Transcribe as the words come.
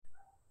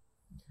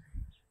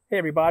Hey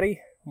everybody,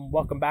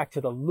 welcome back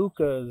to the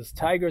Lucas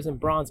Tigers and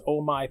Bronze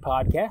Oh My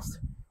podcast.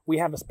 We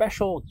have a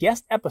special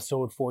guest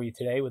episode for you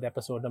today with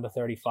episode number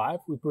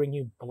 35. We bring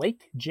you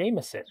Blake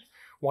Jamieson,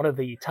 one of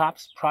the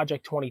Topps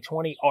Project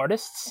 2020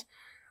 artists.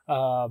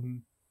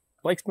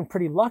 Blake's been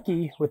pretty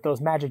lucky with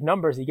those magic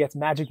numbers. He gets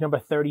magic number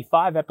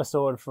 35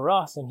 episode for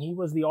us, and he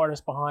was the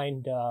artist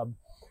behind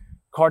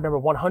card number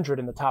 100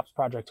 in the Topps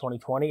Project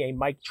 2020, a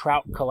Mike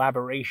Trout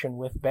collaboration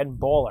with Ben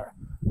Baller.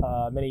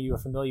 Many of you are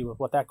familiar with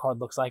what that card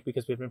looks like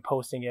because we've been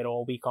posting it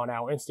all week on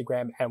our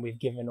Instagram, and we've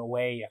given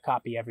away a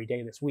copy every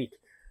day this week.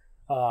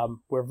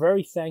 We're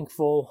very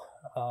thankful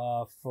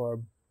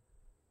for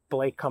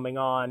Blake coming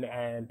on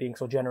and being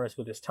so generous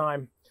with his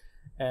time,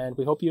 and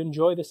we hope you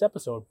enjoy this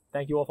episode.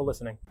 Thank you all for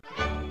listening.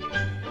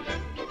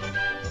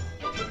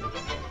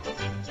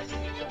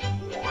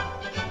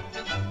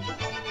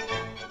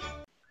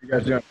 You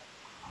guys doing?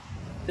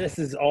 This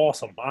is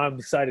awesome. I'm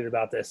excited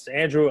about this.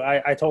 Andrew,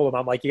 I told him,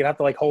 I'm like, you're going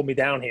to have to hold me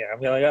down here.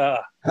 I'm like,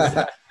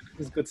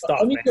 this is good stuff,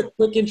 Let me man. give a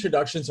quick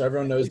introduction so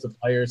everyone knows the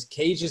players.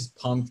 Cage is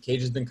pumped.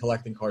 Cage has been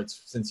collecting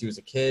cards since he was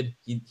a kid.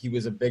 He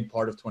was a big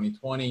part of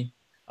 2020,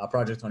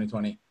 Project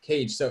 2020.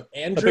 Cage, so A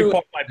Andrew. big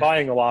part by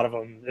buying a lot of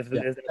them.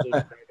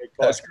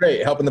 That's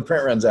great. Helping the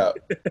print runs out.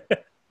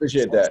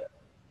 Appreciate that.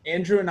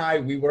 Andrew and I,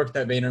 we worked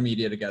at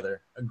VaynerMedia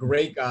together. A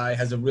great guy,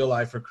 has a real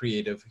eye for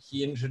creative.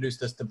 He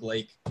introduced us to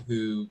Blake,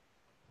 who,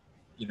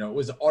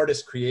 was an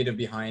artist creative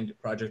behind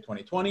Project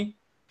 2020.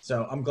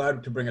 So I'm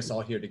glad to bring us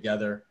all here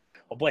together.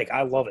 Well, Blake,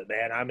 I love it,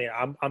 man. I mean,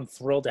 I'm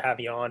thrilled to have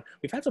you on.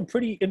 We've had some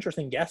pretty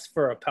interesting guests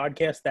for a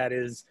podcast that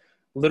is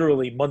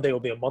literally Monday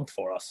will be a month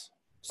for us.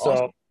 So,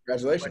 Awesome.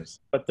 Congratulations.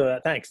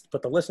 Thanks.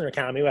 But the listener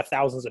count, we have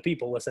thousands of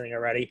people listening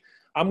already.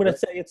 I'm gonna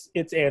say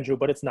it's Andrew,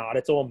 but it's not.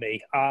 It's all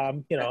me.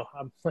 I'm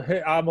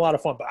a lot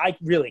of fun, but I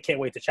really can't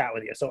wait to chat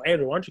with you. So,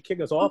 Andrew, why don't you kick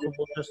us off and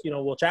we'll just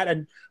we'll chat.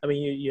 And I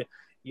mean,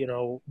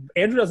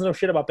 Andrew doesn't know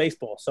shit about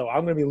baseball, so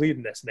I'm gonna be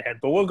leading this, man.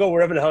 But we'll go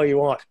wherever the hell you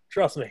want.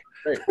 Trust me.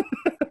 Great.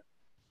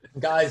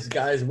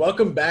 Guys,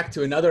 welcome back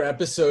to another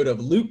episode of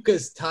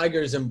Lucas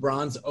Tigers and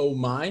Bronze Oh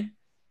My.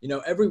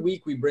 Every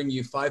week we bring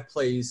you 5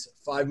 plays,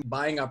 5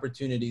 buying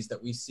opportunities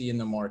that we see in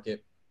the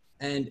market.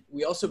 And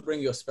we also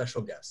bring you a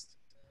special guest.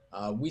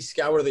 We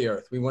scour the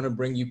earth. We want to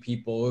bring you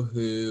people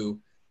who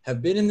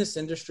have been in this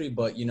industry,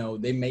 but,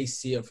 they may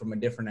see it from a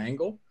different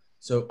angle.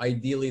 So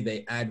ideally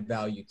they add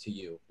value to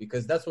you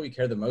because that's what we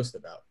care the most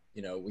about.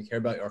 We care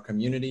about our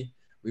community.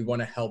 We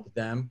want to help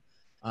them.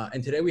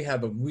 And today we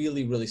have a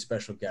really, really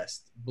special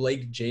guest,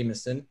 Blake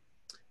Jamieson.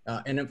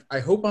 I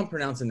hope I'm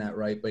pronouncing that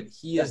right, but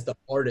he is the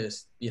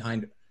artist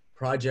behind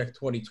Project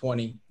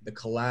 2020,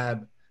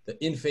 the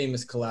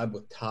infamous collab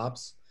with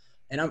Topps.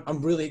 And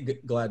I'm really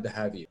glad to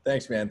have you.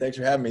 Thanks, man. Thanks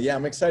for having me. Yeah,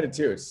 I'm excited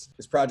too.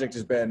 This project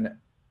has been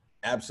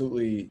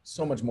absolutely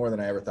so much more than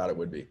I ever thought it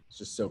would be. It's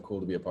just so cool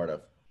to be a part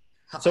of.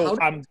 So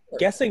I'm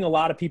guessing a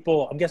lot of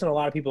people are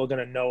going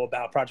to know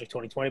about Project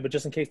 2020, but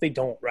just in case they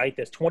don't, right?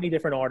 There's 20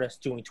 different artists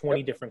doing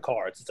 20 different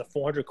cards. It's a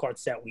 400 card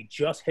set. We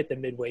just hit the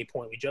midway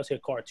point. We just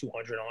hit card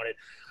 200 on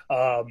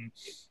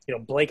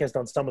it. Blake has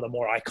done some of the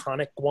more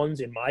iconic ones,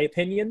 in my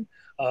opinion.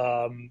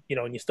 And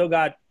you still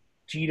got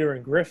Jeter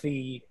and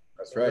Griffey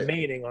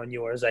remaining on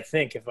yours, I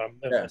think.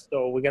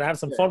 So we're gonna have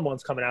some fun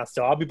ones coming out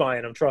still. I'll be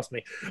buying them, trust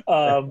me.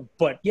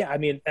 But yeah, I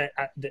mean,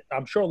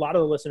 I'm sure a lot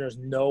of the listeners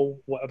know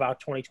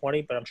about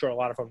 2020, but I'm sure a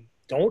lot of them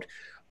don't.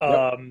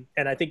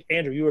 And I think,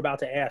 Andrew, you were about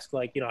to ask,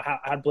 how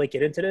did Blake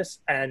get into this?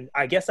 And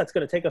I guess that's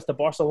going to take us to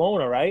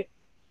Barcelona, right?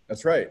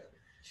 That's right.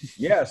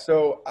 Yeah,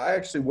 so I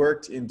actually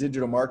worked in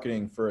digital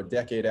marketing for a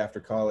decade after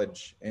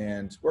college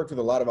and worked with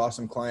a lot of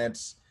awesome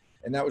clients.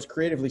 And that was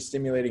creatively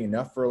stimulating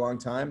enough for a long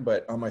time.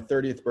 But on my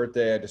 30th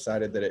birthday, I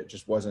decided that it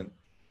just wasn't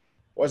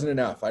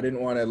enough. I didn't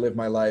want to live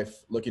my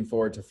life looking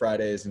forward to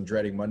Fridays and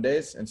dreading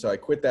Mondays. And so I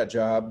quit that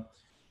job.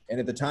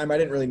 And at the time, I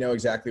didn't really know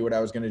exactly what I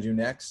was going to do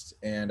next.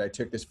 And I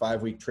took this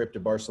 5-week trip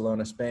to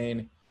Barcelona,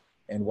 Spain.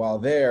 And while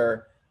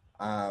there,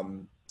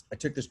 I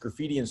took this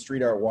graffiti and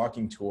street art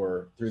walking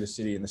tour through the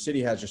city. And the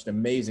city has just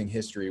amazing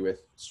history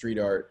with street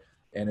art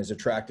and has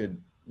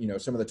attracted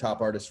some of the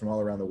top artists from all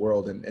around the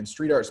world. And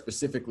street art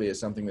specifically is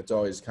something that's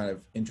always kind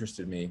of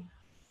interested me.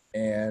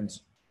 And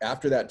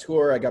after that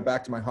tour, I got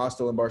back to my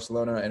hostel in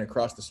Barcelona, and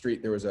across the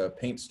street, there was a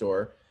paint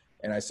store.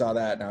 And I saw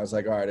that and I was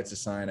like, all right, it's a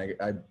sign.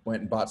 I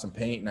went and bought some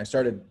paint, and I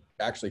started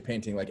actually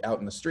painting out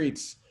in the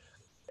streets.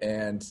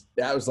 And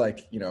that was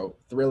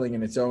thrilling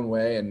in its own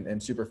way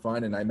and super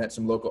fun. And I met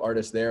some local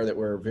artists there that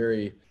were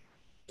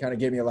kind of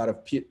gave me a lot of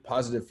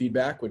positive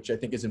feedback, which I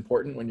think is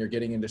important when you're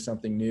getting into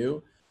something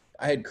new.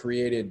 I had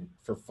created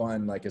for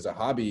fun, as a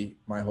hobby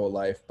my whole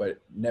life,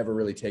 but never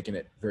really taken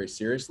it very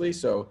seriously.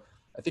 So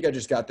I think I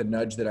just got the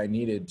nudge that I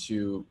needed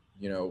to,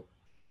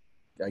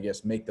 I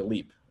guess, make the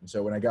leap. And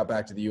so when I got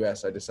back to the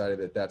US, I decided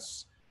that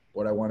that's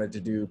what I wanted to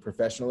do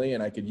professionally,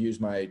 and I could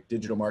use my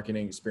digital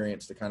marketing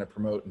experience to kind of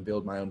promote and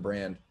build my own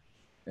brand.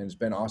 And it's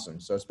been awesome.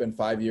 So it's been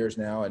 5 years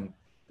now. And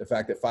the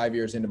fact that 5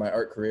 years into my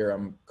art career,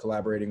 I'm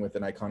collaborating with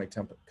an iconic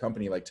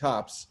company like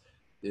Topps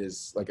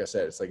is, like I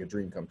said, it's like a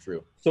dream come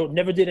true. So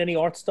never did any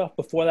art stuff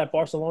before that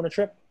Barcelona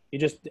trip? You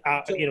just,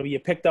 So, you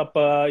picked up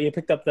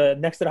the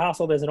next to the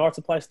hostel. There's an art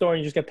supply store, and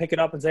you just get pick it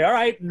up and say, "All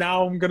right,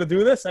 now I'm gonna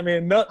do this." I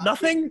mean,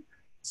 nothing.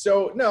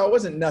 so no, it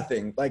wasn't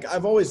nothing. Like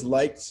I've always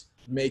liked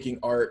making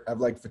art. I've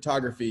liked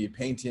photography,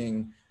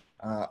 painting,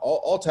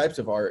 all types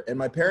of art. And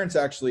my parents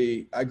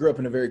actually, I grew up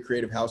in a very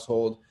creative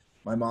household.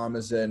 My mom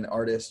is an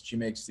artist. She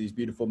makes these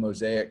beautiful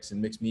mosaics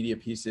and mixed media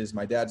pieces.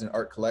 My dad's an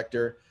art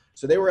collector.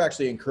 So they were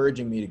actually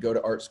encouraging me to go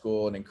to art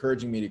school and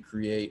encouraging me to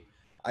create.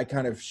 I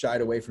kind of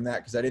shied away from that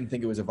because I didn't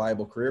think it was a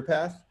viable career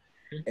path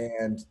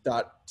and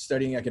thought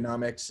studying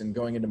economics and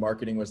going into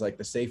marketing was like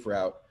the safe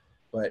route.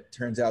 But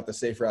turns out the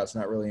safe route's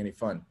not really any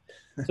fun.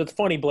 So it's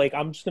funny, Blake.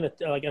 I'm just gonna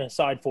like an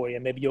aside for you.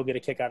 Maybe you'll get a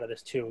kick out of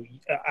this too.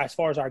 As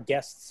far as our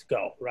guests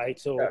go, right?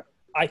 So Yeah.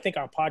 I think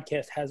our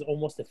podcast has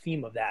almost a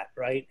theme of that,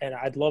 right? And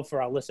I'd love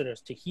for our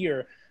listeners to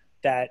hear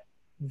that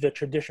the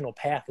traditional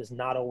path is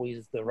not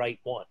always the right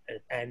one,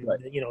 and Right.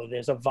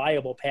 there's a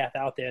viable path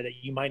out there that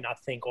you might not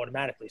think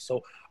automatically.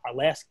 So our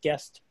last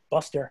guest,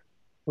 Buster,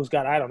 who's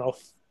got, I don't know,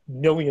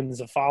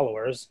 millions of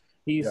followers.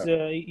 He's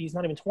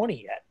not even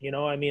 20 yet,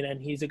 I mean,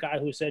 and he's a guy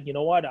who said, you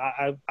know what,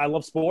 I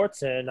love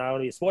sports and I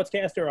want to be a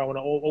sportscaster. I want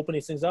to open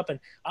these things up. And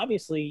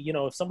obviously,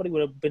 if somebody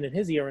would have been in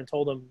his ear and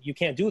told him you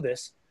can't do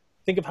this,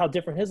 think of how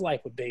different his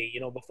life would be.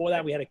 Before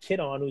that, we had a kid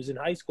on who's in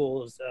high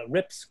school, who's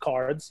rips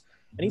cards,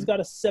 and he's got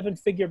a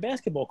 7-figure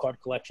basketball card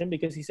collection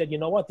because he said, you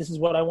know what, this is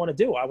what I want to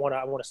do. I want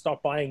to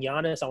start buying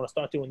Giannis. I want to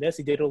start doing this.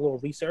 He did a little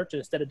research, and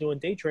instead of doing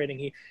day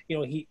trading,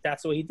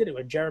 that's what he did it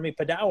with Jeremy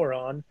Padawer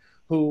on,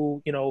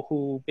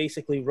 who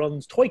basically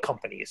runs toy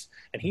companies.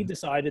 And he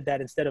decided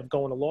that instead of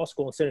going to law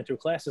school and sitting through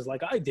classes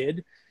like I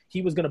did,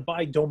 he was going to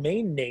buy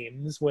domain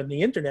names when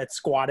the internet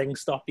squatting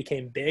stuff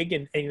became big.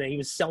 And he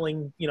was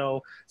selling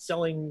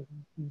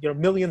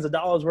millions of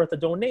dollars worth of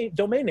domain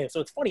names.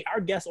 So it's funny.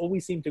 Our guests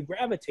always seem to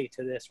gravitate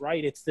to this,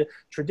 right? It's the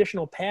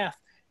traditional path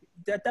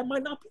that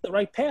might not be the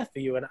right path for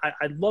you. And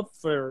I'd love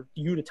for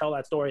you to tell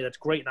that story. That's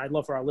great. And I'd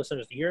love for our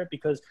listeners to hear it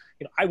because,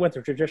 I went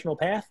through traditional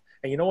path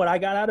and you know what I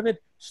got out of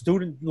it?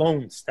 Student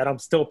loans that I'm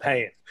still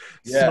paying.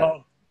 Yeah.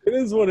 So it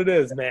is what it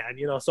is, man.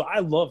 So I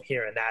love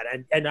hearing that.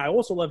 And I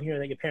also love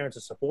hearing that your parents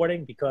are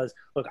supporting because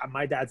look,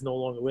 my dad's no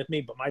longer with me,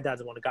 but my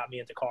dad's the one that got me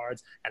into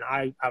cards. And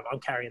I'm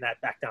carrying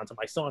that back down to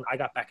my son. I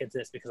got back into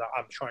this because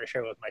I'm trying to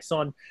share it with my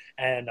son.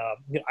 And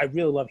I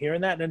really love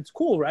hearing that. And it's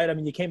cool, right? I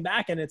mean, you came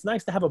back and it's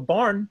nice to have a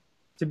barn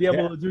to be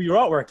able to do your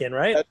artwork in,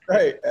 right?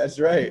 That's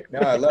right. No,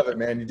 I love it,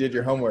 man. You did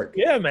your homework.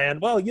 Yeah, man.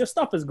 Well, your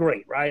stuff is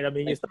great, right? I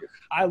mean,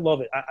 I love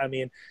it. I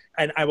mean,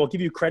 and I will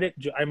give you credit.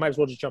 I might as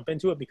well just jump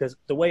into it because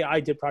the way I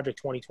did Project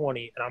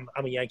 2020, and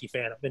I'm a Yankee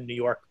fan. I'm in New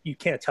York. You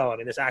can't tell. I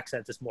mean, this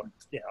accent is more,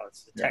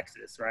 it's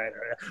Texas, right?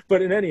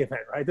 But in any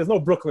event, right? There's no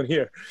Brooklyn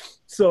here.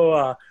 So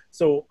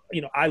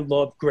I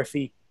love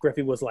Griffey.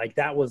 Griffey was like,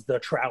 that was the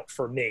Trout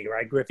for me,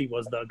 right? Griffey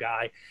was the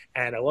guy.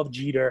 And I love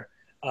Jeter.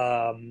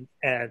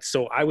 And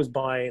so I was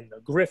buying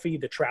the Griffey,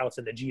 the Trouts,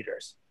 and the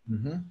Jeters.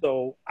 Mm-hmm.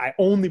 So I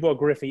only bought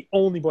Griffey,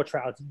 only bought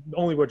Trouts,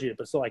 only bought Jeter.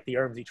 But so like the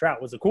Ermsey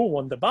Trout was a cool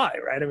one to buy,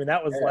 right? I mean,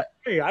 that was like,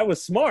 hey, I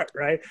was smart,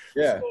 right?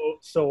 Yeah.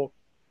 So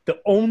the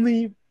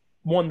only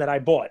one that I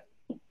bought,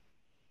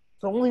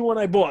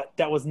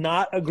 that was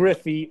not a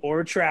Griffey or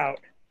a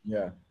Trout.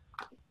 Yeah.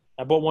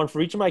 I bought one for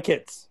each of my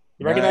kids.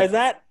 You recognize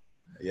that?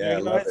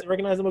 Yeah.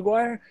 Recognize the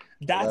McGuire?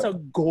 That's a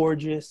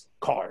gorgeous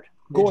card.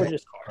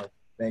 Gorgeous card.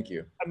 Thank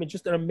you. I mean,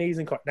 just an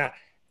amazing card. Now,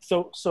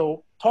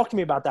 so talk to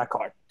me about that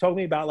card. Talk to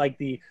me about like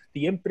the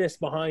impetus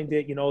behind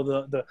it,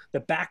 the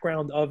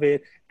background of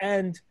it.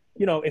 And,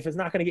 if it's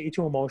not going to get you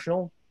too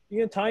emotional, you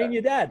can tie in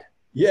your dad.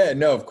 Yeah,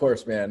 no, of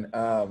course, man.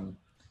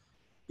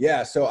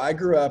 So I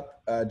grew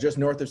up just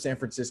north of San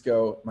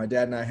Francisco. My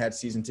dad and I had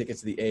season tickets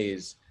to the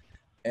A's.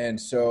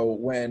 And so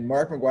when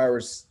Mark McGuire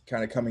was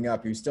kind of coming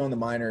up, he was still in the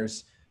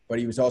minors, but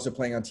he was also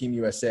playing on Team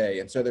USA.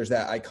 And so there's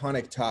that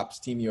iconic Topps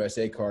Team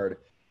USA card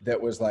that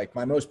was like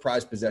my most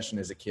prized possession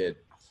as a kid.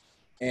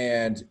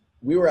 And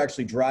we were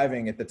actually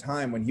driving at the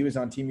time when he was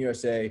on Team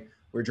USA.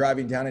 We're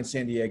driving down in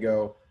San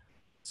Diego.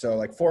 So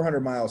like 400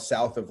 miles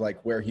south of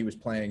like where he was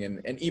playing.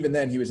 And even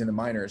then he was in the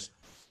minors.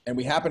 And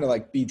we happened to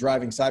like be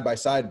driving side by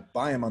side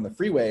by him on the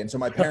freeway. And so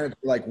my parents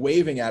were like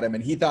waving at him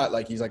and he thought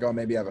like, he's like, oh,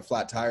 maybe I have a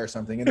flat tire or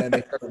something. And then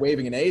they started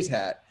waving an A's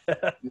hat.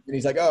 And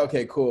he's like, oh,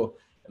 okay, cool.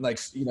 And like,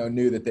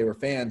 knew that they were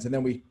fans. And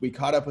then we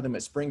caught up with him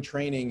at spring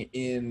training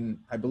in,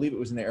 I believe it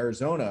was in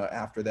Arizona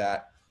after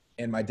that.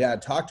 And my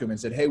dad talked to him and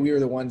said, hey, we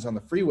were the ones on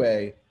the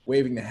freeway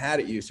waving the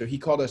hat at you. So he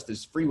called us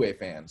his freeway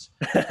fans.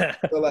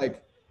 So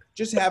like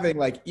just having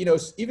like,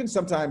 even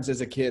sometimes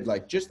as a kid,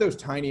 like just those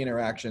tiny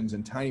interactions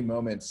and tiny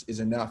moments is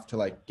enough to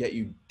like get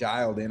you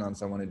dialed in on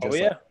someone and just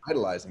like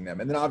idolizing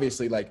them. And then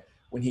obviously like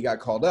when he got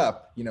called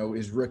up,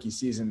 his rookie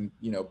season,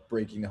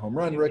 breaking the home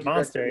run rookie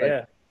monster,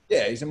 record,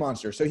 yeah, he's a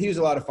monster. So he was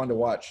a lot of fun to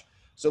watch.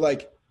 So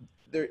like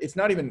there's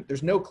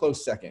no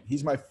close second.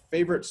 He's my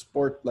favorite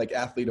sport, like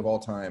athlete of all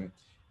time.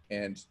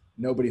 And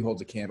nobody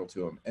holds a candle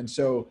to him. And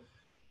so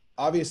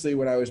obviously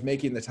when I was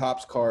making the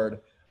Topps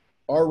card,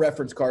 our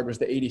reference card was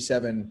the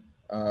 87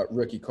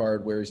 rookie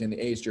card where he's in the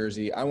A's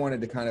jersey. I wanted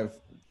to kind of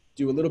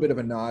do a little bit of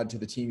a nod to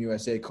the Team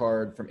USA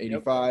card from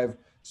 '85. Yep.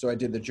 So I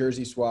did the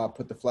jersey swap,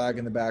 put the flag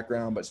in the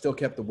background, but still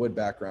kept the wood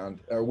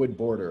background or wood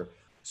border.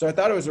 So I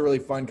thought it was a really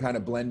fun kind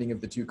of blending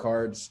of the two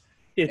cards.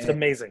 It's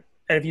amazing.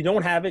 And if you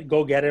don't have it,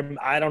 go get him.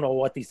 I don't know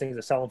what these things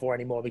are selling for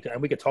anymore, because,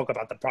 and we could talk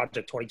about the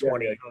Project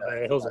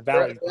 2020 Hills of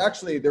Valley.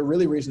 Actually, they're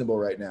really reasonable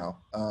right now.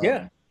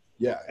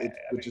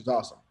 Which is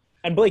awesome.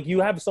 And Blake, you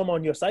have some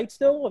on your site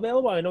still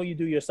available? I know you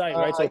do your site,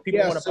 right? So if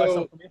people want to buy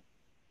something from you?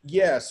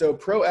 Yeah, so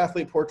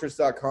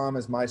proathleteportraits.com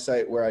is my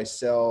site where I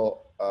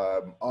sell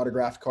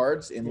autographed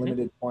cards in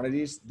limited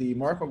quantities. The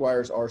Mark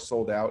McGwire's are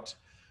sold out.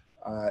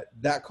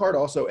 That card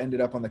also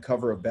ended up on the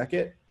cover of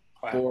Beckett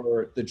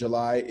for the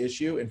July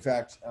issue. In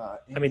fact,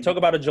 talk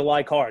about a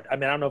July card. I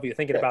mean, I don't know if you're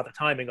thinking about the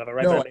timing of it,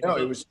 right? No,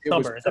 it was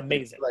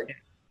amazing.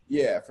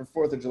 For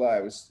 4th of July,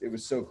 it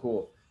was so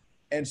cool.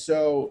 And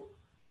so,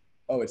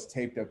 it's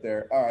taped up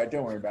there. All right,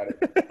 don't worry about it.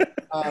 Rip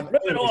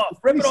it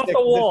off the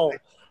wall.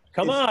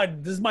 Come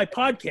on, this is my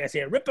podcast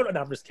here. Rip it off. No,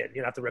 I'm just kidding.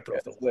 You don't have to rip it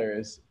off the wall.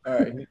 Hilarious. All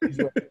right.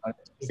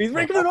 He's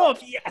ripping it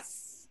off.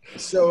 Yes.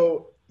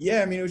 So,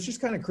 yeah, I mean, it was just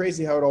kind of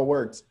crazy how it all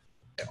worked.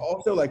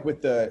 Also, like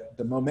with the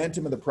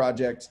momentum of the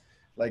project,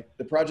 like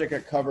the project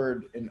got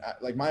covered and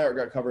like my art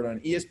got covered on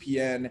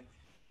ESPN,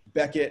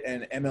 Beckett,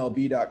 and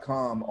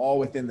MLB.com all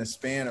within the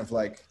span of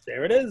like.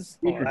 There it is.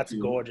 Oh, that's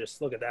gorgeous.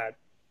 Look at that.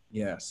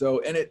 Yeah. So,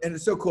 and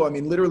it's so cool. I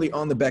mean, literally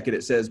on the Beckett,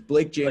 it says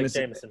Blake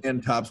Jamieson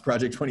and Topps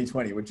Project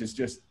 2020, which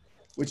is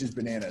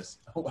bananas.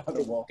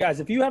 Guys,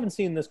 if you haven't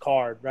seen this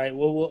card, right,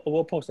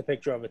 we'll post a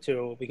picture of it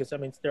too, because I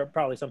mean there are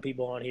probably some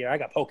people on here. I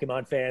got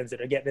Pokemon fans that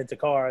are getting into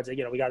cards.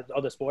 You know, we got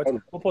other sports.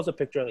 We'll post a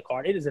picture of the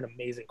card. It is an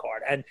amazing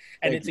card, and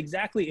it's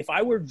exactly, if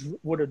I would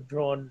have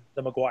drawn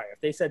the McGwire,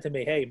 if they said to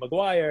me, "Hey,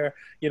 McGwire,"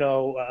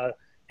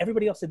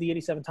 everybody else did the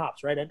 87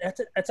 Topps, right? And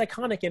that's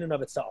iconic in and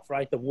of itself,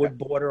 right? The wood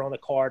border on the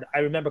card. I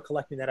remember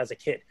collecting that as a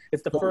kid.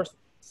 It's the first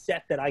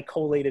set that I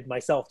collated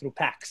myself through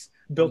PAX.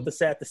 Built the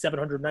set, the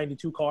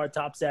 792 card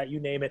top set, you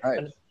name it. Right.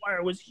 And the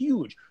McGwire was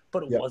huge,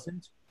 but it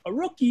wasn't a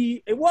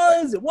rookie. It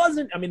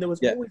wasn't. I mean, there was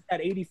always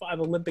that 85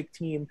 Olympic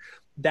team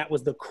that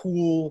was the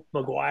cool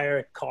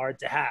McGwire card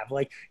to have.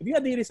 Like, if you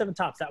had the 87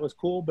 Topps, that was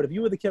cool. But if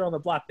you were the kid on the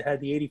block that had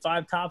the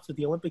 85 Topps with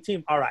the Olympic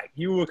team, all right,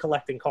 you were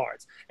collecting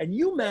cards. And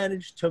you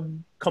managed to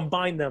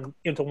combine them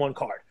into one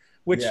card,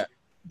 which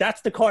that's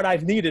the card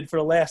I've needed for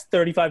the last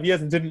 35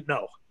 years and didn't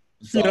know.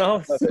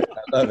 I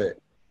love it.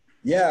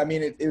 Yeah, I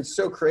mean, it was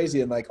so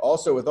crazy. And like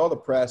also with all the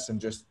press and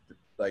just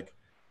like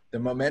the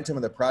momentum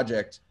of the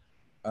project,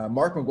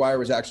 Mark McGwire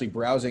was actually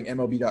browsing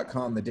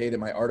MLB.com the day that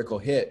my article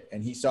hit.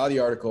 And he saw the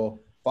article,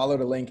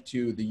 followed a link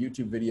to the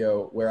YouTube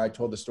video where I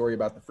told the story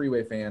about the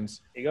Freeway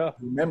fans. There you go.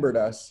 Remembered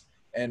us.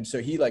 And so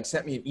he like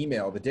sent me an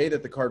email the day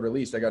that the card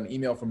released. I got an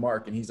email from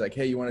Mark and he's like,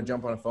 "Hey, you want to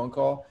jump on a phone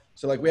call?"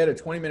 So like we had a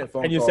 20-minute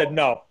phone call. And you said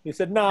no. You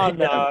said no. I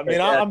mean,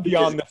 I'm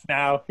beyond this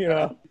now.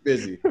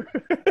 Busy.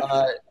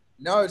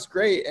 No, it's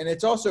great. And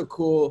it's also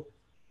cool.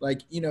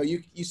 Like,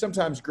 you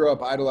sometimes grow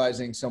up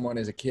idolizing someone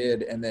as a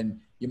kid and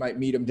then you might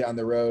meet them down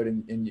the road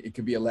and it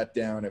could be a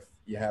letdown if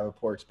you have a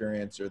poor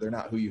experience or they're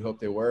not who you hope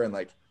they were. And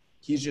like,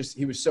 he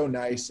was so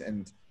nice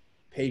and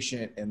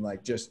patient and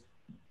like,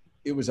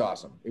 it was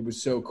awesome. It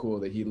was so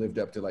cool that he lived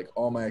up to like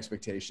all my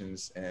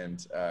expectations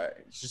and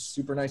it's just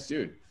super nice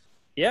dude.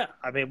 Yeah.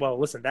 I mean, well,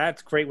 listen,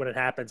 that's great when it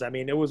happens. I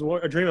mean, it was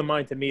a dream of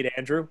mine to meet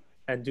Andrew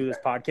and do this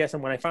podcast.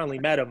 And when I finally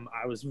met him,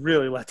 I was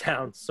really let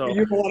down. So you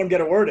didn't let him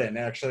get a word in,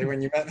 actually, when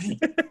you met me.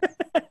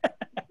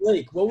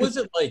 Blake, what was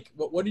it like?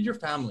 What did your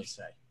family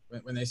say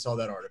when they saw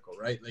that article,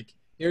 right? Like,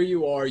 here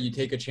you are, you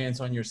take a chance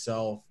on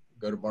yourself,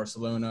 go to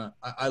Barcelona.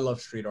 I love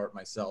street art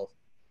myself.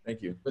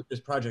 Thank you. With this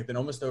project, and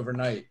almost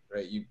overnight,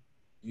 right?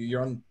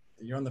 You're on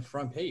the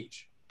front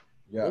page.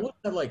 Yeah. What was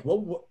that like?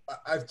 What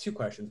I have two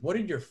questions. What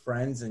did your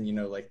friends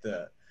and like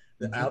the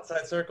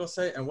outside circle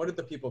say, and what did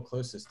the people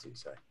closest to you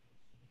say?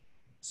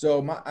 So,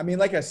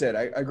 like I said,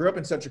 I grew up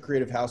in such a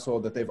creative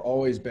household that they've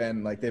always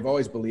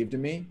believed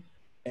in me.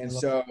 And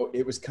so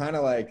it was kind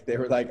of like, they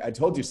were like, "I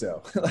told you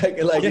so."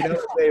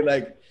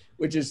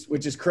 which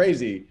is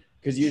crazy.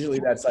 Cause usually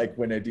that's like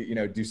when I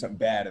do something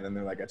bad and then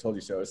they're like, "I told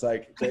you so." It's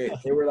like, they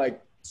were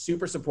like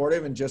super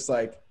supportive and just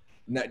like,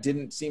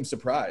 didn't seem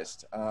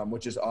surprised,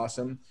 which is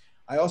awesome.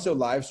 I also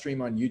live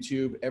stream on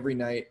YouTube every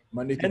night,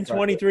 Monday through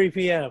Friday. 10:23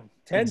 p.m.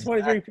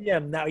 10:23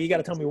 p.m. Now you got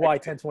to tell me why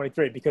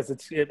 10:23, because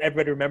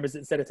everybody remembers it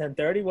instead of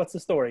 10:30. What's the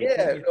story?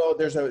 Yeah, no,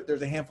 there's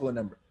a handful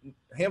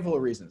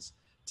of reasons.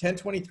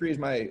 10:23 is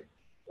my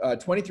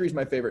 23 is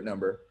my favorite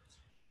number.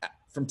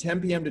 From 10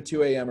 p.m. to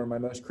 2 a.m. are my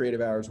most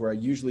creative hours where I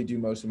usually do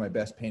most of my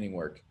best painting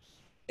work.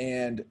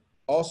 And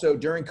also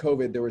during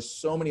COVID, there was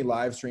so many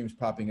live streams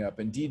popping up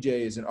and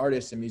DJs and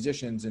artists and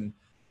musicians and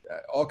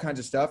all kinds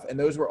of stuff. And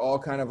those were all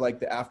kind of like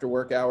the after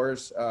work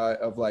hours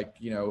of like,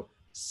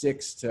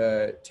 6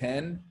 to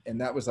 10.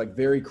 And that was like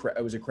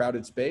it was a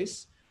crowded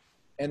space.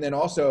 And then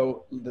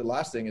also the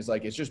last thing is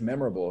like, it's just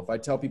memorable. If I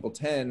tell people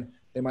 10,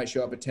 they might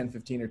show up at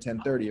 10:15 or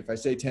 10:30. If I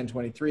say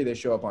 10:23, they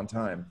show up on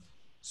time.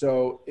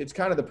 So it's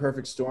kind of the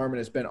perfect storm and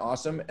it's been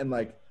awesome. And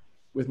like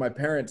with my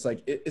parents,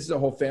 like this is a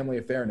whole family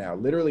affair now.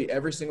 Literally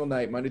every single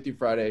night, Monday through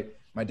Friday,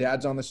 My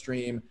dad's on the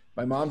stream.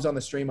 My mom's on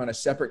the stream on a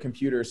separate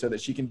computer so that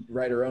she can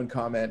write her own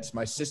comments.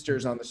 My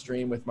sister's on the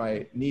stream with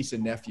my niece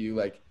and nephew.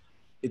 Like,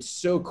 it's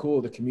so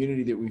cool, the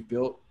community that we've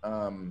built.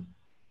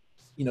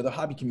 The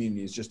hobby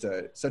community is just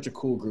such a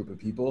cool group of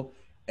people,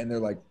 and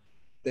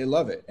they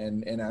love it.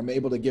 And I'm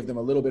able to give them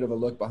a little bit of a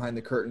look behind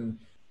the curtain.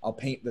 I'll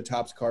paint the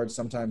Topps cards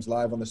sometimes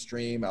live on the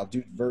stream. I'll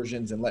do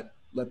versions and let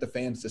the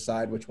fans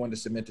decide which one to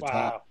submit to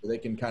Topps, so they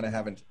can kind of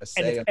have a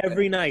say. And it's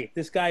every night.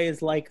 This guy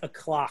is like a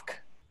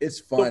clock. It's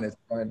fun. It's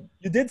fun.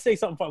 You did say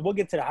something fun. We'll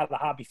get to how the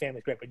hobby family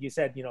is great, but you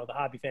said, the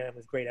hobby family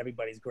is great.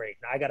 Everybody's great.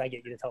 Now I got to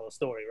get you to tell a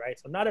story, right?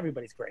 So not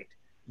everybody's great.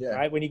 Yeah.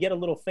 Right. When you get a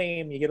little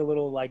fame, you get a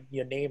little, like,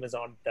 your name is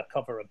on the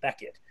cover of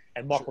Beckett,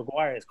 and Mark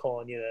McGuire is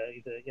calling you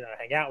to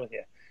hang out with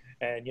you,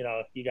 and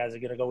you guys are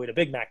gonna go eat a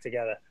Big Mac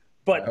together.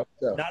 But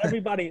so. not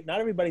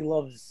everybody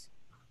loves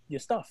your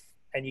stuff,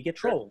 and you get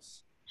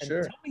trolls. And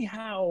tell me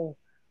how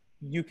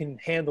you can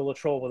handle a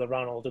troll with a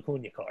Ronald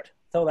Acuna card.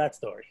 Tell that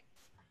story.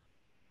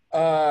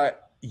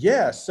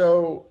 Yeah.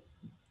 So,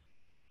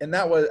 and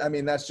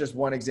that's just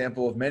one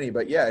example of many,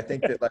 but yeah, I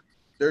think that like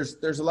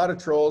there's a lot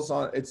of trolls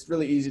on. It's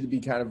really easy to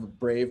be kind of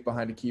brave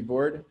behind a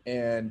keyboard.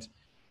 And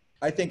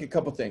I think a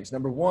couple things.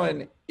 Number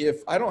one,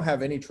 if I don't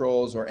have any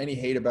trolls or any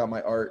hate about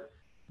my art,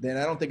 then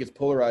I don't think it's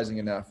polarizing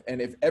enough. And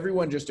if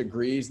everyone just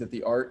agrees that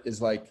the art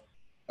is like,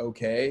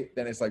 okay,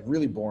 then it's like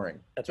really boring.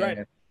 That's right.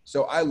 And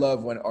so I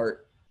love when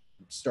art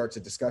starts a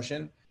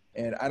discussion,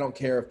 and I don't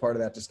care if part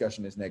of that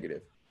discussion is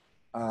negative.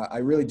 I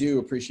really do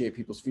appreciate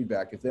people's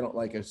feedback. If they don't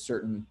like a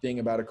certain thing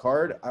about a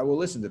card, I will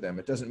listen to them.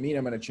 It doesn't mean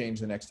I'm going to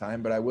change the next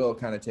time, but I will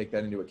kind of take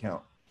that into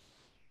account.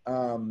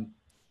 And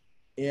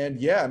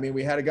yeah, I mean,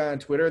 we had a guy on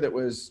Twitter that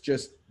was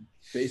just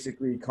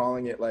basically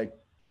calling it like,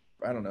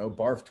 I don't know,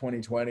 Barf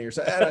 2020 or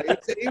something.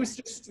 He was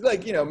just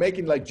like,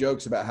 making like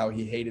jokes about how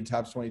he hated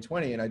Topps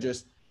 2020. And I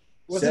just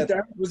was it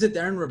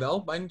Darren Ravel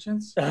by any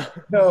chance?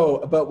 No,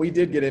 but we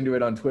did get into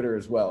it on Twitter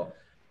as well.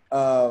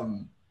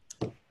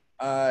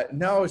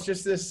 No, it's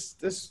just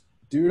this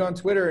dude on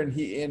Twitter,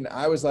 and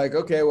I was like,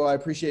 okay, well, I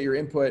appreciate your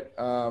input.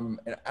 And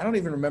I don't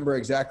even remember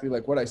exactly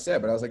like what I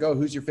said, but I was like, oh,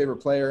 who's your favorite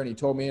player? And he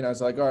told me, and I was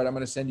like, all right, I'm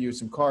going to send you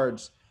some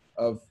cards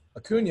of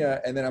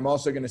Acuna, and then I'm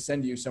also going to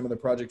send you some of the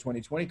Project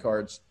 2020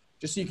 cards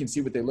just so you can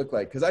see what they look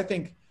like. Because I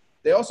think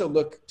they also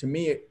look, to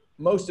me,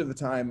 most of the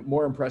time,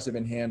 more impressive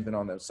in hand than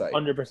on the site.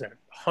 100%.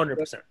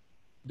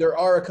 There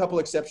are a couple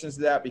exceptions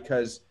to that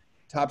because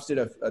Topps did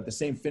the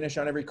same finish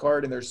on every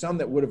card, and there's some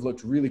that would have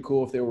looked really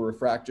cool if they were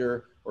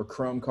refractor or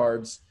chrome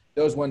cards.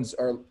 Those ones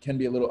can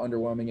be a little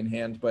underwhelming in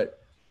hand, but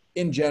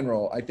in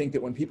general, I think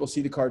that when people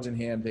see the cards in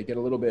hand, they get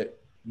a little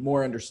bit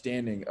more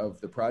understanding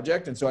of the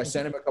project. And so I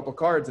sent him a couple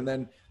cards, and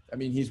then, I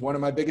mean, he's one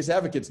of my biggest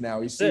advocates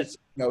now. He sees,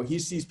 he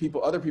sees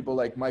other people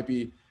like might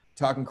be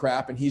talking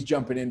crap, and he's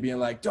jumping in being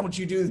like, don't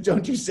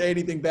you say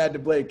anything bad to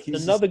Blake.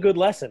 He's another good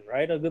lesson,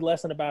 right? A good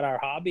lesson about our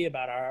hobby,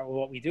 about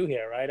what we do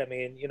here, right? I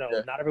mean,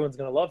 not everyone's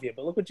going to love you,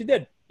 but look what you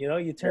did.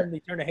 You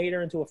turn a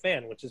hater into a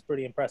fan, which is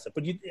pretty impressive.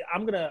 But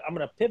I'm going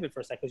to pivot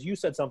for a second, because you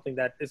said something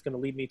that is going to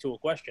lead me to a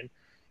question.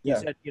 You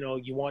said,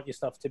 you want your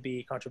stuff to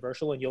be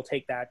controversial, and you'll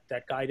take that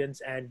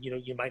guidance, and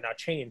you might not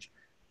change.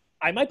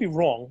 I might be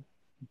wrong,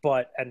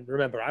 and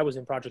remember, I was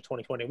in Project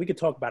 2020. We could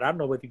talk about it. I don't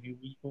know whether you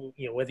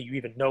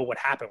even know what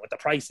happened with the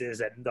prices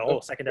and the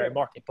whole secondary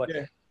market,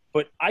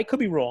 but I could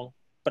be wrong.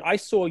 But I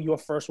saw your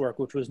first work,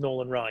 which was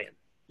Nolan Ryan,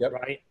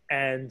 right?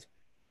 And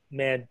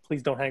man,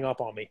 please don't hang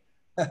up on me.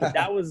 But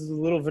that was a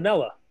little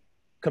vanilla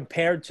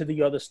compared to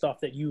the other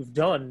stuff that you've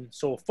done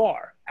so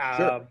far.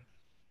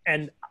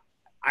 And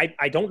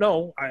I don't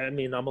know. I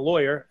mean, I'm a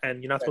lawyer,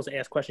 and you're not supposed to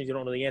ask questions you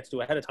don't know the answer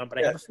to ahead of time. But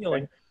I have a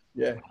feeling.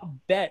 I'll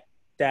bet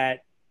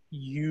that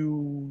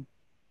you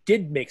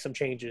did make some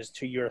changes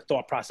to your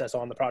thought process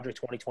on the Project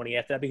 2020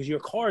 after that, because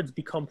your cards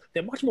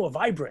they're much more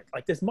vibrant.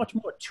 Like, there's much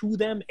more to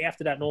them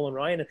after that Nolan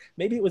Ryan. And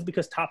maybe it was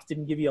because Topps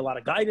didn't give you a lot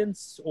of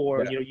guidance,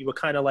 or you were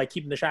kind of like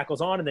keeping the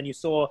shackles on, and then you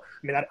saw,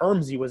 that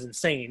Ermsey was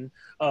insane.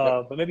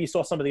 But maybe you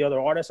saw some of the other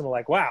artists and were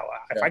like, wow,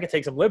 if I could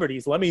take some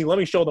liberties, let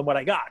me show them what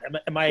I got.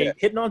 Am I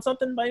hitting on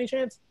something by any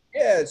chance?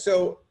 Yeah,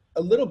 so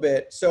a little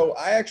bit. So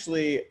I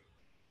actually,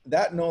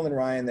 that Nolan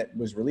Ryan that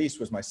was released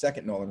was my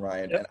second Nolan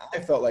Ryan, and I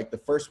felt like the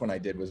first one I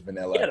did was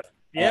vanilla.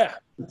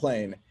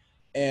 Plain.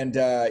 And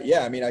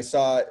I mean, I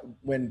saw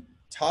when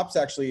Topps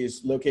actually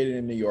is located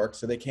in New York,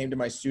 so they came to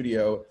my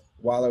studio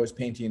while I was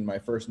painting my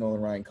first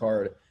Nolan Ryan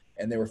card,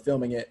 and they were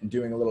filming it and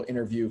doing a little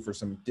interview for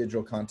some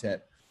digital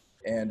content.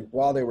 And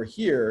while they were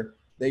here,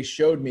 they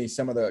showed me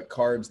some of the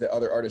cards that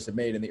other artists have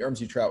made, and the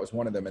Ermsey Trout was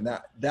one of them. And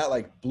that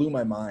like blew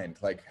my mind,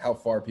 like how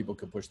far people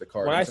could push the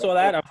card. When I saw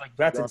that, I was like,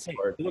 that's insane.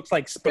 It looks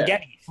like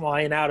spaghetti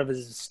flying out of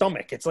his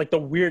stomach. It's like the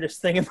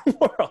weirdest thing in the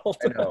world.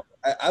 I know.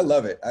 I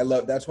love it.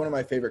 That's one of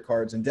my favorite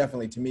cards, and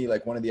definitely to me,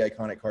 like one of the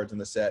iconic cards in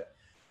the set.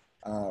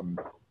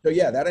 So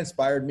yeah, that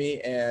inspired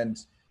me.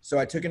 And so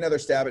I took another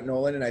stab at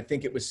Nolan, and I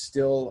think it was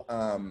still,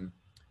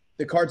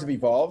 the cards have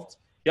evolved.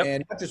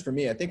 And not just for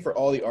me, I think for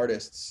all the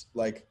artists,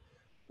 like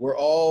we're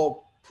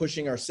all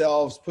pushing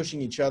ourselves,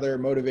 pushing each other,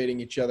 motivating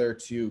each other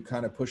to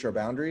kind of push our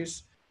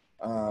boundaries.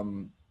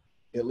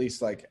 at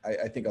least like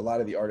I think a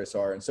lot of the artists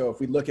are. And so if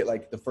we look at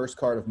like the first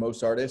card of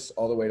most artists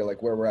all the way to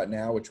like where we're at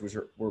now, which was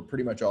we're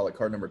pretty much all at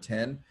card number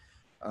 10,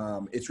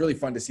 it's really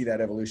fun to see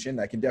that evolution.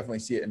 I can definitely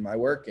see it in my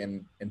work,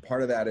 and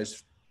part of that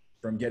is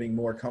from getting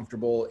more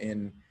comfortable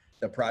in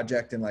the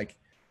project and like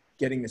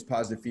getting this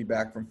positive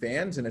feedback from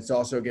fans, and it's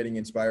also getting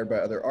inspired by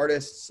other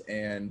artists.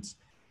 And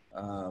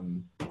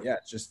yeah,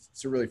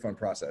 it's a really fun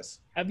process.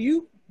 Have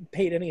you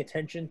paid any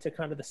attention to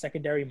kind of the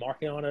secondary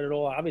market on it at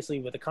all? Obviously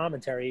with the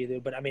commentary,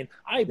 but I mean,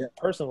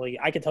 personally,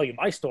 I can tell you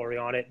my story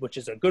on it, which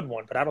is a good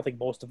one, but I don't think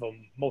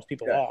most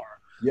people are.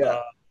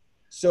 Yeah.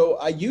 So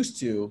I used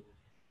to,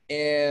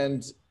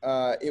 and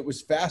it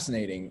was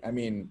fascinating. I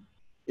mean,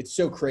 it's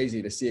so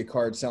crazy to see a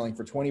card selling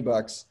for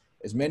 $20.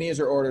 As many as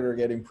are ordered are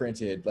getting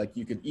printed. Like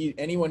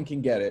anyone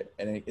can get it,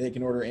 and they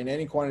can order in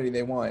any quantity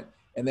they want.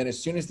 And then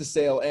as soon as the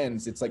sale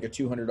ends, it's like a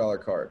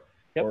 $200 card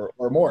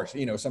or more,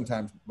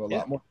 sometimes a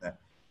lot more than that.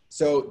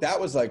 So that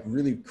was like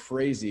really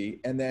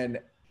crazy. And then,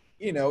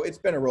 it's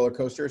been a roller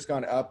coaster. It's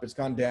gone up, it's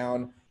gone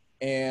down.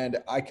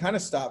 And I kind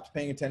of stopped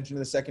paying attention to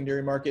the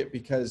secondary market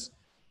because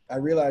I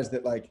realized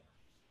that like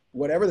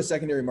whatever the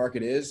secondary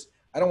market is,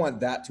 I don't want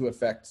that to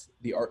affect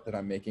the art that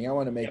I'm making. I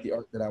want to make the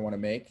art that I want to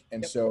make.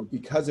 And so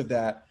because of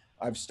that,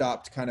 I've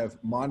stopped kind of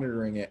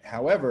monitoring it.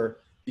 However,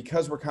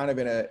 because we're kind of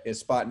in a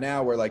spot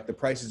now where like the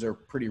prices are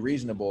pretty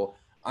reasonable,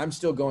 I'm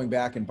still going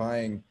back and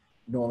buying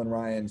Nolan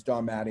Ryan's,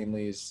 Don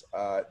Mattingly's.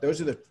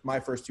 Those are my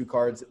first two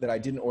cards that I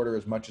didn't order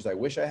as much as I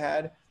wish I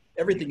had.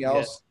 Everything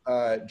else,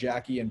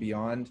 Jackie and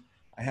beyond,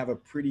 I have a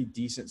pretty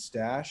decent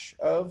stash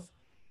of.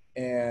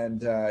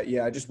 And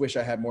I just wish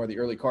I had more of the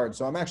early cards.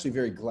 So I'm actually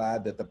very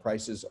glad that the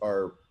prices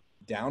are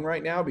down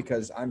right now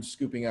because I'm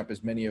scooping up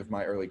as many of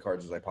my early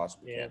cards as I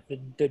possibly can. Yeah,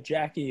 the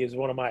Jackie is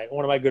one of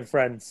my good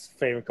friends'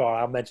 favorite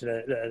card. I'll mention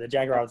it. The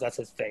Jackie Robinson, that's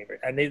his favorite.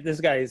 And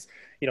this guy is,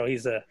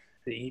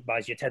 he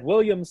buys you Ted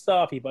Williams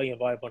stuff. He buy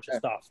a bunch of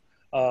stuff.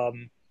 Go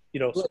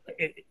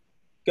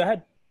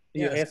ahead.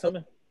 You ask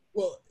something?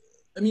 Well,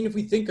 I mean, if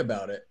we think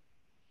about it,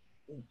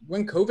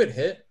 when COVID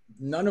hit,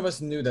 none of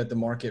us knew that the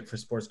market for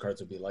sports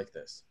cards would be like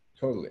this.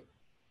 Totally.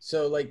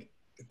 So like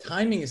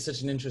timing is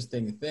such an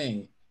interesting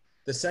thing.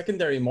 The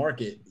secondary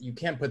market, you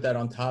can't put that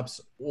on Topps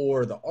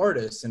or the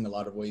artists in a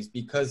lot of ways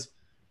because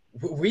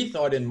we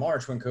thought in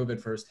March when COVID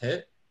first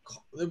hit,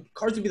 the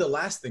cards would be the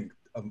last thing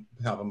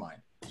top of mind.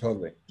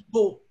 Totally.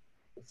 People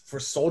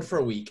sold for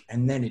a week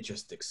and then it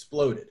just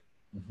exploded.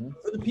 Mm-hmm.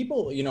 For the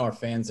people, our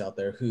fans out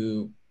there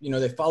who,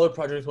 they followed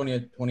Project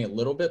 2020 a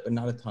little bit, but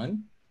not a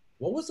ton.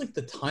 What was like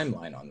the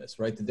timeline on this,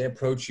 right? Did they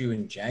approach you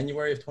in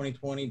January of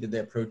 2020? Did they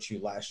approach you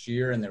last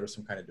year and there was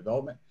some kind of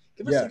development?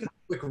 Give us like a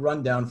quick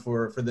rundown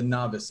for the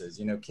novices.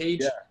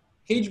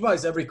 Cage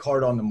buys every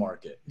card on the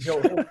market.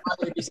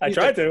 I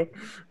tried to.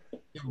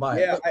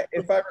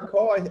 If I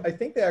recall, I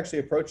think they actually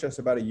approached us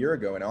about a year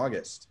ago in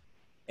August.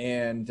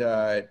 And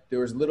there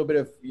was a little bit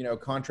of,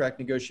 contract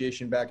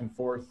negotiation back and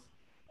forth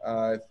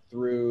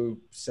through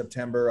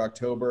September,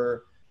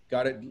 October.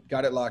 Got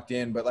it locked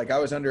in, but like I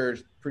was under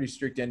pretty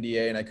strict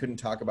NDA and I couldn't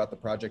talk about the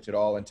project at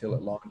all until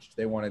it launched.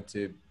 They wanted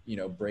to,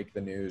 break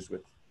the news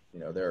with,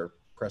 their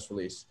press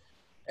release.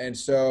 And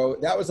so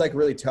that was like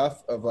really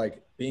tough of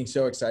like being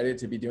so excited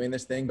to be doing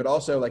this thing. But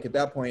also like at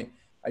that point,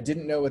 I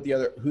didn't know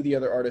who the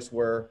other artists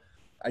were.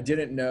 I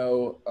didn't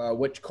know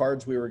which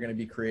cards we were going to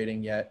be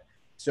creating yet.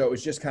 So it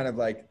was just kind of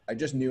like, I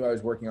just knew I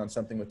was working on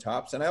something with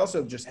Topps. And I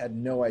also just had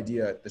no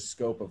idea the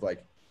scope of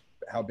like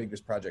how big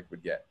this project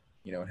would get.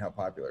 And how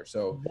popular.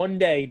 So one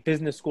day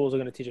business schools are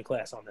going to teach a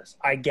class on this.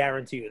 I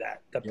guarantee you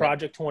that. The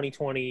Project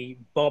 2020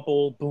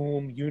 bubble,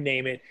 boom, you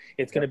name it.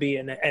 It's going to be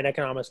an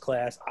economics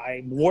class.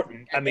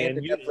 Wharton. I mean,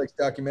 the Netflix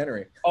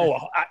documentary.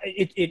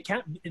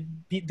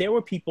 There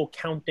were people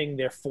counting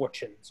their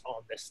fortunes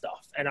on this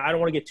stuff. And I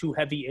don't want to get too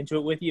heavy into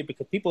it with you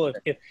because people,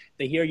 if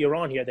they hear you're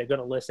on here, they're going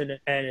to listen.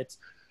 And it's,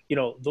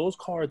 those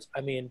cards,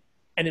 I mean,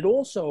 and it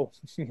also,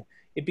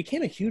 it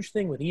became a huge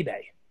thing with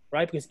eBay.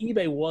 Right, because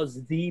eBay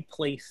was the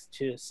place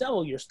to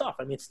sell your stuff.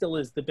 I mean, it still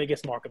is the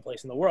biggest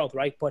marketplace in the world,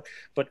 right? But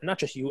not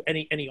just you,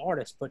 any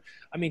artist. But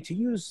I mean, to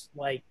use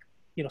like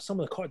some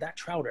of the cards that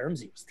Trout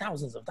earns you was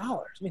thousands of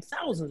dollars. I mean,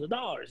 thousands of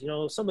dollars.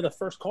 Some of the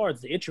first cards,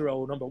 the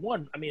Ichiro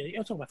 #1. I mean,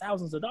 you're talking about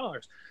thousands of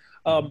dollars.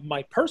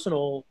 My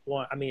personal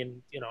one, I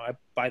mean, I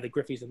buy the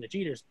Griffeys and the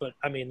Jeters, but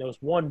I mean, there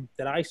was one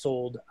that I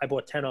sold. I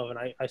bought 10 of, and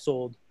I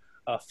sold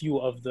a few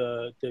of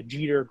the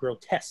Jeter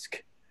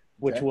Grotesque.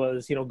 Which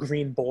was,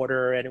 green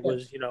border. And it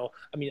was,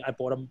 I mean, I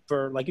bought them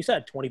for, like you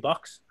said,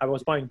 $20. I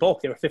was buying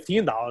bulk. They were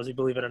 $15, you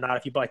believe it or not.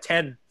 If you buy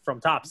 10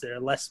 from Topps, they're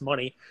less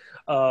money.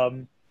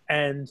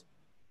 And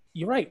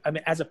you're right. I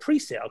mean, as a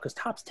pre-sale, because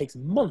Topps takes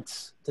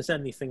months to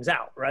send these things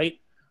out,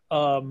 right?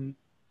 I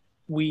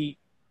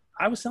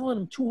was selling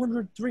them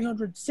 $200,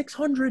 $300,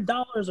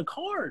 $600 a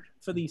card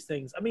for these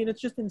things. I mean, it's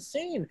just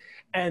insane.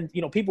 And,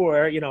 people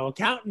were,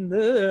 counting,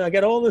 I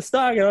got all this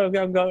stock,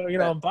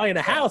 I'm buying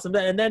a house.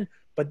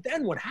 But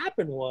then what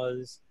happened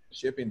was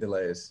shipping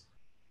delays.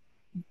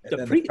 And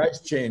then the price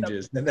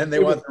changes, and then they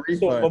want the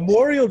refund. So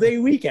Memorial Day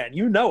weekend,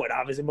 you know it,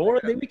 obviously.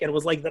 Memorial Day weekend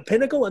was like the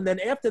pinnacle, and then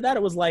after that,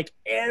 it was like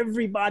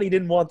everybody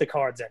didn't want the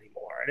cards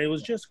anymore. And it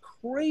was just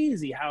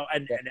crazy how –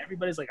 and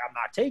everybody's like, I'm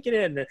not taking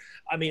it. And,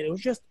 I mean, it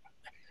was just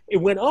 – it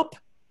went up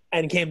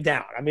and came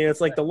down. I mean, it's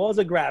like the laws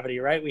of gravity,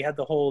 right? We had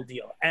the whole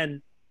deal.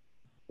 And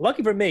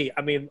lucky for me,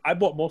 I mean, I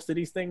bought most of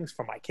these things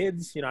for my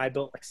kids. You know, I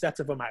built like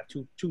sets of them. I have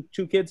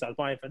two kids. I was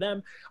buying for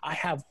them. I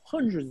have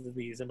hundreds of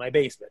these in my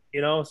basement,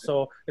 you know,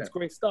 so it's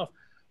great stuff.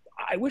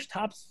 I wish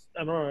Topps,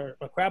 I'm not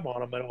a crap on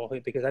them at all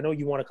because I know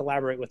you want to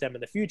collaborate with them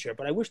in the future,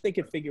 but I wish they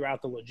could figure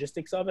out the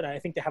logistics of it. I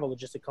think they have a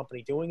logistic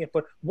company doing it,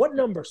 but what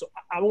number? So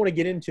I want to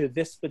get into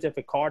this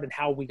specific card and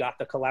how we got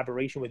the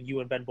collaboration with you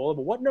and Ben Bowler,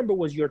 but what number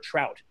was your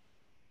Trout?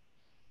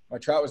 My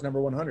Trout was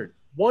number 100.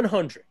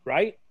 100,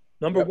 right?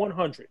 Number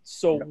 100.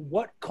 So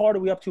what card are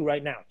we up to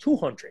right now?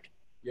 200.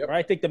 Yep. Right?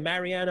 I think the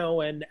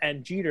Mariano and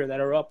Jeter that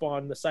are up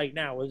on the site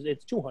now,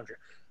 it's 200.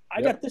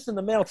 I got this in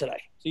the mail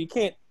today, so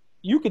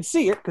you can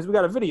see it because we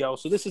got a video.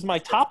 So this is my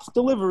Topps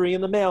delivery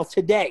in the mail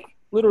today,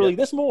 literally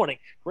this morning.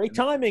 Great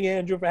timing,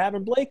 Andrew, for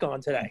having Blake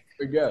on today.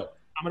 There you go.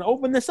 I'm going to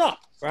open this up,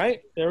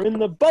 right? They're in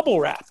the bubble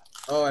wrap.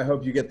 Oh, I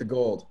hope you get the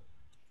gold.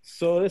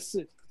 So this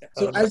is –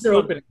 So as they're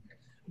opening,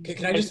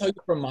 can I just tell you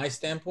from my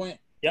standpoint?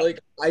 Yep. Like,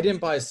 I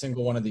didn't buy a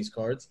single one of these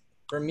cards.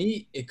 For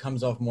me, it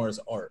comes off more as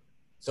art.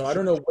 So I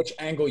don't know which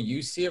angle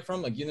you see it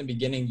from. Like in the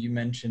beginning, you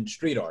mentioned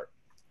street art.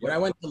 When I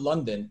went to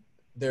London,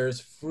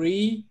 there's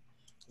free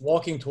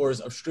walking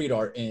tours of street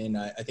art in,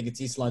 I think it's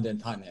East London,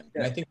 Tottenham.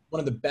 And I think one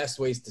of the best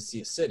ways to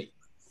see a city.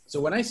 So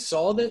when I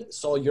saw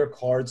your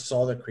cards,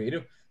 saw the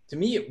creative, to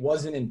me, it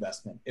was an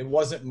investment. It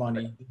wasn't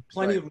money.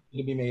 Plenty of money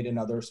to be made in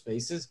other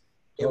spaces.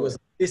 It was,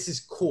 this is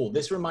cool.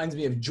 This reminds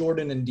me of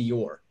Jordan and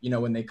Dior, you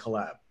know, when they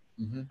collab.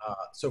 Mm-hmm.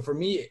 So for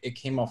me, it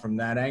came off from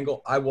that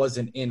angle. I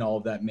wasn't in all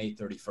of that May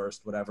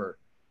 31st, whatever,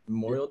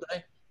 Memorial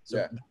Day. So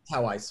that's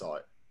how I saw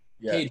it.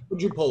 Yeah. Hey,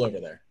 what'd you pull over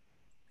there?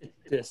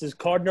 This is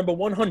card number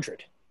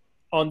 100.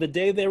 On the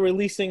day they're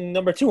releasing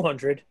number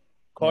 200,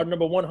 card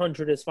number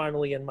 100 is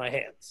finally in my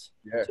hands.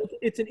 Yeah. So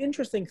it's an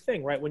interesting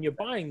thing, right? When you're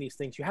buying these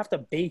things, you have to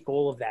bake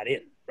all of that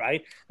in,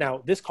 right?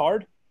 Now, this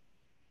card,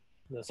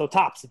 so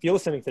Topps, if you're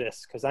listening to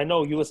this, because I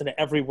know you listen to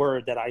every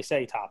word that I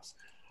say, Topps,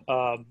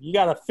 you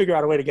got to figure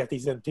out a way to get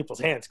these in people's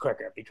hands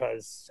quicker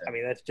because, I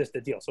mean, that's just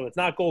the deal. So it's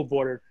not gold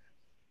bordered.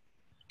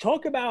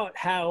 Talk about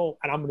how,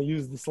 and I'm going to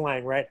use the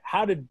slang, right?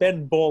 How did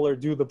Ben Bowler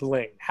do the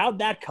bling? How'd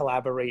that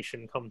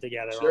collaboration come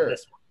together on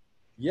this one?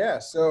 Yeah,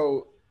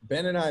 so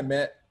Ben and I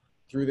met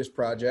through this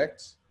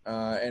project,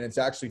 and it's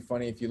actually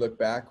funny if you look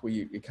back.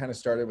 It kind of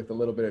started with a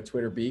little bit of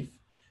Twitter beef,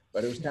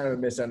 but it was kind of a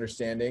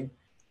misunderstanding.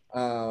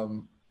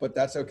 But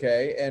that's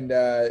okay.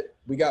 And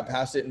we got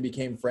past it and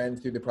became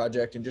friends through the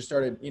project and just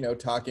started, you know,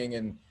 talking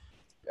and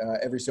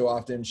every so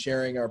often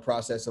sharing our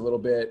process a little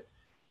bit,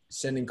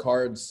 sending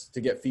cards to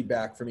get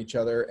feedback from each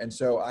other. And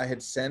so I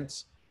had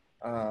sent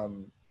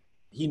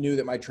he knew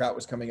that my Trout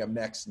was coming up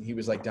next and he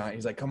was like dying.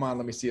 He's like, come on,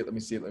 let me see it.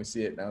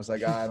 And I was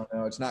like, I don't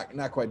know. It's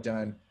not quite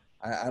done.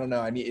 I don't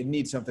know. It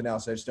needs something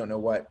else. I just don't know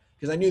what,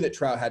 because I knew that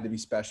Trout had to be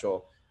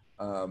special.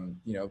 You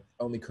know,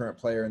 only current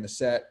player in the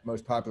set,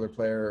 most popular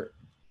player,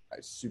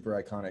 super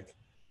iconic.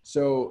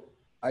 So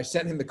I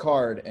sent him the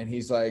card and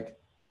he's like,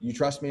 you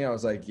trust me? I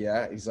was like,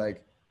 yeah. He's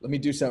like, let me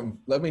do something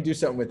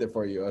with it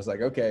for you. I was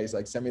like, okay. He's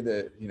like, send me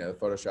the, you know,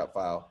 Photoshop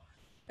file.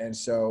 And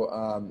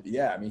so,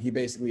 yeah, I mean, he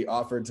basically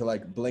offered to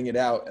like bling it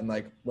out. And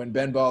like when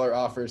Ben Bowler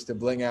offers to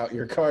bling out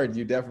your card,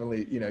 you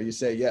definitely, you know, you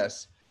say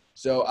yes.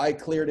 So I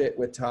cleared it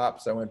with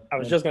Topps. I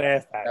was just going to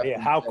ask that. Yeah.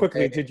 How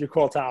quickly did you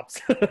call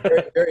Topps?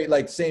 very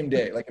like same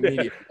day, like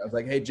immediately. I was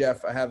like, hey,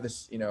 Jeff, I have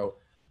this, you know,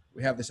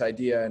 we have this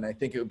idea and I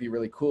think it would be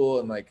really cool.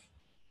 And like,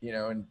 you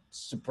know, and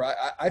surprise,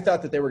 I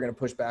thought that they were going to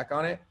push back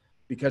on it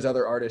because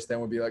other artists then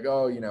would be like,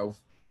 oh, you know,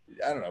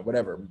 I don't know,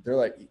 whatever. They're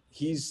like,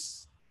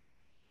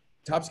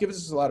 Topps gives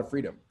us a lot of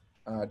freedom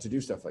to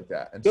do stuff like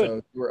that. And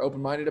so we're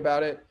open-minded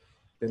about it.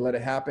 They let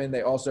it happen.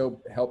 They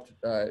also helped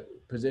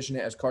position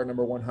it as card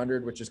number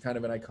 100, which is kind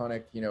of an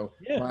iconic, you know,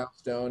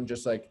 milestone.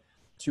 Just like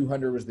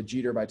 200 was the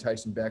Jeter by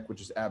Tyson Beck,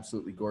 which is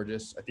absolutely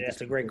gorgeous. I think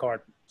it's a great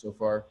card so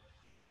far.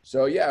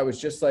 So yeah, I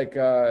was just like,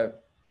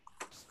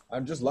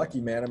 I'm just lucky,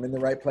 man. I'm in the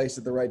right place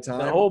at the right time.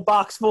 The whole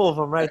box full of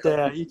them right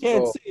there. You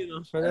can't see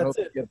them. So that's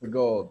it. Get the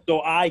gold.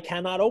 So I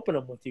cannot open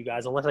them with you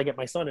guys unless I get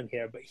my son in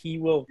here, but he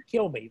will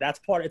kill me. That's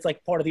it's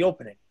like part of the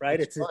opening, right?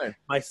 It's fine.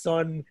 My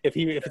son, if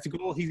it's a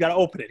gold, he's got to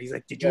open it. He's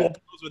like, did you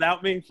open those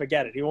without me?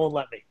 Forget it. He won't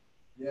let me.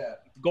 Yeah.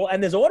 Gold,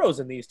 and there's autos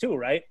in these too,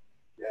 right?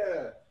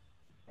 Yeah.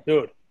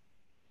 Dude,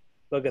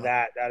 look at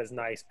that. That is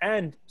nice.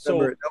 And so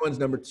that one's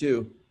number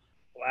 2.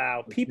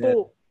 Wow.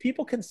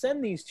 People can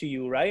send these to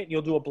you, right?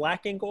 You'll do a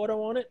black ink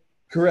auto on it?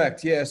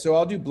 Correct. Yeah. So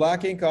I'll do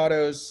black ink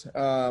autos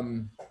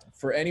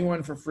for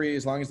anyone for free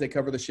as long as they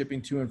cover the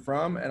shipping to and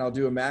from. And I'll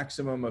do a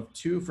maximum of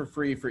 2 for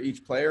free for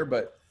each player,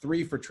 but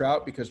 3 for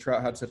Trout because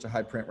Trout had such a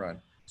high print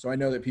run. So I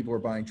know that people were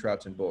buying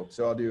Trouts in bulk.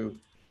 So I'll do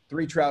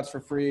 3 Trouts for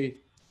free,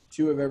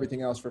 2 of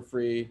everything else for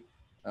free.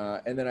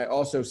 And then I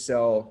also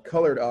sell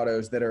colored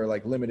autos that are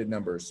like limited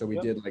numbers. So we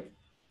did like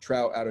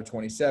Trout out of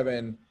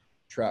 27,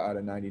 Trout out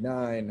of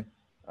 99.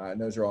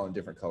 And those are all in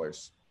different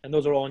colors. And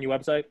those are all on your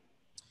website?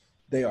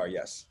 They are,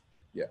 yes.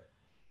 Yeah.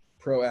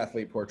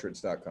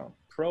 Proathleteportraits.com.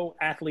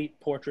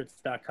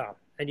 Proathleteportraits.com.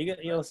 And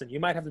listen, you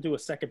might have to do a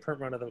second print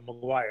run of the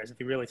McGuires if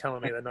you're really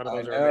telling me that none of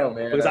those are available.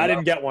 Man, because I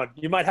didn't get one.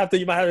 You might have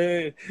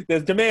to,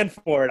 there's demand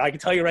for it. I can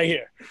tell you right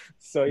here.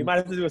 So you might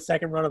have to do a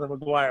second run of the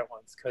McGuire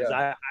ones because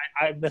I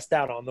missed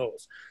out on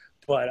those.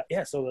 But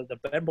yeah, so the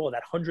Ben Bowler,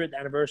 that 100th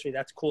anniversary,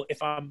 that's cool.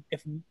 If I'm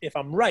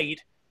right,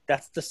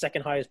 that's the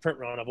second highest print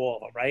run of all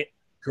of them, right?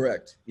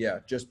 Correct. Yeah,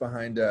 just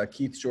behind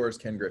Keith Shore's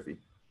Ken Griffey.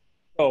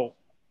 So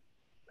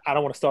I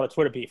don't want to start a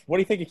Twitter beef. What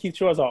do you think of Keith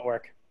Shore's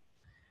artwork?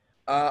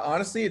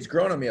 Honestly, it's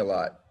grown on me a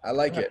lot. I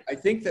like it. I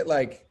think that,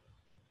 like,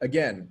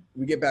 again,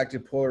 we get back to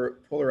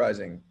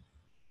polarizing.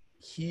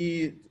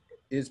 He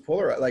is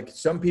polarized. Like,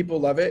 some people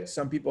love it,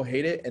 some people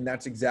hate it, and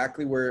that's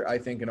exactly where I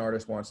think an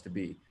artist wants to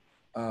be.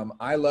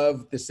 I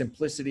love the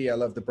simplicity. I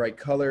love the bright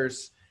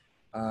colors.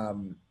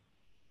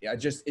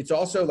 It's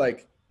also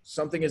like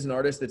something as an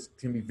artist that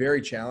can be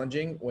very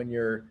challenging when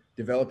you're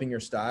developing your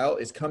style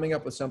is coming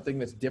up with something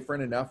that's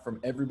different enough from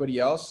everybody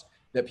else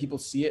that people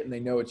see it and they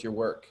know it's your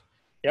work.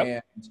 Yep.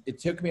 And it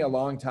took me a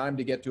long time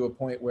to get to a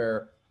point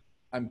where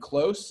I'm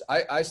close.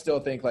 I still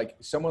think like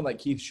someone like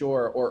Keith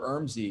Shore or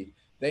Ermsey,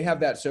 they have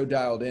that so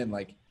dialed in,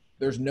 like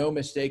there's no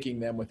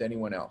mistaking them with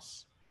anyone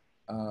else.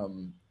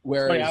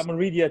 Whereas I'm gonna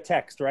read you a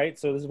text, right?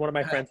 So this is one of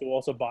my friends who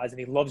also buys, and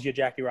he loves your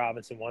Jackie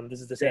Robinson one.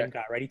 This is the same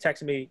guy, right? He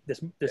texted me he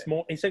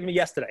texted me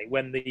yesterday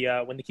when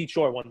the Keith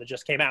Shore one that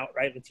just came out,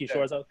 right? When Keith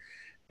Shore's out,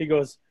 he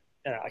goes,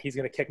 he's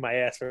gonna kick my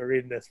ass for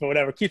reading this, but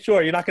whatever. Keith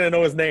Shore, you're not gonna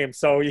know his name,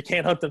 so you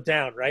can't hunt him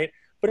down, right?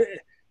 But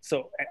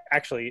so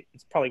actually,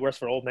 it's probably worse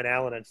for Old Man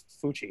Allen and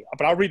Fucci.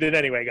 But I'll read it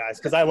anyway, guys,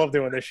 because I love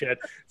doing this shit. It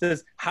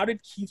says, how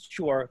did Keith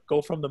Shore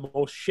go from the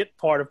most shit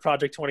part of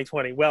Project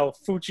 2020? Well,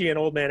 Fucci and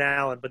Old Man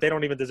Allen, but they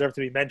don't even deserve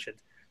to be mentioned,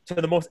 to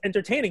the most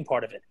entertaining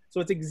part of it.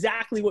 So it's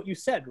exactly what you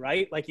said,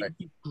 right? Like,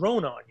 he's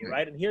grown on you,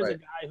 right? And here's a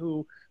guy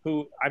who,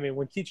 I mean,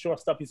 when Keith Shore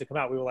stuff used to come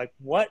out, we were like,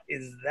 what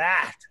is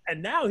that?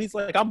 And now he's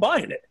like, I'm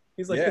buying it.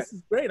 He's like, this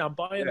is great. I'm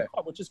buying the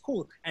car, which is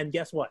cool. And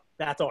guess what?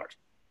 That's art.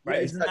 Right?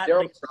 Yeah, he's got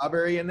Daryl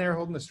Strawberry in there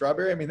holding the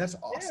strawberry. I mean, that's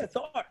awesome. Yeah, it's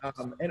art.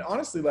 And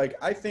honestly, like,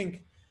 I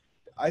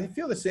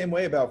feel the same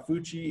way about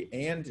Fucci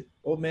and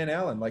Old Man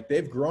Allen. Like,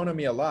 they've grown on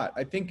me a lot.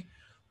 I think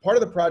part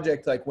of the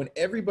project, like when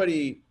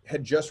everybody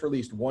had just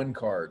released one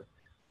card,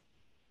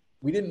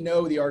 we didn't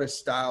know the artist's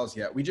styles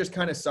yet. We just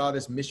kind of saw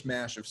this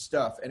mishmash of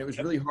stuff, and it was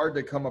really hard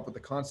to come up with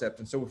the concept.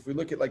 And so if we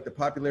look at like the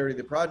popularity of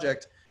the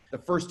project, the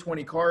first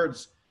 20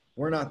 cards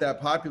were not that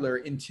popular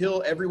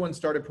until everyone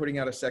started putting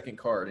out a second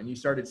card, and you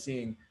started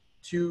seeing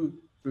 2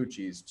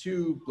 Fucci's,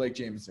 2 Blake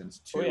Jamesons,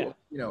 2,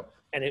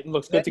 and it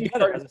looks good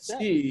together. To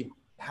see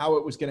how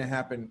it was going to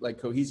happen, like,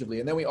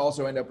 cohesively. And then we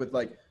also end up with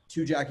like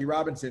 2 Jackie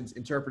Robinsons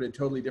interpreted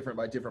totally different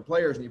by different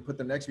players, and you put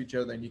them next to each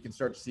other and you can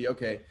start to see,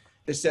 okay,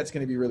 this set's going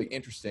to be really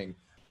interesting.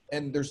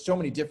 And there's so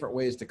many different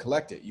ways to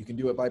collect it. You can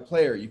do it by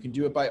player, you can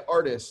do it by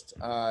artist.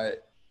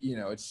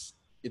 It's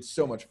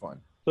so much fun.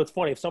 So it's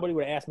funny, if somebody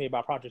would ask me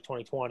about Project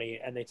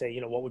 2020 and they'd say,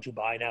 what would you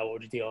buy now? What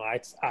would you deal?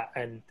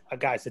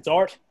 Guys, it's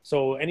art.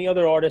 So any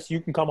other artist, you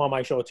can come on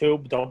my show too.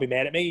 But don't be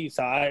mad at me.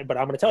 But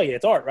I'm going to tell you,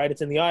 it's art, right?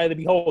 It's in the eye of the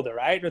beholder,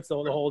 right? It's the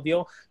whole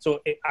deal. So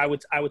I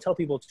would tell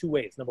people 2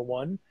 ways. Number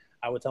one,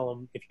 I would tell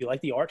them, if you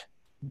like the art,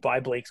 buy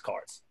Blake's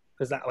cards.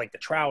 Because that, like the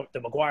Trout,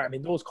 the McGuire, I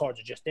mean, those cards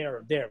are just,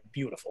 they're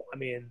beautiful. I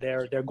mean,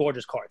 they're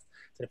gorgeous cards.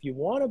 So if you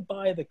want to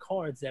buy the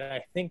cards that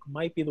I think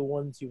might be the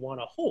ones you want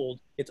to hold,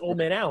 it's Old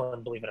Man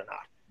Allen, believe it or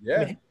not.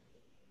 Yeah. I mean,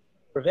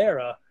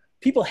 Rivera,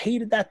 people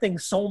hated that thing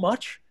so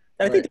much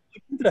that I think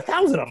they printed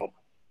 1,000 of them.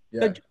 Yeah.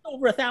 They're just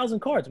over 1,000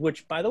 cards,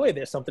 which, by the way,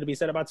 there's something to be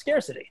said about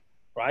scarcity,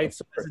 right?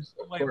 Of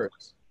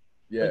course.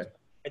 Yeah.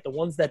 Like the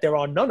ones that there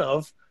are none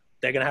of,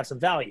 they're going to have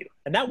some value.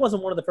 And that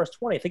wasn't one of the first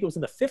 20. I think it was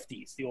in the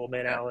 50s, the Old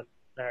Man Allen.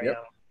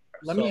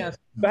 Let me ask.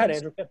 Go ahead,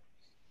 Andrew.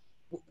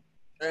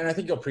 And I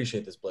think you'll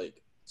appreciate this,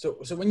 Blake. So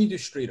when you do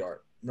street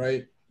art,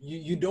 right,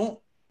 you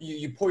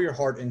pour your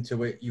heart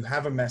into it. You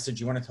have a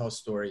message. You want to tell a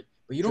story.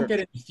 But you don't get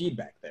any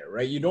feedback there,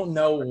 right? You don't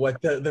know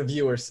what the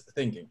viewer's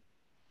thinking.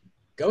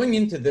 Going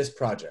into this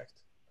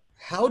project,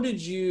 how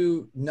did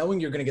you,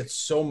 knowing you're going to get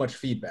so much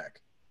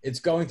feedback,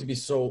 it's going to be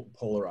so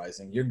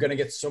polarizing, you're going to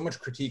get so much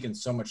critique and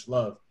so much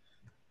love,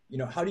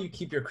 how do you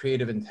keep your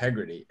creative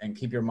integrity and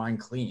keep your mind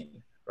clean,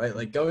 right?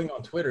 Like going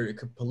on Twitter, it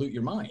could pollute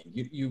your mind.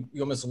 You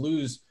almost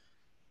lose,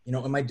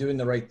 am I doing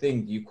the right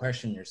thing? Do you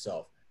question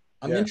yourself?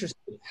 I'm interested.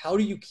 How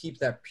do you keep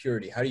that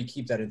purity? How do you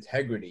keep that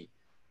integrity?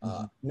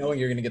 Knowing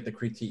you're going to get the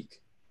critique?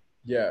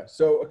 Yeah.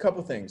 So a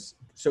couple things.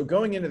 So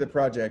going into the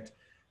project,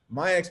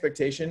 my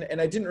expectation, and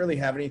I didn't really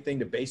have anything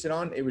to base it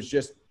on. It was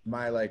just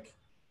my,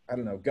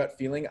 gut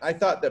feeling. I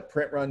thought that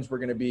print runs were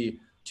going to be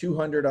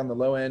 200 on the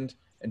low end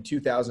and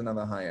 2,000 on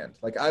the high end.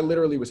 Like, I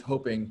literally was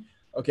hoping,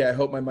 okay, I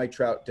hope my Mike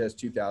Trout does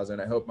 2,000.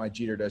 I hope my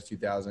Jeter does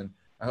 2,000.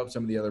 I hope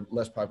some of the other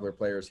less popular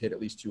players hit at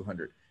least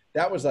 200.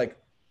 That was like,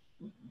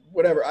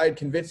 whatever I had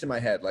convinced in my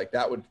head, like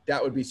that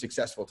would be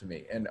successful to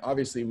me. And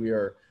obviously we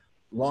are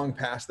long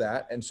past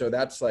that. And so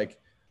that's like,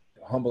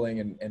 humbling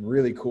and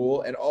really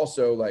cool. And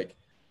also like,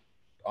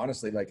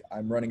 honestly, like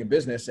I'm running a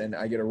business and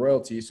I get a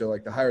royalty. So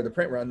like the higher the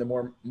print run, the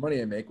more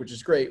money I make, which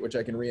is great, which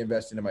I can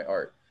reinvest into my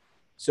art.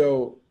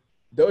 So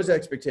those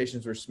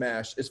expectations were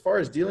smashed. As far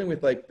as dealing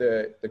with like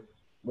the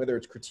whether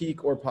it's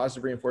critique or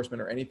positive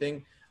reinforcement or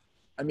anything,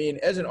 I mean,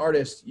 as an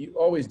artist, you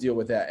always deal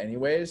with that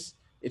anyways.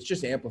 It's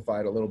just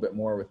amplified a little bit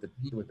more with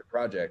the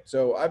project.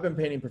 So I've been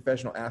painting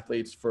professional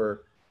athletes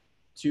for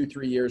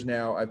 2-3 years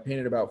now. I've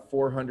painted about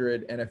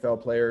 400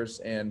 NFL players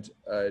and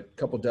a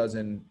couple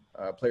dozen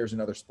players in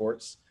other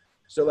sports.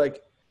 So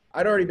like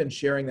I'd already been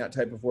sharing that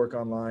type of work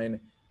online,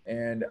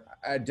 and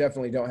I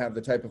definitely don't have the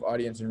type of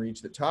audience and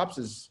reach that Topps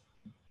has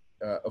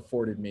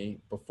afforded me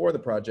before the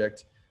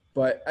project,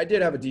 but I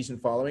did have a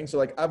decent following. So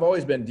like I've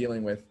always been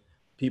dealing with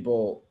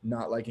people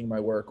not liking my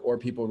work or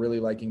people really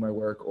liking my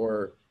work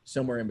or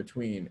somewhere in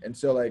between. And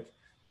so like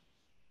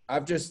I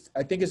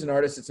think as an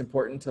artist, it's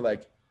important to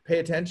like pay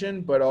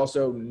attention, but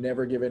also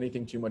never give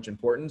anything too much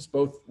importance,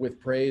 both with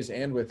praise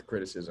and with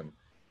criticism.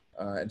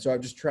 And so I've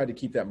just tried to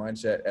keep that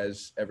mindset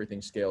as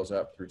everything scales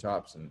up through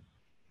Topps. And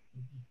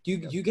do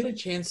you get a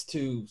chance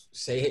to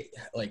say,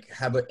 like,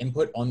 have an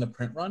input on the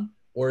print run,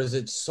 or is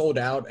it sold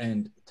out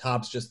and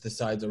Topps just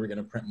decides that we're going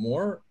to print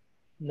more?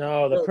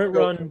 No, the print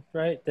run,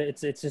 right?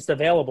 It's just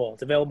available.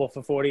 It's available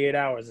for 48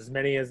 hours. As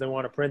many as they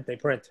want to print, they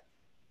print.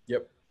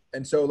 Yep.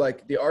 And so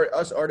like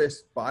us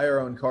artists buy our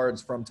own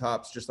cards from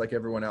Topps just like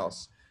everyone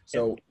else.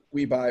 So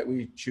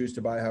we choose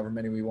to buy however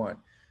many we want.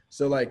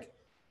 So like,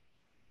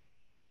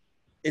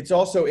 it's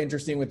also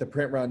interesting with the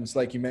print runs,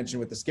 like you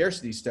mentioned with the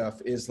scarcity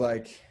stuff, is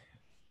like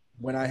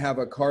when I have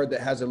a card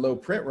that has a low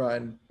print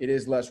run, it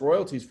is less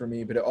royalties for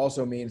me, but it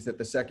also means that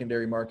the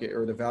secondary market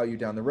or the value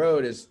down the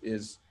road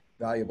is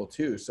valuable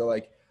too. So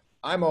like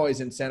I'm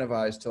always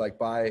incentivized to like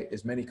buy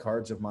as many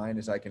cards of mine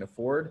as I can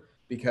afford,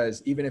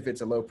 because even if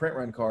it's a low print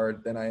run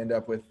card, then I end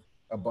up with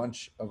a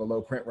bunch of a low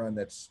print run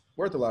that's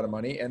worth a lot of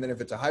money. And then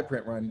if it's a high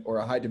print run or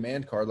a high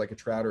demand card like a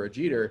Trout or a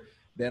Jeter,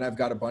 then I've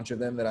got a bunch of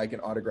them that I can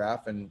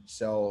autograph and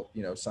sell,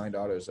 signed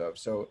autos of.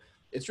 So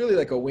it's really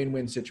like a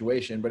win-win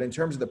situation. But in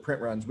terms of the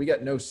print runs, we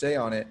got no say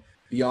on it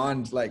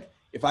beyond like,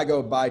 if I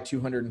go buy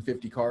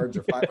 250 cards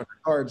or 500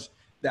 cards,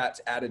 that's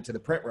added to the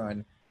print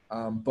run.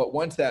 But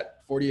once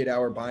that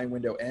 48-hour buying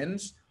window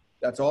ends,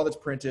 that's all that's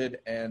printed,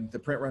 and the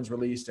print run's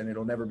released, and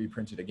it'll never be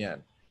printed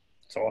again.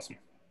 That's awesome.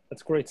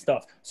 That's great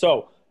stuff.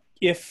 So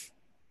if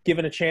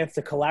given a chance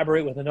to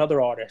collaborate with another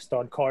artist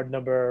on card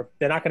number,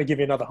 they're not going to give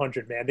you another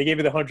 100, man. They gave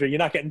you the 100. You're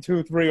not getting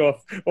 2, 3, or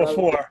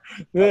 4.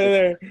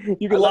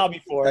 You can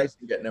lobby for it.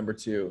 Tyson get number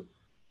 2.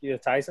 Yeah,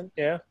 Tyson.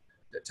 Yeah.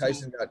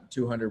 Tyson got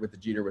 200 with the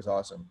Jeter was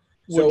awesome.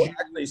 So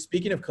actually,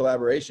 speaking of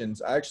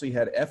collaborations, I actually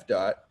had F.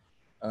 Dot,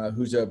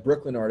 who's a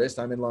Brooklyn artist.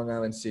 I'm in Long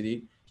Island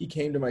City. He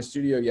came to my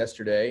studio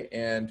yesterday,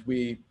 and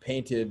we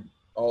painted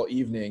all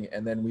evening.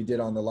 And then we did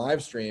on the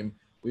live stream,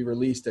 we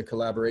released a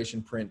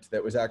collaboration print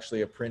that was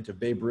actually a print of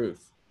Babe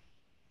Ruth.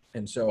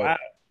 And so wow.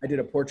 I did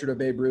a portrait of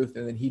Babe Ruth,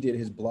 and then he did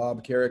his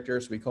Blob character.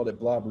 So we called it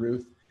Blob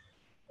Ruth.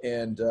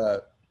 And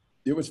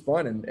it was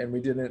fun. And we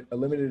did a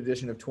limited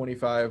edition of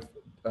 25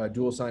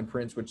 dual sign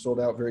prints, which sold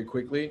out very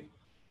quickly.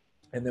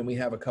 And then we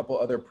have a couple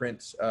other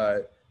prints,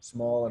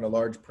 small and a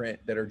large print,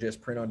 that are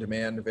just print on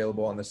demand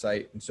available on the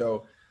site. And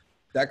so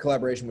that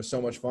collaboration was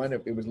so much fun.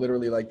 It was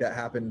literally like that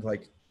happened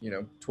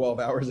 12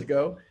 hours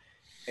ago.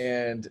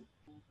 And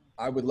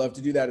I would love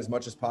to do that as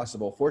much as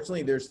possible.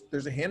 Fortunately,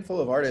 there's a handful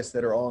of artists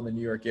that are all in the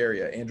New York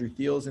area. Andrew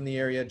Thiel's in the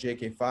area.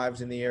 JK5's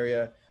in the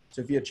area.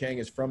 Sophia Chang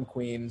is from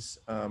Queens.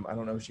 I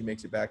don't know if she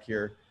makes it back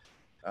here.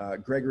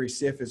 Gregory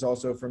Siff is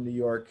also from New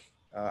York.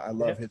 I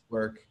love his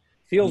work.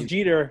 Thiel's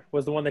Jeter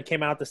was the one that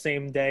came out the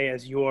same day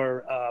as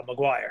your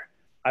McGuire.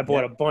 I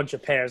bought a bunch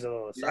of pairs of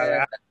those.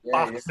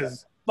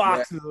 Boxes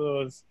of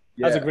those.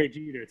 Yeah. That's a great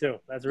Jeter too.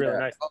 That's really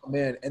nice. Oh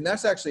man, and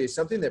that's actually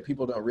something that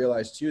people don't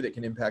realize too that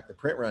can impact the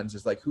print runs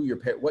is like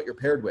what you're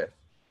paired with.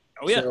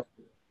 Oh yeah. So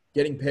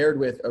getting paired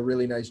with a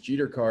really nice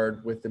Jeter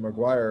card with the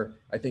McGuire,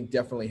 I think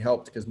definitely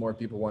helped because more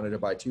people wanted to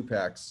buy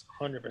 2-packs.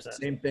 100%.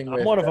 Same thing I'm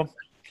with one of them.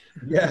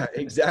 Yeah,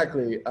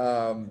 exactly.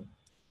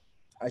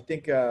 I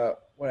think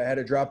when I had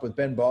a drop with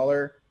Ben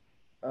Baller,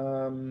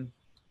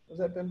 was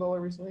that Ben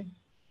Baller recently?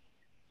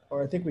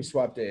 Or I think we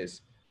swapped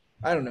days.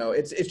 I don't know.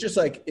 It's just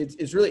like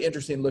it's really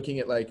interesting looking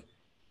at like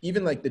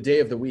even like the day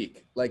of the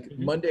week. Like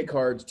Monday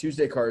cards,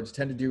 Tuesday cards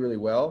tend to do really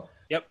well.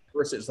 Yep.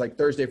 Versus like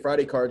Thursday,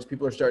 Friday cards,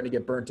 people are starting to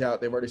get burnt out.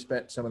 They've already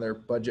spent some of their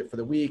budget for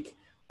the week.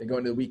 They go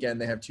into the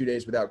weekend, they have 2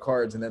 days without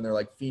cards, and then they're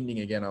like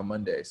fiending again on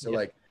Monday. So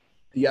like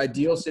the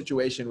ideal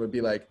situation would be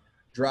like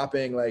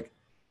dropping like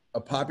a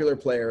popular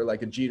player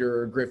like a Jeter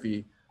or a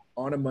Griffey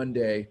on a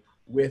Monday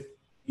with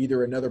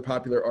either another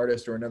popular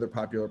artist or another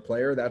popular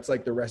player. That's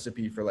like the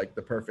recipe for like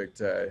the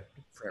perfect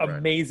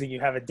amazing run. You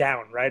have it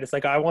down, right? It's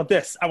like, I want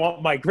this. I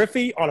want my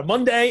Griffey on a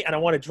Monday, and I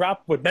want to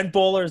drop with Ben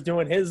Bowlers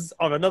doing his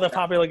on another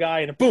popular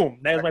guy, and boom,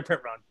 there's my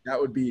print run. That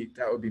would be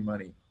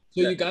money.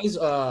 So you guys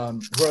who are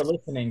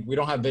listening, we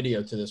don't have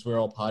video to this. We're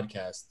all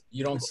podcast.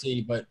 You don't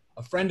see, but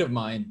a friend of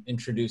mine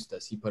introduced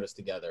us. He put us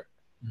together.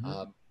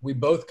 We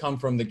both come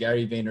from the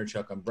Gary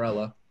Vaynerchuk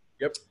umbrella.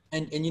 Yep.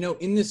 And you know,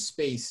 in this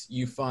space,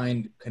 you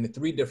find kind of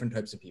three different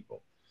types of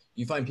people.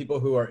 You find people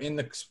who are in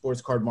the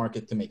sports card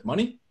market to make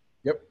money.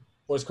 Yep.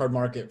 Sports card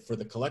market for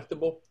the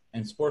collectible,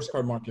 and sports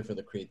card market for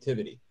the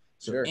creativity.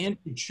 So Sure.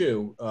 Andrew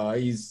Chu,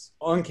 he's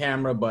on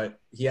camera, but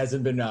he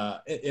hasn't been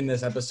in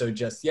this episode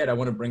just yet. I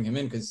want to bring him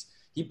in because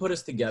he put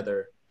us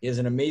together. He has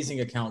an amazing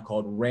account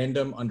called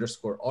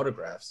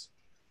random_autographs.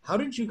 How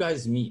did you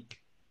guys meet?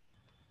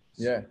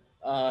 Yeah.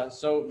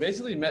 So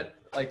basically met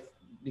like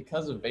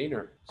because of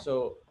Vayner.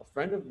 So a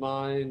friend of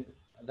mine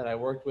that I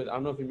worked with, I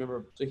don't know if you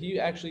remember. So he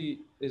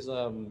actually is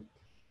a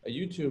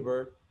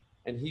YouTuber,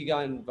 and he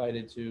got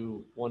invited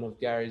to one of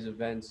Gary's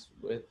events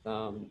with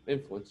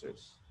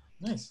influencers.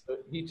 Nice. So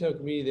he took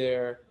me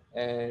there,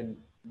 and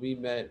we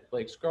met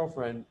Blake's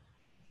girlfriend,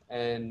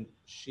 and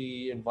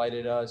she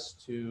invited us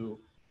to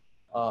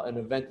an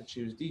event that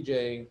she was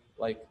DJing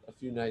like a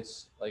few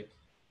nights. Like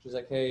she's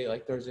like, hey,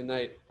 like Thursday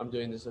night, I'm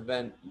doing this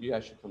event. You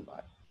guys should come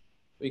by.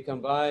 We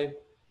come by.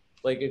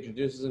 Blake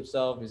introduces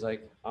himself. He's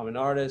like, I'm an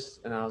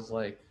artist. And I was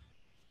like,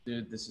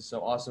 dude, this is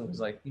so awesome. Because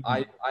like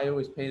I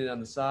always painted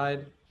on the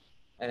side,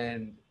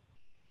 and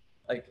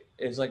like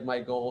it's like my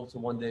goal to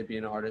one day be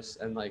an artist.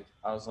 And like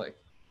I was like,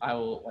 I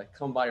will like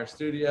come by your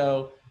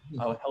studio.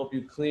 I will help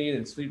you clean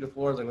and sweep the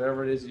floors, like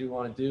whatever it is you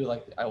want to do.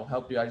 Like I will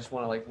help you. I just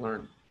want to like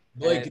learn.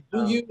 Blake,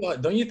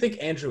 And, don't you think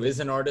Andrew is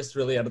an artist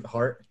really out of the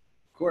heart?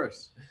 Of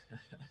course. Yeah,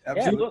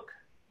 Absolutely. look.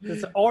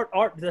 There's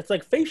art. That's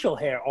like facial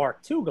hair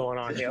art too going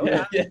on here.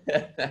 Look, yeah.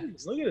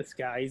 look at this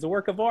guy. He's a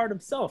work of art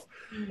himself.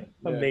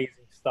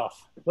 Amazing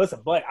stuff. Listen,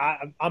 Blake,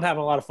 I'm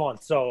having a lot of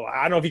fun. So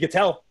I don't know if you could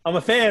tell, I'm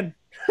a fan.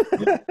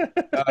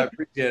 I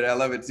appreciate it. I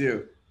love it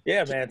too.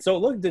 Yeah, man. So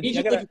look, He's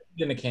just like a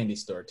kid in a candy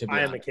store, to be I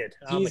am honest. a kid.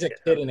 He's a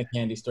kid in a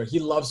candy store. He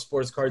loves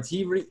sports cards.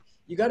 You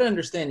got to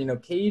understand, you know,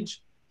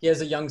 Cage, he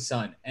has a young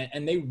son,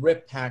 and they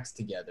rip packs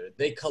together.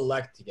 They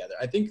collect together.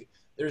 I think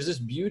there's this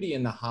beauty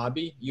in the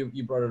hobby.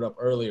 You brought it up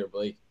earlier,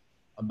 Blake,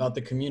 about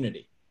the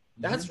community.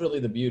 That's really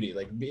the beauty.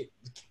 Like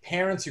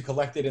parents who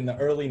collected in the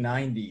early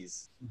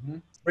 90s,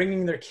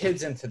 bringing their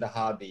kids into the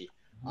hobby,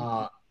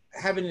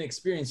 having an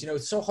experience. You know,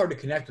 it's so hard to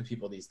connect with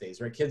people these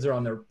days, right? Kids are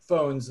on their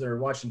phones, they're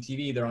watching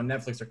TV, they're on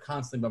Netflix, they're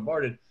constantly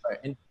bombarded. Right.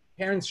 And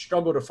parents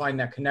struggle to find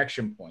that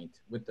connection point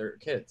with their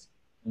kids.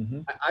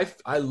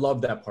 I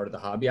love that part of the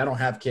hobby. I don't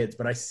have kids,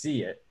 but I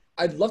see it.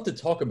 I'd love to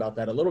talk about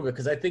that a little bit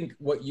because I think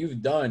what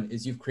you've done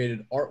is you've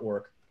created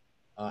artwork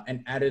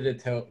and added it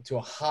to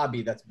a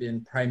hobby that's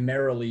been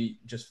primarily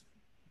just,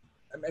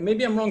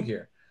 maybe I'm wrong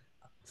here,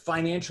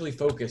 financially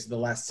focused the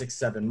last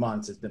 6-7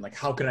 months. Has been like,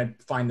 how can I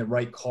find the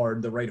right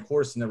card, the right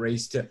horse in the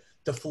race to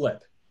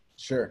flip?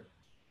 Sure.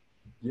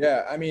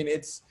 Yeah. I mean,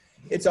 it's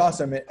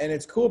awesome. And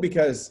it's cool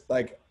because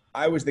like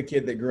I was the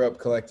kid that grew up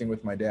collecting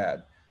with my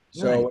dad.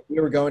 So we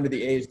were going to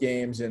the A's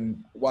games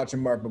and watching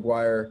Mark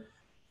McGwire.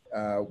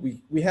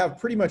 We have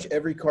pretty much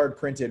every card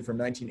printed from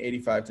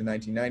 1985 to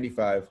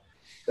 1995.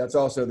 That's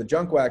also the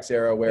junk wax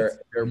era where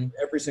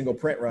every single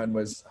print run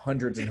was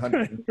hundreds and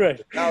hundreds.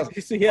 Right.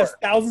 Thousands So he has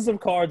thousands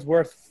of cards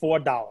worth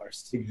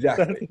 $4.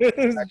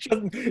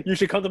 Exactly. You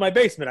should come to my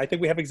basement. I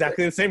think we have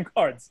exactly the same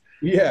cards.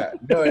 Yeah.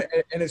 No,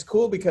 and it's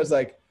cool because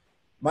like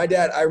my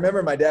dad, I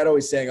remember my dad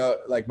always saying, oh,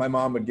 like my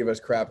mom would give us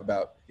crap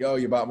about, yo,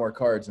 you bought more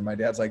cards. And my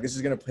dad's like, this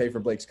is going to pay for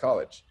Blake's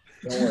college.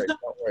 Don't worry.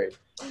 Don't worry.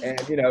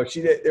 And, you know,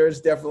 there's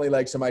definitely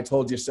like some I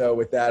told you so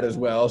with that as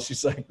well.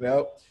 She's like,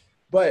 no.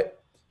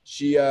 But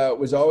she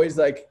was always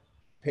like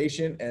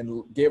patient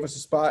and gave us a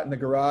spot in the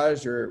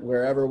garage or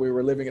wherever we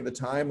were living at the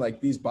time. Like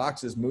these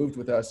boxes moved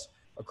with us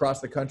across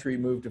the country,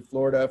 moved to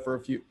Florida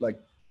for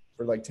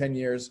 10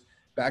 years,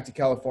 back to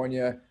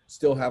California,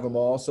 still have them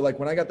all. So like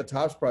when I got the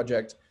Topps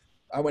project,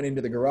 I went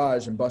into the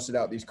garage and busted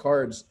out these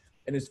cards.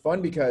 And it's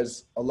fun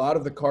because a lot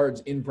of the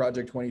cards in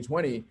Project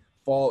 2020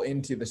 fall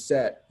into the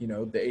set, you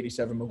know, the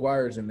 87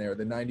 McGwire's in there,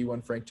 the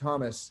 91 Frank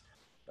Thomas,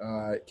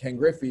 Ken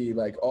Griffey,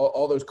 like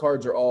all those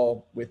cards are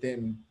all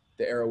within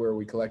the era where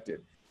we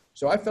collected.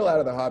 So I fell out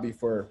of the hobby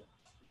for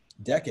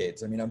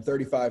decades. I mean, I'm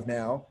 35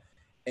 now.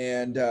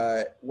 And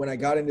when I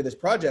got into this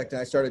project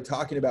and I started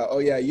talking about, oh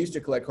yeah, I used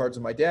to collect cards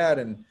with my dad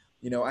and,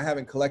 you know, I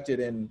haven't collected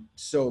in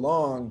so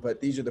long,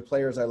 but these are the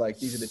players I like.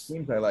 These are the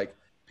teams I like.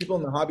 People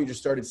in the hobby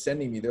just started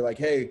sending me. They're like,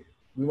 hey,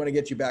 we want to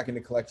get you back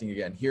into collecting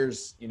again.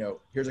 Here's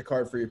a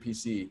card for your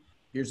PC.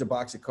 Here's a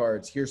box of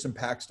cards. Here's some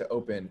packs to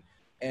open.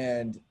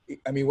 And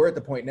I mean, we're at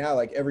the point now,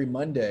 like every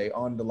Monday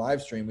on the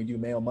live stream, we do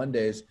Mail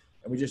Mondays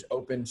and we just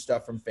open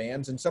stuff from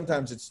fans. And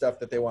sometimes it's stuff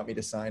that they want me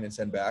to sign and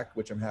send back,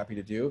 which I'm happy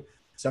to do.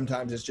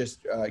 Sometimes it's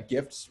just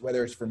gifts,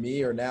 whether it's for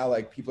me or now,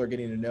 like people are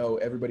getting to know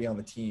everybody on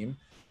the team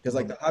because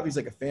like the hobby's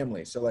like a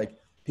family. So like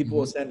people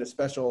will send a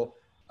special,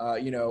 a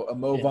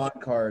Mo Vaughn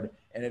card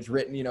and it's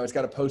written, you know, it's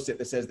got a Post-it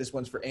that says this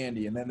one's for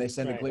Andy. And then they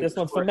send a Gleyber. This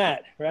one's for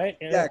Matt, right?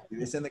 Yeah. Exactly.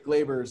 They send the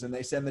Gleybers and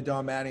they send the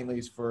Don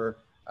Mattingly's for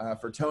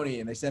Tony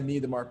and they send me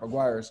the Mark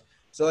McGwire's.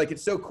 So like,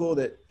 it's so cool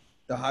that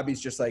the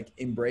hobby's just like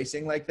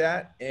embracing like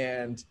that.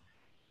 And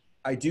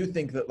I do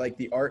think that like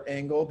the art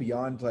angle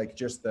beyond like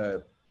just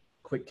the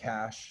quick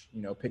cash,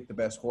 you know, pick the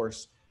best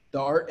horse, the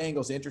art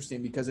angle is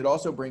interesting because it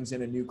also brings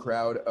in a new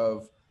crowd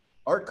of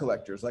art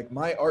collectors. Like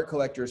my art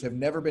collectors have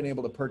never been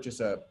able to purchase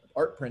a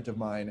art print of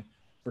mine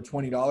for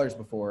 $20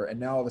 before, and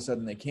now all of a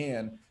sudden they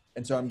can.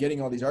 And so I'm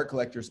getting all these art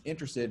collectors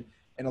interested,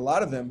 and a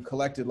lot of them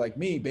collected like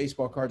me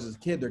baseball cards as a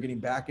kid. They're getting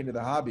back into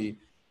the hobby.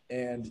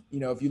 And, you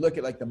know, if you look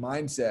at like the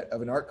mindset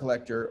of an art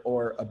collector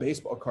or a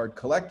baseball card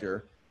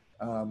collector,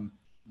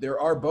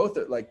 they're both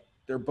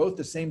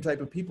the same type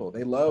of people.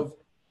 They love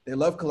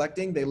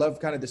collecting. They love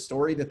kind of the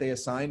story that they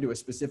assign to a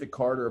specific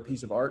card or a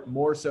piece of art,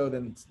 more so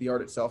than the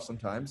art itself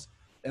sometimes.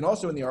 And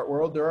also in the art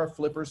world, there are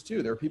flippers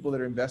too. There are people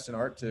that invest in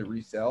art to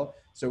resell.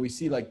 So we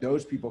see like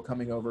those people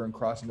coming over and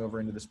crossing over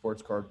into the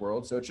sports card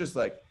world. So it's just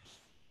like,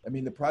 I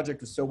mean, the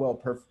project was so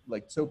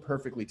so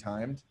perfectly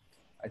timed.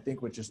 I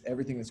think with just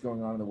everything that's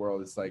going on in the world,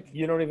 it's like,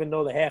 you don't even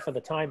know the half of the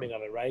timing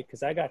of it, right?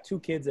 Because I got 2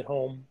 kids at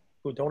home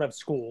who don't have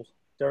school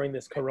during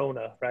this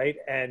Corona, right?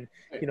 And,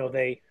 you know,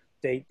 they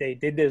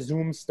did their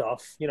Zoom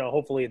stuff, you know,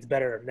 hopefully it's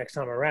better next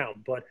time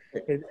around, but,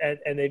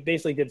 and they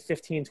basically did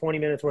 15, 20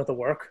 minutes worth of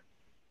work.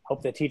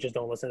 Hope their teachers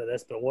don't listen to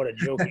this, but what a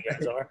joke you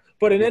guys are.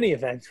 But in any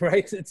event,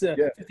 right? It's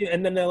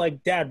and then they're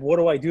like, Dad, what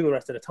do I do the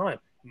rest of the time?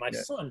 My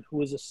son,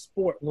 who is a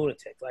sport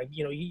lunatic, like,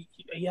 you know, you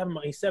have him,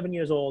 he's 7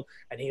 years old,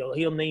 and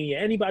he'll name you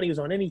anybody who's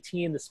on any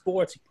team, the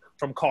sports,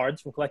 from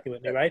cards, from collecting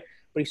with me, right?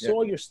 But he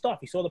saw your stuff.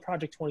 He saw the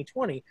Project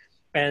 2020,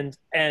 and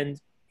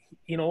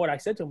you know what I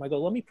said to him? I go,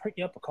 let me print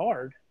you up a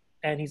card.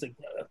 And he's like,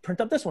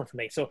 print up this one for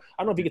me. So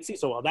I don't know if you can see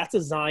so well. That's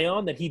a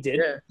Zion that he did,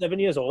 7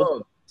 years old.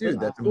 Oh, dude,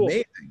 that's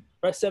amazing.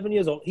 Right, 7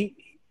 years old. He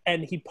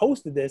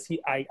posted this.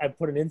 I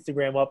put an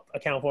Instagram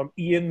account for him.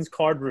 Ian's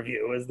Card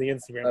Review is the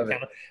Instagram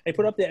account. They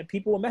put up that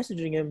people were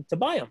messaging him to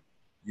buy them.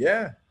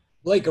 Yeah.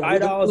 Like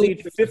 $5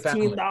 each,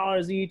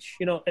 $15 each.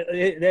 You know,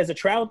 there's a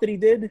trout that he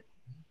did.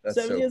 That's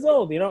 7 years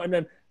old, you know, and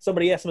then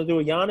somebody asked him to do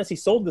a Giannis. He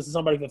sold this to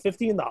somebody for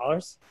 $15.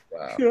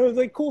 Wow. You know, it's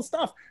like cool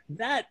stuff.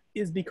 That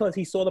is because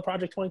he saw the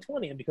Project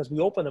 2020, and because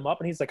we opened them up,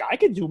 and he's like, I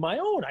could do my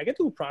own. I could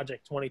do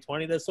Project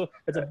 2020. It's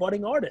a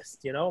budding artist,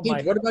 you know.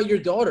 Hey, what about your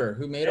daughter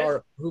who made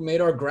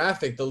our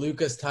graphic, the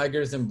Lucas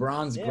Tigers and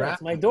Bronze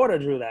graphic? My daughter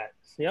drew that.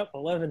 Yep,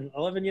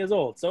 11 years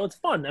old. So it's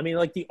fun. I mean,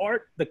 like the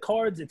art, the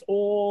cards, it's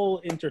all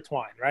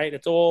intertwined, right?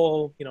 It's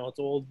all, you know, it's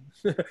all.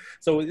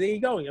 So there you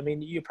go. I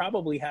mean, you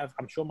probably have,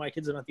 I'm sure my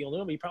kids are not the only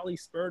one, but you probably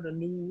spurred a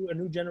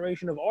new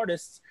generation of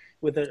artists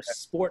with a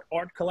sport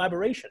art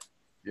collaboration.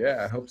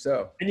 Yeah, I hope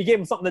so. And you gave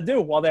them something to do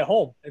while they're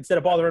home instead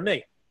of bothering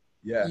me.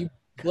 Yeah. You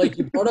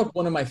brought up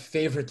one of my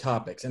favorite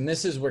topics, and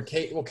this is where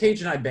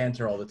Cage and I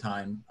banter all the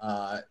time.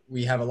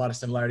 We have a lot of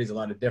similarities, a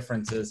lot of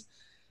differences.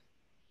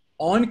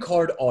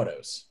 On-card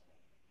autos.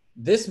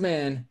 This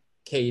man,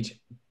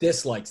 Cage,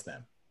 dislikes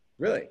them.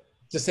 Really?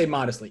 To say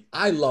modestly.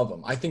 I love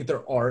them. I think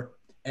they're art.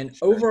 And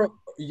over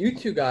you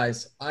two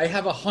guys, I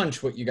have a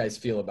hunch what you guys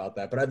feel about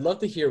that, but I'd love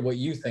to hear what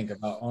you think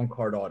about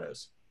on-card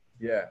autos.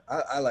 Yeah,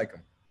 I like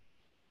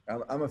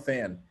them. I'm a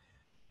fan.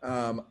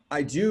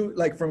 I do,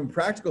 like, from a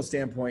practical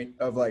standpoint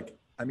of, like,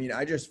 I mean,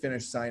 I just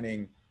finished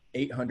signing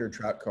 800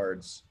 trout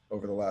cards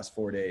over the last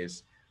 4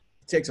 days.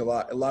 It takes a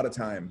lot of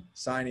time.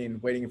 Signing,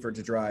 waiting for it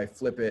to dry,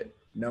 flip it,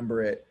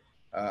 number it.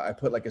 I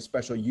put like a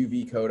special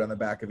UV code on the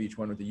back of each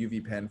one with the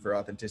UV pen for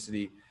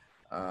authenticity.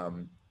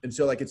 And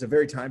so like, it's a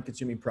very time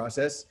consuming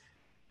process.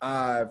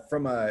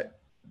 From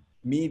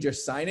me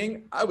just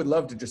signing, I would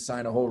love to just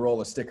sign a whole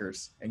roll of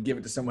stickers and give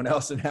it to someone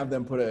else and have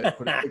them put a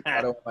big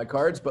auto on my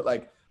cards. But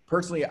like,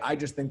 personally, I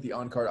just think the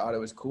on-card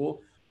auto is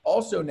cool.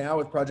 Also now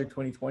with Project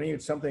 2020,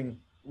 it's something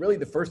really,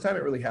 the first time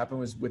it really happened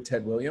was with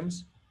Ted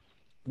Williams,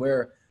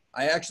 where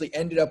I actually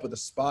ended up with a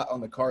spot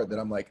on the card that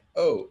I'm like,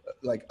 oh,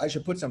 like I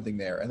should put something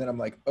there. And then I'm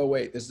like, oh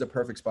wait, this is a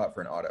perfect spot for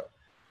an auto.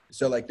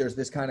 So like there's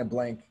this kind of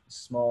blank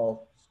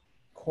small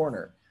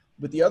corner.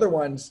 With the other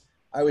ones,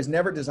 I was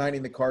never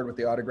designing the card with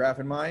the autograph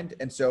in mind.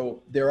 And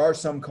so there are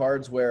some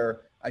cards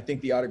where I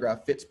think the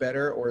autograph fits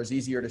better or is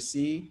easier to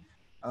see.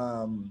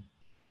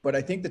 But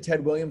I think the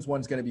Ted Williams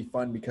one's going to be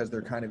fun because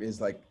there kind of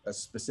is like a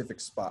specific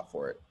spot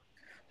for it.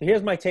 So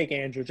here's my take,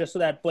 Andrew, just so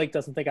that Blake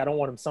doesn't think I don't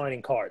want him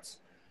signing cards.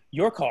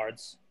 Your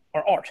cards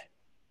are art.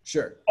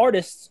 Sure.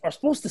 Artists are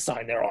supposed to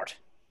sign their art.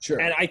 Sure.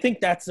 And I think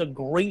that's a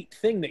great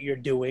thing that you're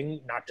doing,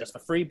 not just for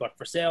free, but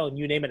for sale, and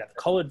you name it, the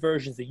colored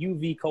versions, the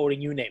UV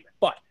coating, you name it.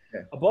 But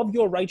above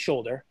your right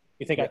shoulder,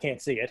 you think I can't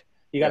see it,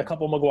 you got a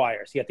couple of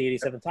Maguires. You got the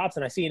 87 tops,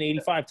 and I see an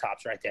 85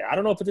 tops right there. I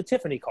don't know if it's a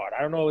Tiffany card.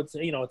 I don't know. It's,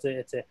 you know,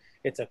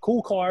 it's a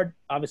cool card.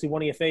 Obviously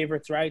one of your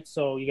favorites, right?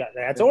 So you got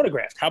that's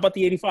autographed. How about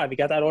the 85? You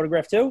got that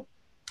autographed too?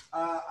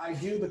 I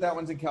do, but that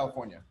one's in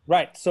California.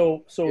 Right.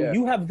 So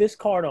you have this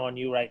card on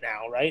you right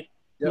now, right?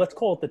 Yep. Let's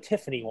call it the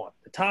Tiffany one.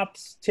 The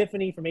Topps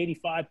Tiffany from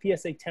 85,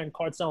 PSA 10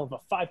 card selling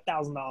for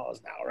 $5,000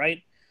 now,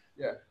 right?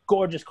 Yeah.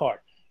 Gorgeous card.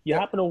 You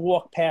happen to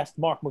walk past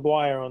Mark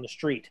McGwire on the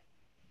street,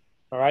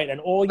 all right? And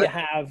all you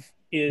have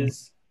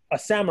is a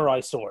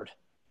samurai sword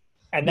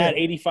and that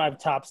 85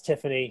 Topps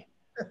Tiffany.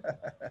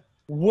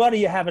 What are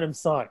you having him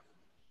sign?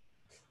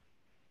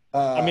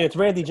 I mean, it's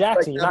Randy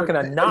Jackson. You're not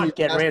going to not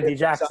get Randy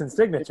Jackson's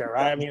signature,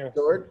 right? I mean,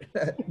 no,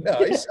 I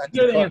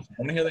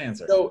want to hear the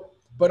answer. So,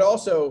 but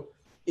also,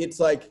 it's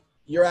like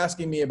you're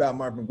asking me about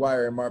Mark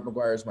McGwire, and Mark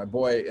McGwire is my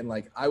boy, and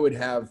like I would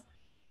have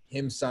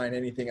him sign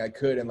anything I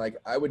could. And like,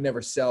 I would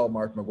never sell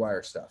Mark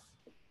McGwire stuff.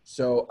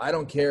 So I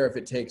don't care if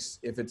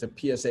it's a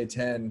PSA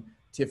 10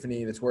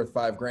 Tiffany that's worth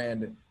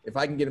 $5,000. If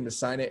I can get him to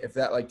sign it, if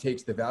that like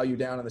takes the value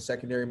down on the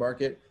secondary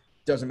market,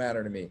 doesn't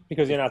matter to me.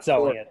 Because you're not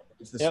selling it.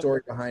 It's the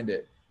story behind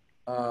it.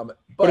 But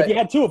if you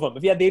had two of them,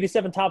 if you had the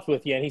 87 Tops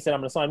with you and he said, I'm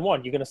going to sign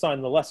one, you're going to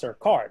sign the lesser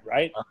card,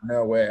 right?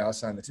 No way. I'll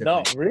sign the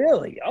Tiffany. No,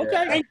 really? Okay.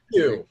 Yeah, Thank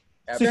you.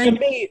 So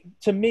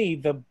to me,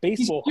 the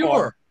baseball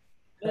card,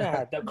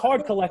 the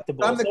card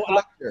collectible. I'm the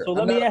collector. So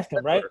let me ask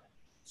him, right?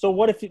 So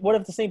what if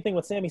the same thing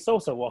with Sammy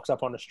Sosa walks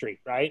up on the street,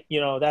 right? You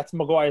know, that's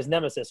McGwire's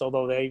nemesis,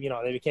 although they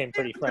became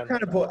pretty friendly.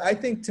 Kind of, I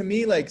think to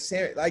me, like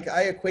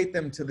I equate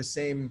them to the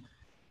same.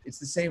 It's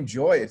the same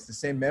joy. It's the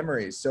same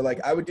memories. So like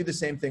I would do the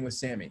same thing with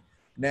Sammy.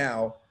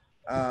 Now,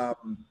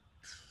 I'm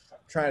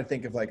trying to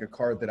think of like a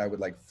card that I would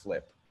like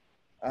flip.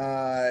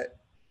 I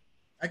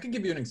can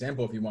give you an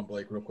example if you want,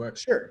 Blake, real quick.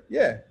 Sure.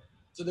 Yeah.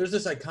 So there's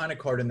this iconic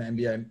card in the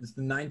NBA. It's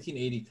the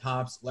 1980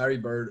 Topps Larry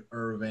Bird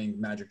Irving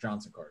Magic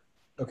Johnson card.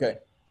 Okay.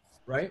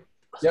 Right?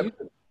 Yep.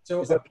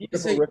 So is that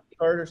a rookie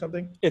card or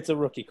something? It's a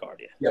rookie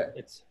card, yeah.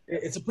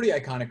 It's a pretty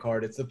iconic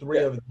card. It's the three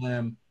of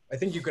them. I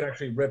think you could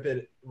actually rip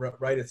it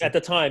right. At the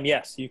time,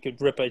 yes, you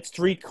could rip it. It's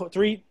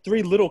three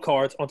little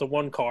cards onto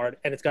one card,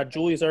 and it's got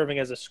Julius Erving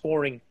as a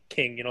scoring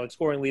king,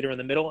 scoring leader in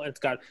the middle, and it's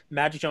got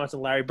Magic Johnson,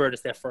 Larry Bird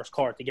as their first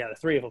card together,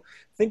 three of them.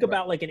 Think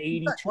about like an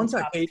 82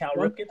 Cal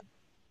Ripken,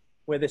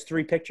 where there's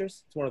three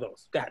pictures. It's one of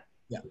those. Go ahead.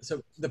 Yeah.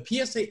 So the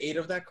PSA 8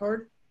 of that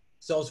card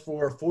sells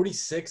for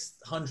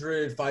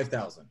 $4,600,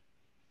 $5,000.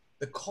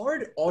 The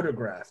card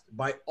autographed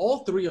by all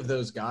three of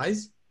those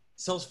guys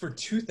sells for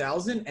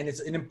 $2,000, and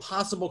it's an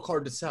impossible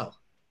card to sell.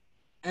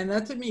 And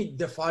that to me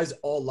defies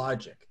all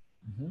logic.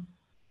 Mm-hmm.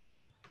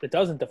 It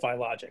doesn't defy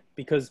logic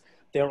because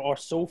there are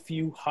so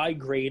few high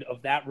grade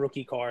of that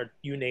rookie card,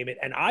 you name it.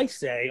 And I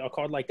say a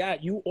card like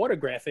that, you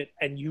autograph it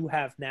and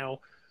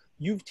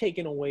you've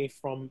taken away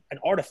from an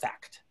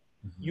artifact.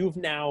 Mm-hmm. You've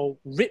now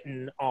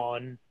written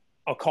on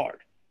a card.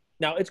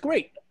 Now it's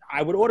great.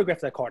 I would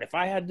autograph that card. If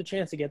I had the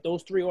chance to get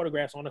those three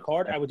autographs on a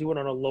card, I would do it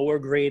on a lower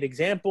grade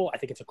example. I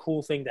think it's a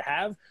cool thing to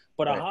have.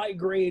 But a high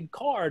grade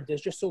card,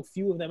 there's just so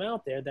few of them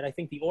out there that I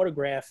think the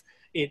autograph,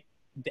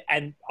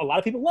 and a lot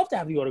of people love to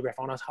have the autograph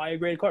on a higher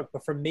grade card.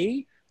 But for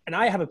me, and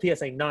I have a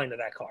PSA 9 of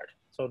that card,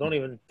 so don't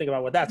even think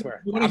about what that's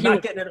worth. I'm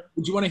not getting it.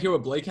 Would you want to hear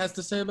what Blake has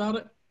to say about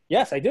it?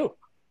 Yes, I do.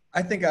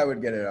 I think I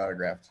would get it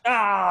autographed.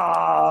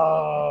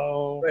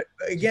 Oh. But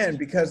again,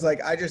 because like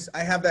I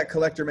have that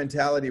collector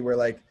mentality where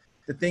like,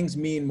 the things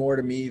mean more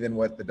to me than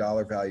what the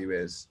dollar value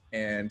is.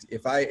 And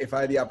if I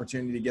had the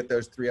opportunity to get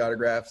those three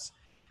autographs,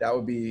 that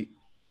would be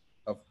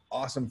an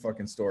awesome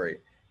fucking story.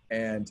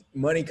 And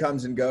money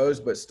comes and goes,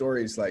 but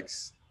stories like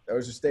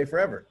those just stay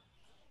forever.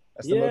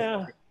 That's the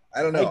most,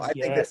 I don't know. I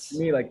think that to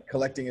me, like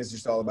collecting is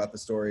just all about the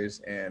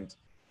stories. And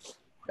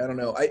I don't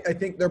know. I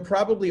think there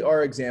probably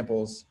are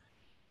examples.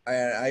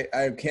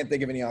 I can't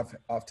think of any off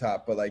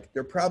top, but like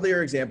there probably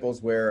are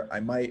examples where I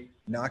might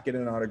not get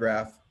an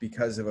autograph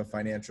because of a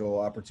financial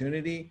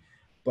opportunity.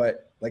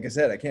 But like I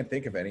said, I can't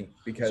think of any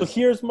because. So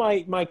here's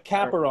my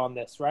capper on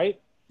this,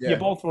 right? Yeah. You're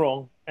both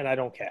wrong, and I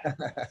don't care.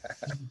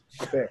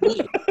 Okay,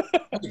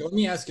 let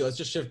me ask you. Let's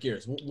just shift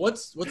gears.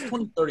 What's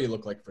 2030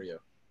 look like for you?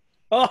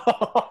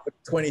 Oh.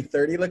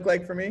 2030 look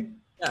like for me?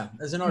 Yeah,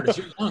 as an artist,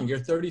 you're young. You're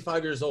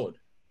 35 years old.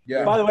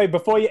 Yeah. By the way,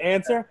 before you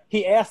answer,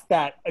 he asked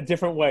that a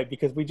different way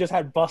because we just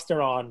had Buster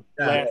on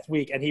last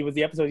week, and he was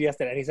the episode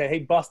yesterday, and he said, "Hey,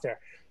 Buster,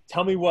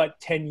 tell me what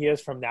 10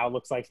 years from now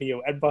looks like for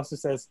you." And Buster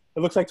says,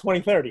 "It looks like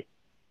 2030."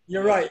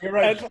 You're right. You're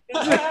right.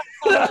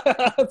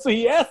 So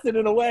he asked it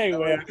in a way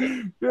where,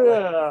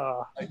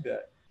 yeah, like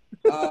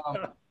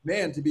that.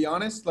 Man, to be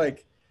honest,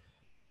 like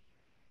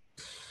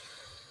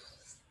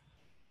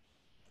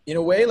in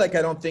a way, like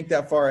I don't think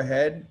that far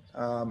ahead.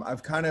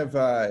 I've kind of.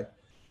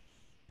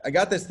 I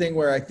got this thing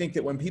where I think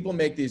that when people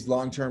make these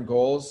long-term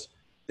goals,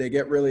 they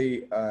get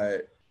really,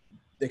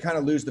 they kind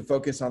of lose the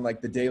focus on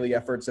like the daily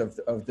efforts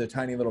of the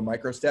tiny little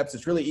micro steps.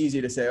 It's really easy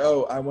to say,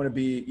 oh, I want to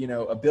be,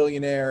 a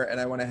billionaire and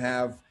I want to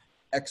have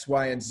X,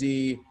 Y, and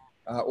Z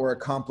or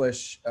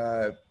accomplish,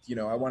 I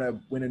want to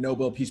win a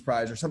Nobel Peace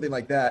Prize or something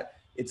like that.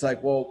 It's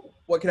like, well,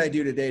 what can I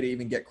do today to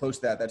even get close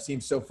to that? That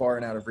seems so far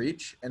and out of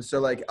reach. And so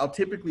like, I'll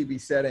typically be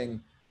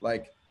setting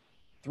like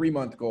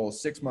 3-month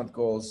goals, 6-month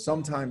goals,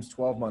 sometimes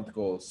 12-month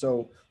goals.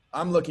 So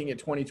I'm looking at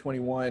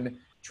 2021,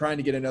 trying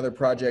to get another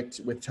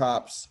project with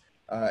Topps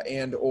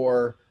and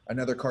or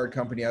another card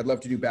company. I'd love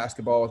to do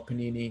basketball with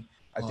Panini.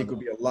 I think it would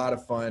be a lot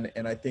of fun.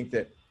 And I think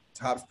that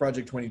Topps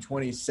Project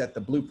 2020 set the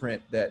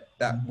blueprint that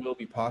will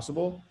be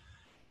possible.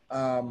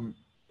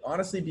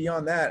 Honestly,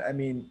 beyond that, I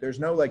mean, there's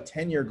no like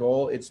 10-year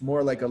goal. It's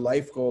more like a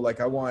life goal. Like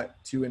I want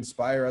to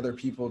inspire other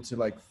people to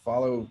like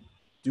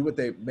do what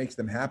makes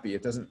them happy.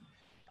 It doesn't,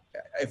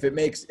 if it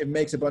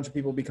makes a bunch of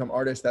people become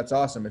artists, that's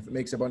awesome. If it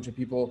makes a bunch of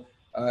people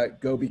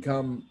go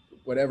become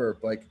whatever,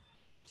 like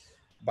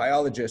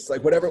biologists,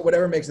 like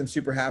whatever makes them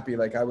super happy.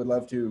 Like I would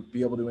love to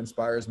be able to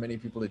inspire as many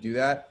people to do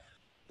that.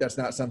 That's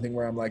not something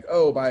where I'm like,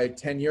 oh, by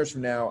 10 years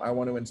from now, I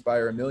want to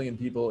inspire 1 million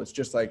people. It's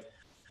just like,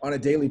 on a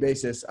daily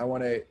basis, I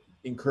want to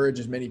encourage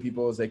as many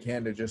people as they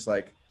can to just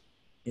like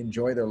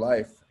enjoy their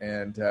life.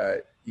 And,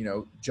 you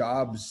know,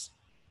 jobs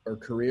or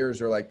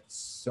careers are like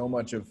so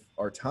much of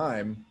our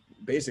time,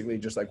 basically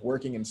just like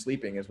working and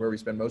sleeping is where we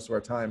spend most of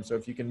our time. So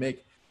if you can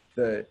make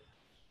the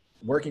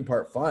working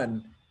part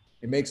fun,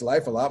 it makes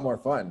life a lot more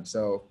fun.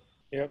 So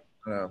yep.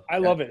 I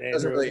love it, Andrew. It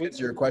doesn't really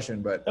answer your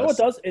question, but no, it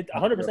does. It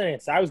 100%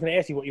 answers. I was going to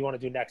ask you what you want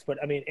to do next, but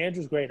I mean,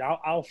 Andrew's great.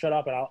 I'll shut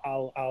up and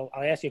I'll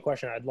ask you a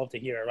question. I'd love to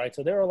hear it. Right.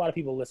 So there are a lot of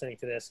people listening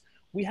to this.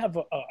 We have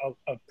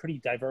a pretty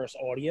diverse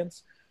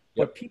audience,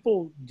 but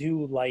people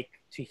do like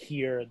to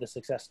hear the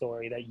success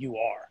story that you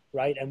are,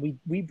 right? And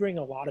we bring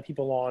a lot of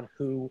people on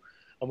who,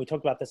 and we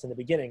talked about this in the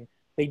beginning,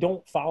 they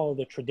don't follow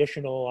the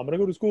traditional, I'm going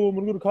to go to school, I'm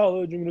going to go to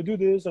college, I'm going to do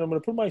this, and I'm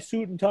going to put my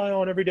suit and tie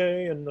on every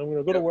day, and I'm going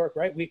to go to work,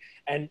 right?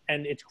 And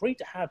it's great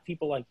to have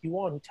people like you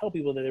on who tell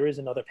people that there is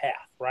another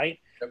path, right?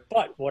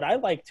 But what I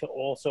like to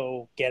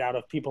also get out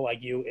of people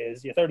like you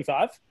is you're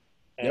 35,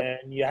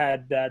 and you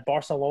had that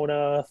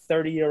Barcelona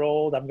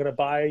 30-year-old, I'm going to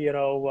buy, you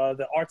know,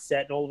 the art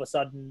set, and all of a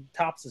sudden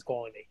Topps is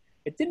calling me.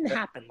 It didn't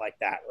happen like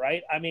that,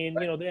 right? I mean,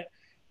 you know,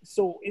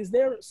 so is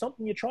there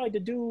something you tried to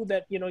do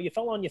that, you know, you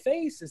fell on your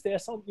face? Is there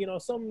some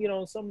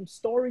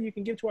story you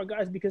can give to our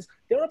guys? Because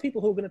there are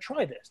people who are going to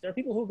try this. There are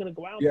people who are going to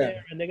go out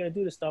there and they're going to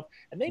do this stuff.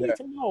 And they need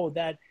to know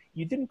that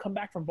you didn't come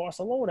back from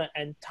Barcelona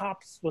and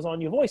Topps was on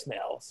your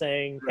voicemail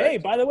saying, hey,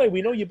 by the way,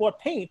 we know you bought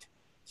paint.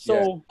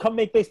 So come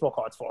make baseball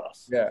cards for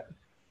us. Yeah.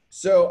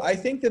 So I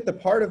think that the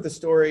part of the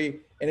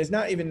story, and it's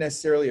not even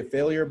necessarily a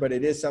failure, but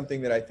it is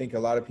something that I think a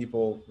lot of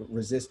people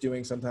resist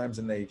doing sometimes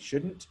and they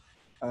shouldn't.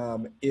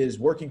 Is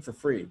working for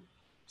free.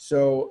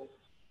 So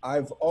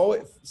I've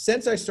always,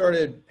 since I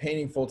started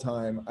painting full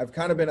time, I've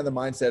kind of been in the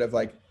mindset of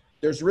like,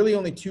 there's really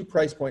only two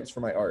price points for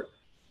my art.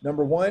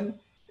 Number one,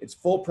 it's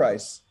full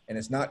price and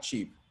it's not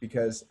cheap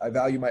because I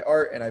value my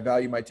art and I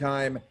value my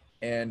time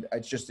and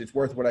it's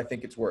worth what I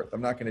think it's worth.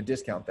 I'm not going to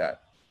discount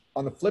that.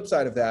 On the flip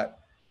side of that,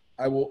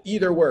 I will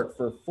either work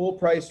for full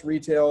price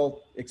retail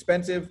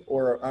expensive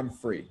or I'm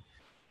free.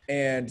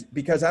 And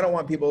because I don't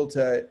want people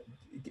to,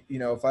 you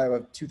know, if I have a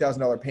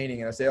 $2,000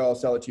 painting and I say, oh, I'll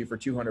sell it to you for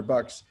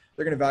 $200,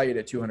 they're going to value it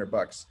at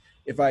 $200.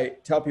 If I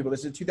tell people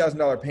this is a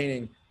 $2,000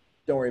 painting,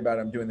 don't worry about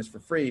it, I'm doing this for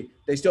free,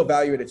 they still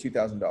value it at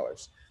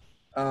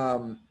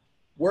 $2,000.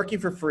 Working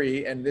for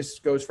free, and this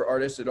goes for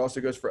artists, it also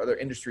goes for other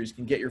industries,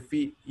 can get your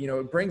feet, you know,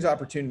 it brings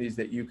opportunities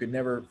that you could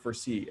never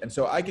foresee. And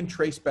so I can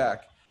trace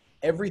back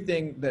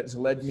everything that's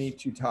led me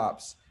to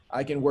Topps.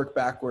 I can work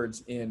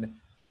backwards in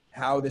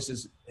how this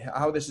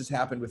has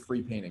happened with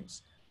free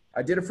paintings.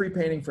 I did a free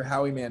painting for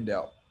Howie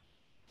Mandel,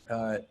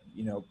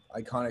 you know,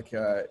 iconic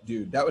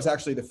dude. That was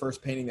actually the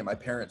first painting that my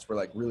parents were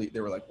like, really,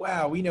 they were like,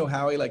 wow, we know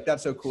Howie. Like,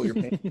 that's so cool. You're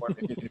painting for him.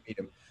 You're getting to meet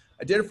him.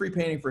 I did a free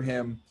painting for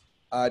him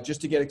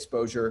just to get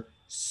exposure.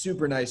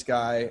 Super nice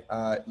guy.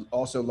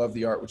 Also loved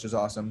the art, which is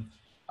awesome.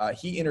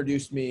 He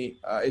introduced me,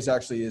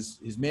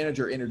 his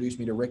manager introduced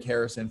me to Rick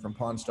Harrison from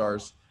Pawn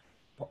Stars.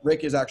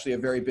 Rick is actually a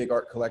very big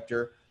art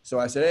collector. So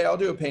I said, hey, I'll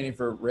do a painting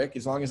for Rick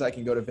as long as I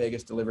can go to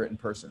Vegas, deliver it in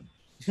person.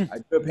 I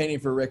do a painting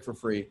for Rick for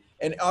free.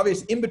 And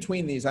obviously in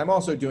between these, I'm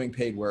also doing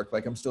paid work.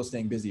 Like I'm still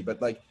staying busy,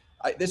 but like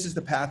this is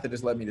the path that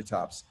has led me to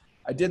Topps.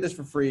 I did this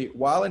for free.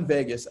 While in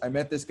Vegas, I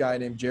met this guy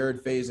named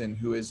Jared Faison,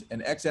 who is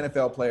an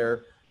ex-NFL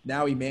player.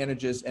 Now he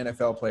manages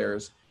NFL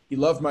players. He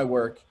loved my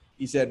work.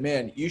 He said,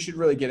 man, you should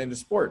really get into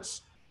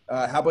sports.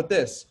 How about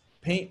this?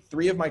 Paint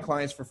 3 of my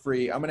clients for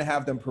free. I'm going to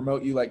have them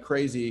promote you like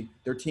crazy.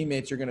 Their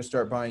teammates are going to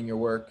start buying your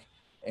work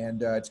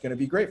and it's going to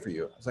be great for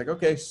you. I was like,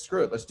 okay,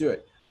 screw it. Let's do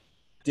it.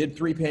 Did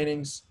 3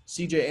 paintings.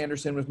 CJ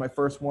Anderson was my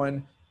first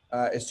one.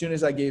 As soon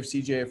as I gave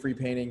CJ a free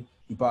painting,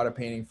 he bought a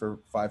painting for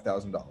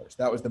 $5,000.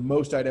 That was the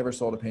most I'd ever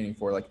sold a painting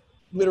for, like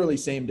literally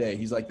same day.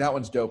 He's like, that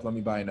one's dope. Let me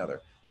buy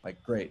another.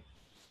 Like, great.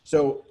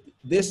 So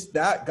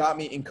that got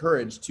me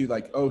encouraged to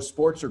like, oh,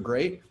 sports are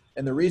great.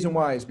 And the reason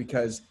why is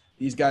because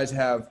these guys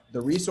have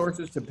the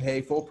resources to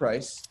pay full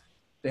price.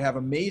 They have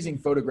amazing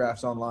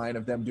photographs online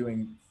of them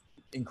doing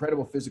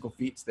incredible physical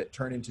feats that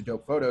turn into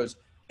dope photos.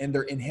 And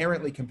they're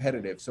inherently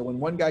competitive. So when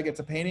one guy gets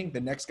a painting,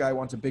 the next guy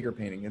wants a bigger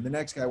painting, and the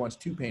next guy wants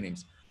 2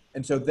 paintings.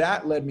 And so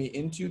that led me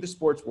into the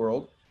sports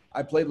world.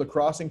 I played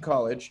lacrosse in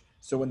college.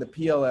 So when the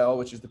PLL,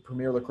 which is the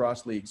Premier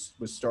Lacrosse Leagues,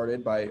 was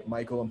started by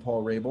Michael and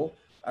Paul Rabel,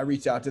 I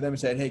reached out to them and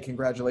said, hey,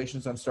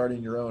 congratulations on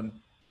starting your own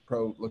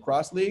pro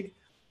lacrosse league.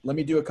 Let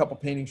me do a couple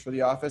paintings for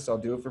the office. I'll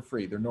do it for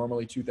free. They're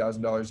normally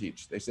 $2,000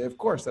 each. They say, of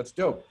course, that's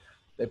dope.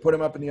 They put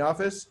them up in the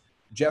office.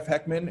 Jeff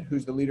Heckman,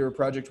 who's the leader of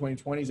Project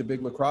 2020, is a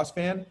big lacrosse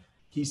fan.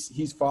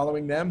 He's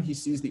following them. He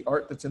sees the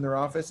art that's in their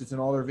office. It's in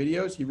all their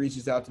videos. He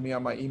reaches out to me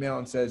on my email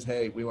and says,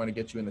 hey, we want to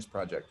get you in this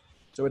project.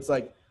 So it's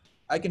like,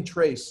 I can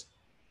trace,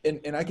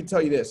 and I can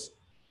tell you this,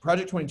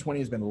 Project 2020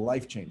 has been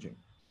life-changing.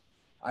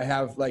 I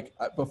have like,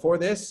 before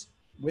this,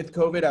 with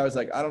COVID, I was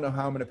like, I don't know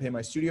how I'm going to pay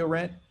my studio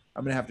rent.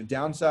 I'm going to have to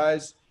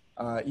downsize,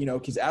 you know,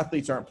 because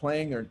athletes aren't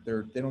playing.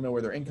 They don't know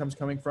where their income's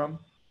coming from.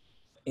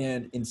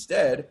 And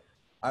instead,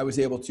 I was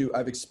able to,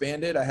 I've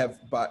expanded. I have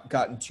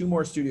gotten 2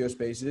 more studio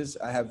spaces.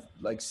 I have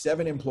like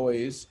 7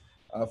 employees.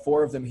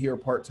 4 of them here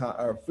part-time,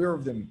 or 4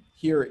 of them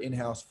here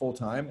in-house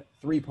full-time,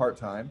 3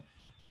 part-time.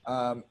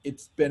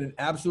 It's been an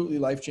absolutely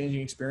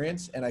life-changing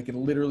experience, and I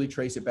can literally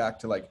trace it back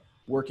to like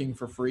working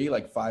for free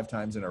like 5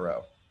 times in a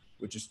row,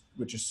 which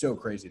is so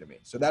crazy to me.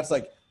 So that's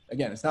like,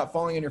 again, it's not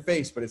falling in your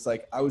face, but it's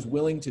like I was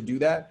willing to do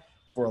that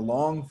for a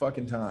long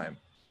fucking time.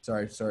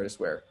 Sorry to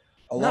swear.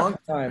 A long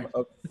time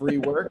of free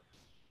work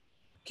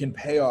can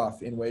pay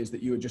off in ways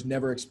that you would just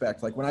never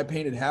expect. Like when I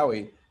painted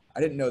Howie, I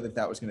didn't know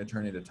that was going to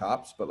turn into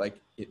tops, but like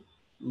it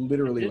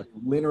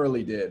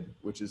literally did,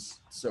 which is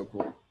so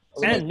cool.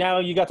 And now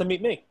you got to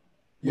meet me,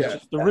 which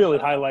is the really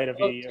highlight of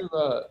your year.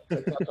 To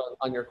touch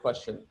on your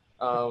question,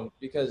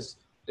 because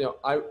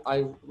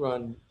I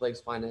run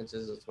Blake's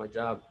finances. It's my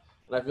job,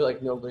 and I feel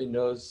like nobody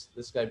knows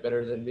this guy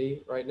better than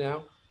me right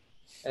now.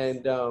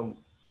 And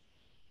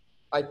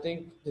I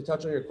think to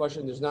touch on your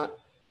question, there's not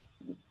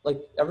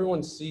like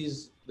everyone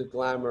sees the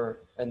glamour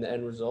and the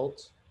end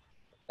result,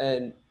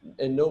 and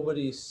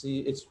nobody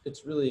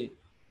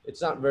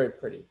it's not very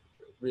pretty,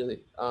 really.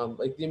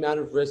 Like the amount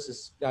of risks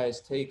this guy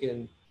has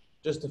taken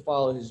just to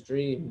follow his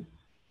dream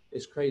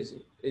is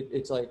crazy.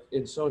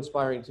 It's so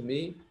inspiring to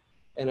me,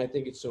 and I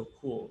think it's so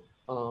cool.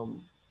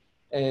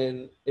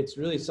 And it's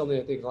really something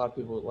I think a lot of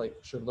people like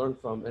should learn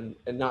from and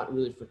not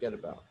really forget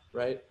about,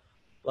 right?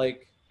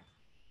 Like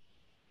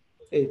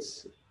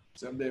it's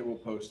someday we'll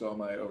post all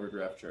my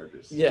overdraft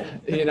charges. Yeah,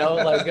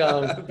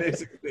 like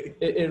basically.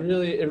 It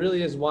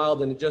really is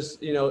wild, and it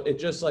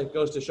just like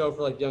goes to show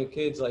for like young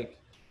kids, like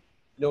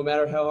no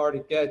matter how hard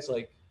it gets,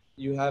 like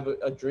you have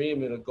a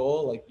dream and a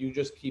goal, like you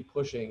just keep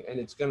pushing, and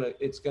it's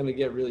gonna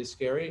get really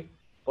scary.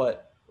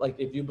 But like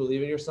if you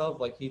believe in yourself,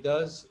 like he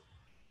does,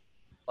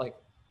 like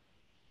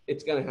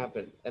it's gonna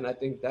happen. And I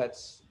think that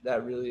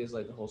really is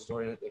like the whole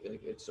story, and I think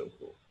like it's so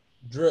cool.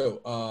 Drew,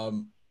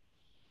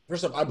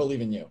 first off, I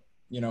believe in you.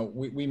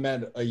 We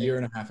met a year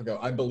and a half ago.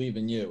 I believe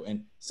in you.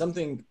 And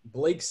something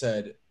Blake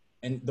said,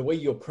 and the way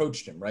you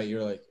approached him, right?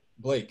 You're like,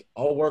 Blake,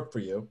 I'll work for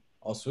you.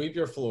 I'll sweep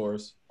your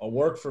floors. I'll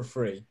work for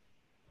free.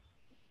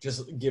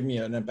 Just give me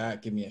an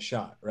at-bat, give me a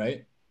shot,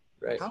 right?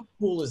 Right. How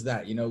cool is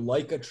that?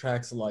 Like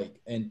attracts like.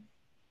 And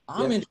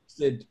I'm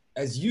interested,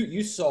 as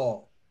you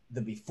saw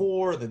the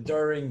before, the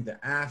during,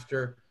 the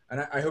after,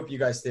 and I hope you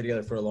guys stay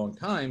together for a long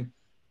time.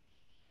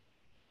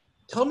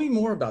 Tell me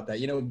more about that.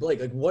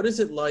 Blake, like what is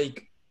it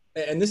like?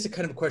 And this is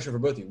kind of a question for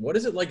both of you. What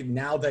is it like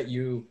now that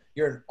you're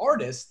an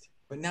artist,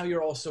 but now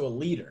you're also a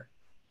leader?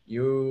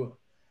 You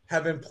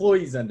have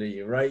employees under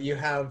you, right? You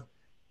have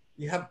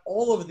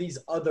all of these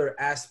other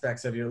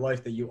aspects of your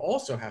life that you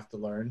also have to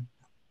learn,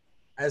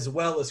 as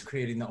well as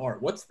creating the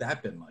art. What's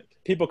that been like?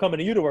 People coming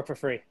to you to work for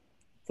free.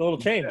 It's a little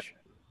change.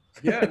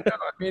 Yeah, no,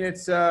 I mean,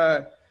 it's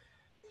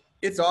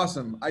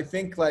awesome. I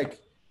think like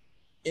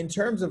in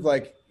terms of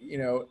like,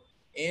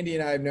 Andy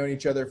and I have known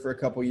each other for a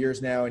couple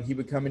years now, and he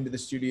would come into the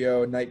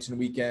studio nights and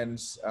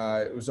weekends.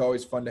 It was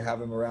always fun to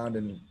have him around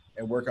and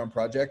work on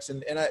projects.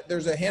 And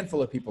there's a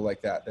handful of people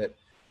like that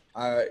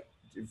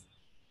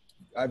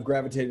I've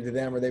gravitated to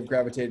them, or they've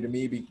gravitated to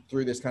me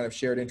through this kind of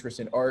shared interest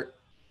in art.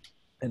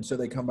 And so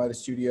they come by the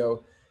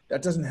studio.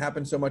 That doesn't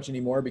happen so much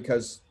anymore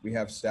because we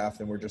have staff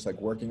and we're just like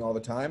working all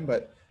the time.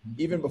 But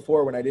even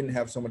before, when I didn't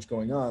have so much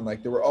going on,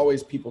 like there were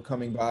always people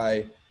coming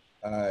by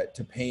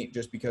to paint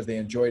just because they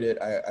enjoyed it.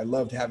 I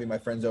loved having my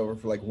friends over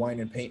for like wine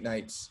and paint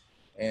nights,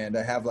 and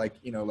I have like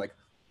like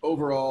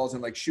overalls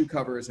and like shoe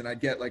covers, and I'd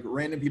get like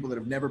random people that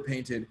have never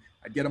painted.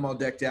 I'd get them all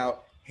decked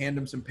out, hand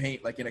them some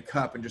paint like in a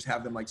cup, and just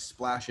have them like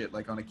splash it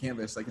like on a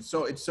canvas. Like it's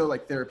so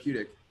like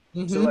therapeutic.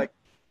 Mm-hmm. So like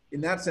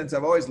in that sense,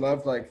 I've always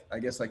loved like I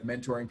guess like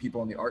mentoring people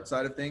on the art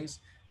side of things.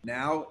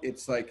 Now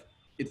it's like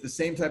it's the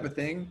same type of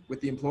thing with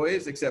the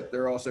employees, except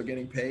they're also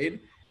getting paid.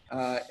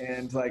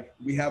 And like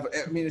we have,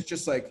 I mean, it's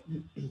just like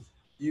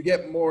you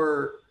get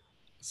more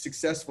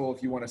successful,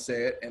 if you want to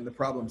say it, and the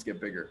problems get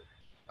bigger,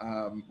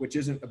 which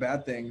isn't a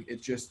bad thing.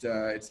 It's just,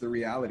 it's the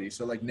reality.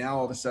 So like now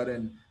all of a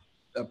sudden,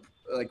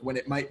 like when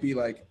it might be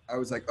like, I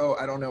was like, oh,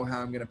 I don't know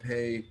how I'm going to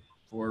pay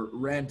for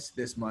rent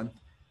this month.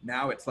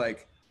 Now it's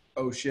like,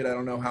 oh shit, I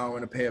don't know how I'm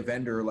going to pay a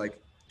vendor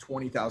like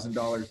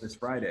 $20,000 this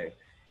Friday.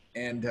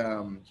 And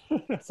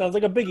sounds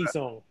like a Biggie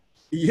song.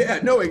 Yeah,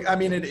 no, I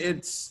mean,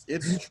 it's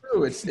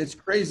true. It's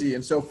crazy.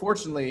 And so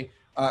fortunately,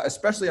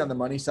 especially on the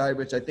money side,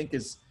 which I think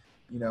is,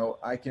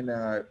 I can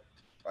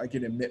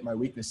admit my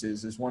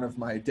weaknesses, is one of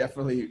my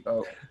definitely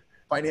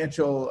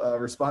financial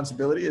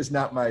responsibility is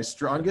not my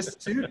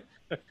strongest suit.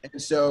 And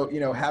so,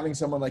 having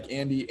someone like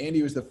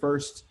Andy was the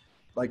first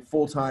like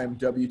full-time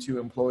W-2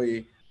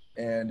 employee,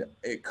 and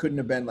it couldn't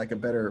have been like a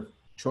better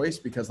choice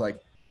because like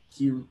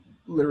he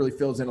literally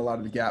fills in a lot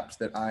of the gaps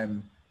that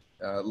I'm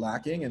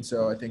lacking. And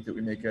so I think that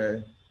we make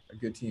a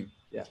good team.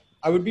 Yeah.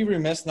 I would be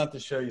remiss not to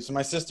show you. So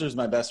my sister's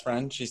my best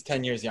friend. She's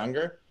 10 years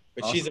younger,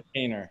 but awesome. She's a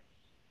painter.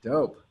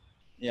 Dope.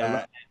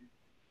 Yeah.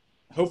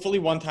 Hopefully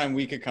one time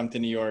we could come to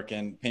New York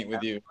and paint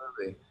with you.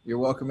 Absolutely. You're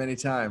welcome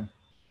anytime.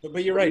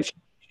 But you're right.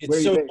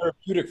 It's so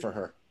therapeutic for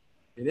her.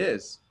 It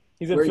is.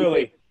 He's in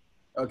Philly.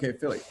 Okay,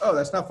 Philly. Oh,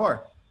 that's not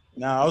far.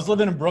 No, I was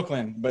living in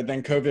Brooklyn, but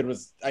then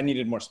COVID I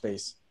needed more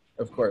space.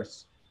 Of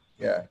course.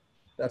 Yeah.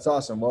 That's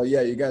awesome. Well,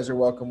 yeah, you guys are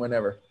welcome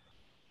whenever.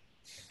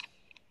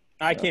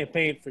 I can't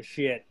paint for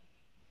shit.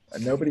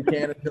 Nobody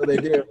can until they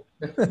do.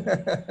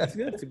 That's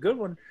good. It's a good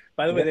one.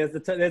 By the way,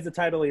 there's the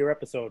title of your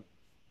episode.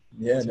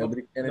 Yeah,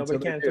 nobody can Nobody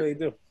can until you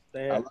do.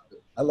 I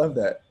love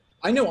that.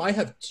 I know. I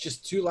have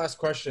just two last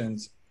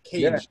questions.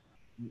 Cage,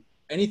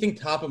 anything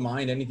top of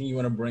mind? Anything you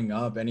want to bring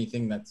up?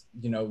 Anything that's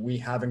we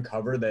haven't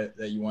covered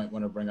that you might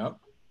want to bring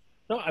up?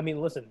 No, I mean,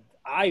 listen.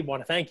 I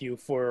want to thank you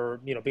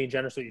for being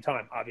generous with your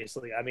time.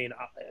 Obviously, I mean,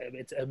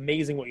 it's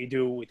amazing what you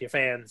do with your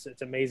fans.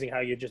 It's amazing how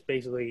you just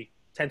basically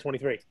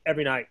 1023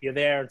 every night. You're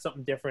there and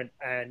something different,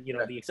 and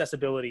the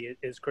accessibility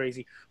is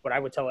crazy. But I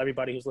would tell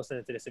everybody who's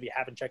listening to this, if you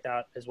haven't checked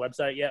out his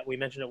website yet, we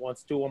mentioned it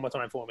once. Do it one more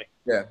time for me.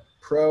 Yeah,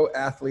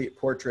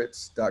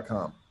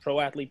 proathleteportraits.com.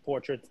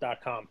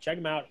 Proathleteportraits.com. Check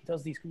him out. He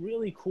does these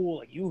really cool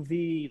like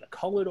UV, the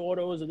colored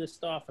autos of this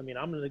stuff. I mean,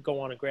 I'm gonna go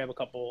on and grab a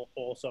couple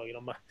also.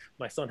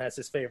 My son has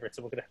his favorites,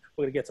 so we're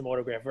gonna get some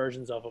autographed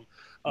versions of them.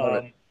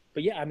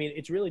 But yeah, I mean,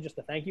 it's really just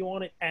a thank you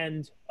on it,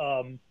 and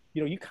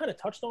you kind of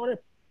touched on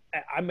it.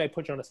 I might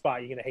put you on the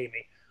spot. You're gonna hate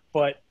me,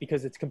 but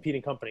because it's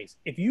competing companies.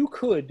 If you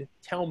could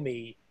tell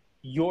me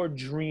your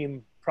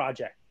dream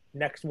project,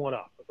 next one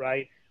up,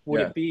 right?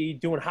 Would it be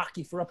doing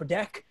hockey for Upper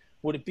Deck?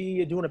 Would it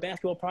be doing a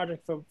basketball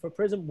project for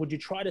Prism? Would you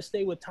try to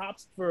stay with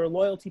Topps for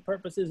loyalty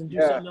purposes and do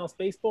something else,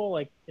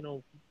 baseball?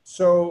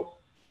 So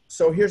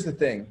here's the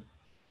thing,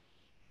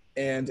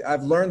 and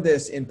I've learned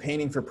this in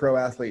painting for pro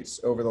athletes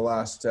over the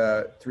last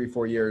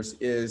 3-4 years.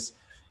 Is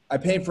I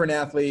paint for an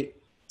athlete.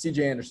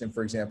 C.J. Anderson,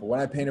 for example, when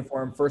I painted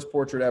for him, first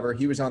portrait ever,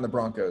 he was on the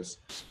Broncos.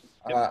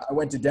 I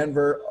went to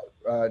Denver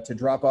to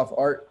drop off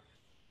art.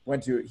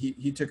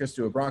 He took us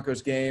to a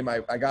Broncos game. I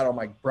got all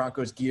my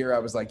Broncos gear. I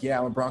was like, yeah,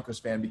 I'm a Broncos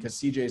fan because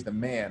CJ is the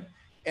man.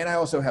 And I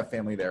also have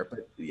family there,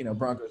 but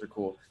Broncos are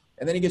cool.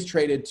 And then he gets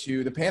traded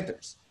to the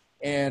Panthers.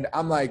 And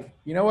I'm like,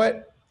 you know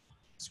what?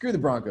 Screw the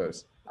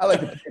Broncos. I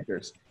like the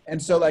Panthers.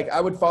 And so I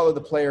would follow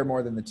the player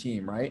more than the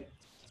team, right?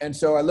 And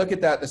so I look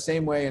at that the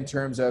same way in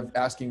terms of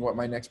asking what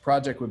my next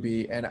project would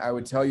be. And I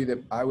would tell you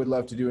that I would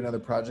love to do another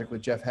project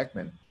with Jeff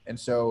Heckman. And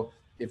so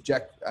if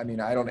Jeff, I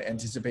don't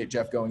anticipate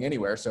Jeff going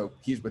anywhere, so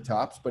he's with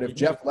Topps. But if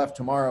Jeff left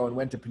tomorrow and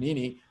went to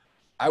Panini,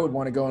 I would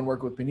want to go and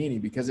work with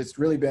Panini because he's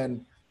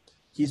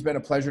been a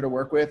pleasure to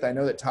work with. I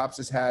know that Topps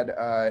has had,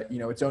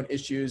 its own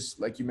issues,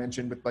 like you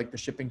mentioned, with the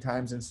shipping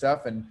times and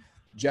stuff. And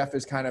Jeff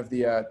is kind of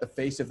the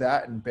face of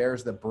that and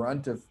bears the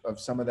brunt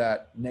of some of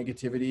that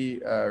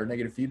negativity or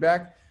negative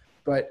feedback.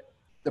 But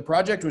the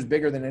project was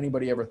bigger than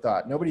anybody ever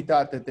thought. Nobody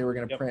thought that they were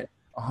going to print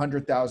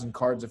 100,000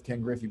 cards of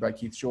Ken Griffey by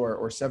Keith Shore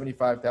or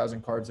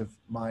 75,000 cards of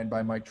mine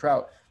by Mike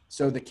Trout.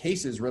 So the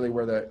cases really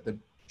were the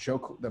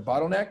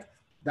bottleneck.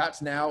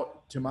 That's now,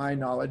 to my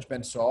knowledge,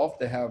 been solved.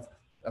 They have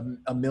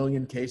a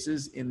million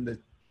cases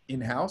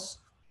in-house.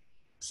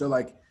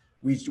 So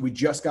we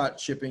just got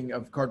shipping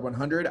of card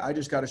 100. I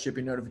just got a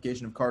shipping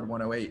notification of card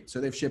 108. So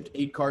they've shipped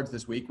 8 cards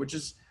this week, which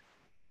is,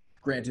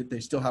 granted, they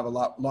still have a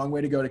long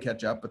way to go to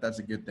catch up, but that's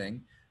a good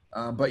thing.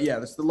 But yeah,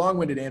 that's the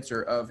long-winded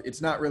answer of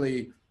it's not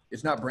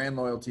brand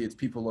loyalty, it's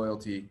people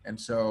loyalty. And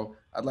so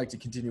I'd like to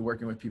continue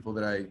working with people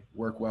that I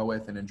work well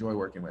with and enjoy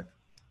working with.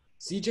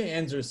 C.J.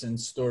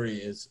 Anderson's story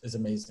is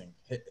amazing.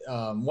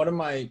 One of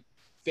my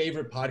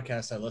favorite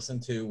podcasts I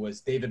listened to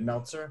was David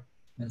Meltzer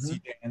and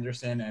C.J.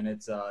 Anderson, and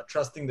it's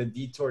Trusting the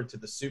Detour to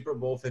the Super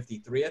Bowl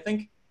 53, I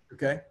think.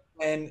 Okay.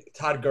 And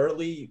Todd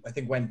Gurley, I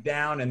think, went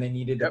down, and they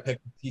needed to pick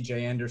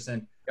C.J.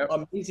 Anderson.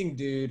 Amazing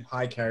dude,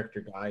 high character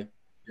guy.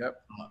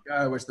 Yep.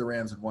 I wish the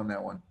Rams had won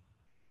that one.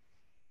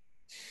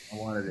 I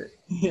wanted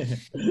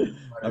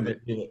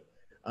it.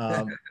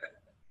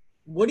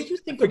 What do you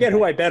think? Forget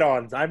who I bet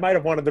on. I might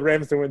have wanted the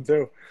Rams to win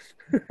too.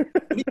 What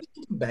do you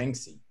think of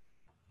Banksy?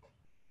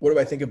 What do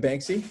I think of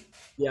Banksy?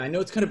 Yeah, I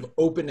know it's kind of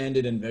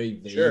open-ended and very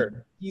vague.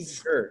 Sure.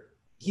 He's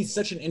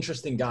such an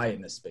interesting guy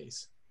in this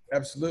space.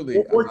 Absolutely.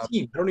 Or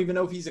team. I don't even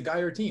know if he's a guy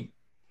or a team.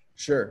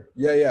 Sure.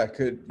 Yeah,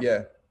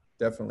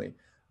 definitely.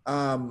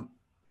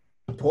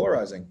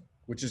 Polarizing,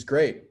 which is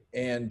great.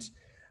 And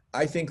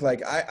I think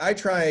I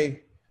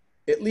try,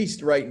 at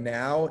least right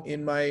now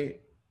in my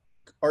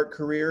art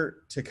career,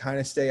 to kind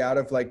of stay out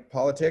of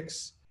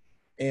politics.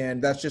 And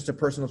that's just a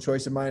personal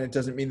choice of mine. It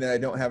doesn't mean that I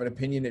don't have an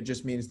opinion. It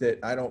just means that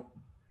I don't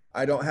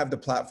have the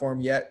platform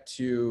yet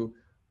to,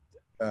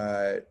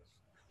 I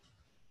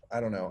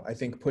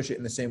think push it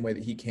in the same way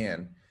that he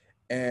can.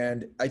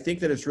 And I think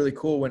that it's really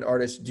cool when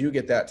artists do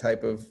get that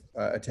type of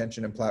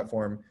attention and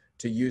platform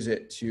to use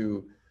it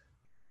to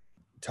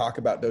talk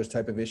about those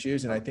type of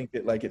issues. And I think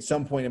that at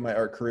some point in my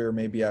art career,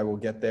 maybe I will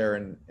get there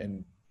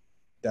and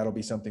that'll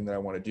be something that I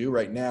want to do.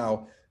 Right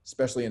now,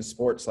 especially in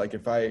sports,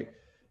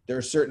 there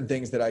are certain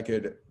things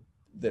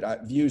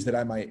views that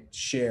I might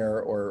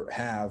share or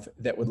have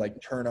that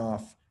would turn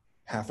off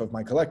half of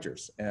my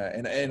collectors.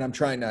 And I'm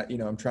trying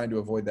to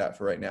avoid that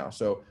for right now.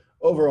 So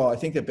overall, I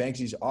think that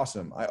Banksy's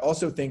awesome. I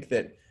also think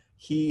that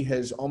he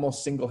has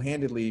almost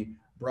single-handedly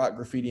brought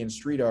graffiti and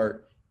street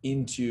art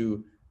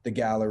into the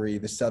gallery,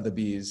 the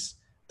Sotheby's,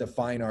 the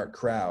fine art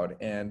crowd.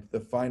 And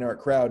the fine art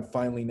crowd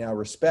finally now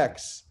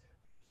respects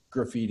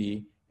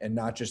graffiti and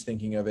not just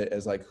thinking of it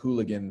as like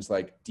hooligans,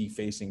 like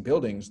defacing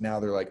buildings. Now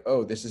they're like,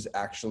 oh, this is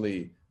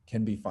actually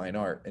can be fine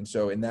art. And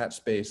so in that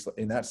space,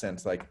 in that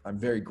sense, like I'm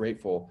very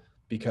grateful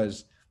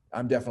because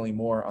I'm definitely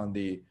more on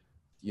the,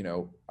 you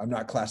know, I'm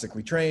not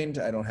classically trained.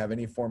 I don't have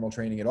any formal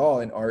training at all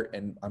in art.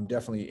 And I'm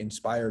definitely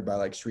inspired by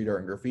like street art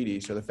and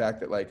graffiti. So the fact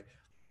that like,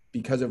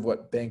 because of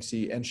what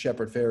Banksy and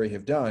Shepard Fairey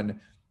have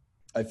done,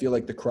 I feel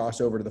like the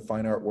crossover to the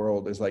fine art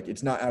world is like,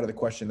 it's not out of the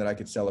question that I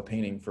could sell a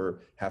painting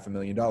for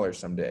 $500,000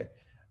 someday.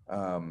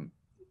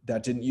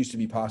 That didn't used to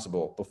be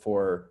possible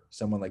before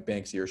someone like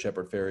Banksy or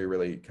Shepard Fairey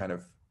really kind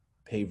of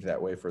paved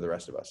that way for the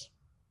rest of us.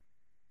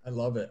 I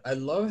love it. I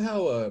love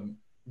how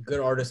good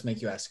artists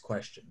make you ask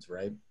questions,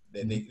 right?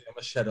 They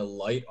almost shed a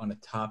light on a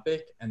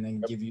topic and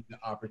then give you the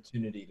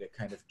opportunity to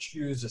kind of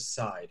choose a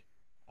side.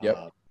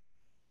 Yep.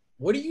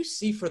 What do you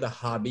see for the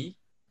hobby,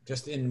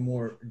 just in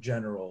more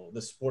general,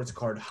 the sports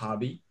card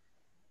hobby,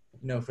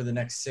 you know, for the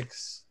next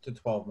 6 to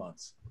 12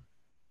 months?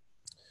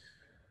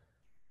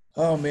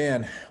 Oh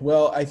man.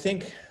 Well, I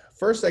think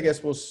first, I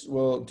guess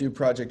we'll do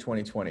Project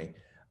 2020.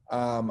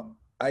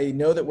 I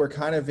know that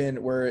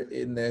we're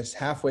in this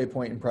halfway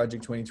point in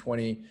Project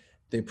 2020.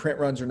 The print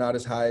runs are not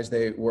as high as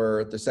they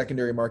were. The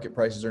secondary market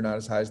prices are not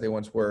as high as they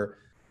once were.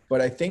 But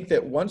I think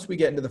that once we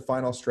get into the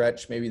final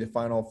stretch, maybe the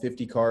final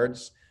 50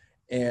 cards,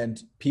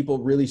 and people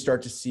really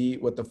start to see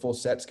what the full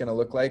set's going to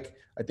look like,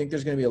 I think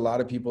there's going to be a lot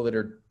of people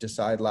that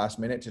decide last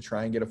minute to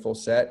try and get a full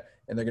set,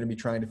 and they're going to be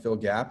trying to fill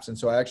gaps. And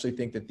so I actually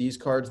think that these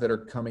cards that are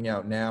coming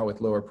out now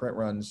with lower print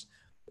runs,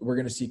 we're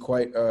going to see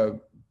quite a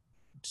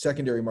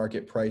secondary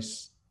market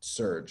price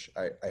surge,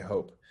 I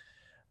hope.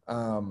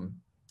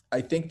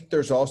 I think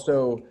there's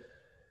also,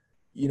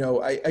 you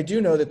know, I do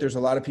know that there's a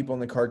lot of people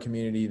in the card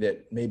community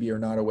that maybe are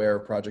not aware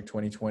of Project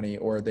 2020,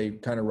 or they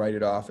kind of write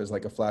it off as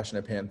like a flash in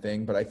a pan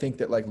thing. But I think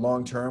that like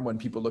long term, when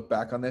people look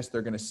back on this,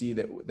 they're going to see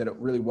that it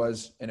really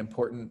was an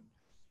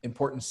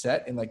important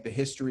set in like the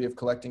history of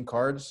collecting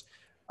cards.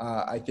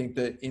 I think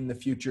that in the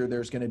future,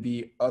 there's going to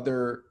be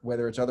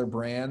whether it's other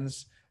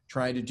brands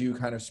trying to do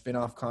kind of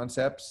spin-off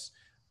concepts.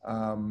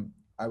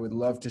 I would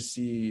love to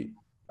see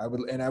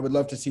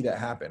that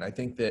happen. I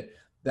think that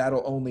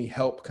that'll only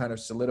help kind of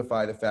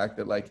solidify the fact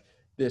that like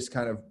this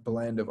kind of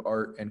blend of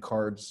art and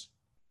cards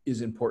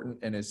is important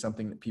and is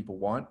something that people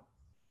want.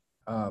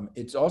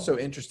 It's also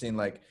interesting,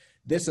 like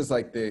this is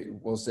like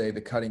we'll say the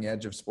cutting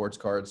edge of sports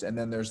cards. And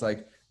then there's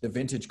like the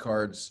vintage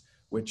cards,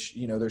 which,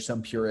 you know, there's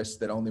some purists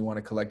that only want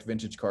to collect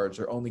vintage cards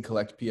or only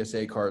collect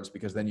PSA cards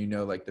because then you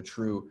know like the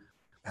true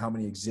how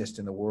many exist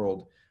in the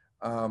world.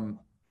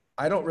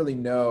 I don't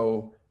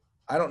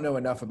know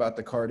enough about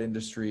the card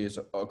industry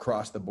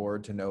across the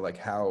board to know like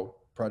how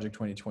Project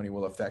 2020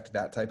 will affect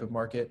that type of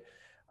market.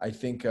 I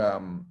think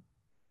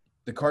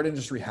the card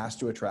industry has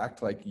to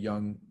attract like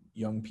young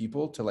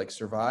people to like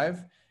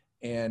survive.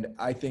 And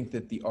I think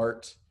that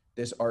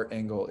this art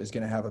angle is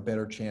going to have a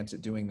better chance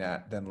at doing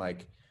that than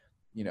like,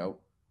 you know,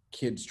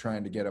 kids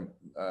trying to get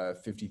a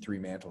 53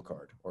 Mantle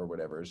card or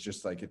whatever. It's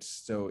just like, it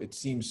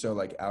seems so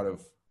like out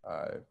of,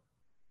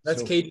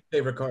 that's Katie's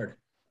favorite card.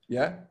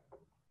 Yeah.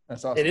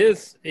 That's awesome. It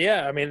is.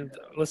 Yeah. I mean,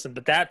 listen,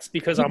 but that's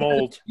because I'm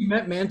old. He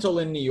met Mantle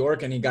in New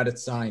York and he got it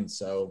signed.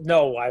 So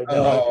No,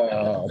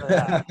 Oh.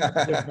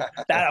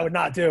 that I would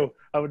not do.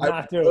 I would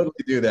not do. Totally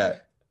do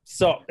that.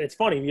 So it's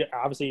funny.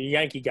 Obviously, you're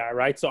a Yankee guy,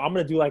 right? So I'm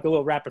going to do like a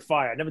little rapid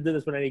fire. I never did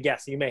this with any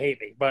guests. So you may hate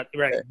me, but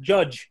right.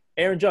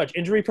 Aaron Judge,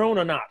 injury prone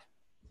or not?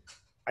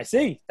 I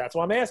see. That's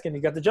why I'm asking.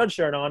 You got the Judge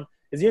shirt on.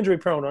 Is he injury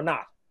prone or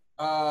not?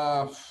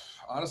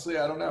 Honestly,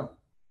 I don't know.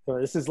 So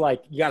this is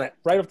like, you got it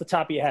right off the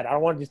top of your head. I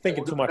don't want you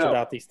thinking too much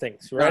about these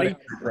things. Ready?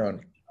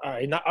 All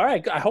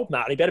right. I hope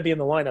not. He better be in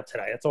the lineup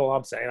today. That's all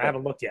I'm saying. I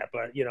haven't looked yet,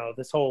 but you know,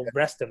 this whole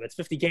rest him. It's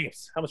 50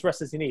 games. How much rest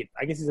does he need?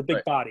 I guess he's a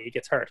big body. He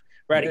gets hurt.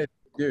 Ready? Yeah,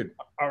 dude.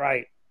 All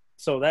right.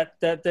 So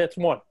that's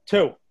one.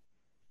 Two.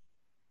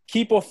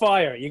 Keep or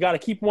fire. You got to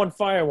keep one,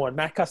 fire one.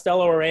 Matt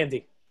Costello or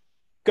Andy?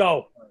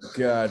 Go.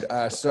 God.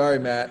 Sorry,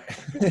 Matt.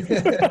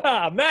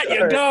 Matt,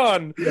 you're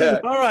gone. Yeah.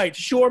 All right.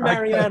 Shore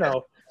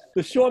Mariano.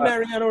 The Shore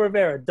Mariano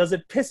Rivera. Does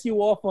it piss you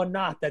off or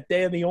not that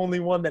they're the only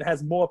one that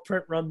has more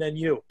print run than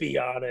you? Be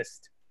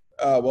honest.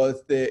 Well,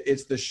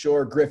 it's the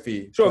Shore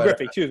Griffey. Shore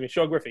Griffey. Excuse me.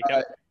 Shore Griffey.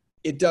 Yeah.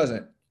 It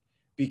doesn't,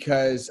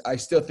 because I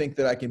still think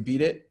that I can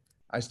beat it.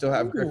 I still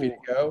have Griffey to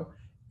go.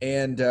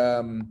 And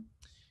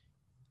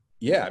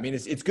yeah, I mean,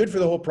 it's good for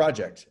the whole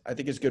project. I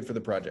think it's good for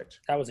the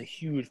project. That was a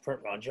huge print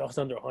run, just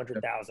under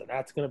 100,000.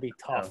 That's going to be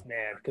tough,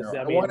 man. Because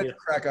I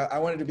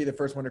wanted to be the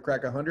first one to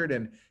crack 100,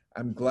 and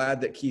I'm glad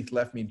that Keith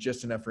left me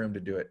just enough for him to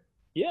do it.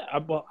 Yeah,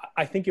 well,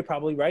 I think you're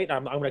probably right.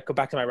 I'm going to go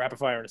back to my rapid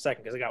fire in a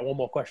second because I got one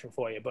more question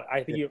for you. But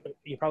I think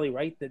you're probably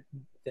right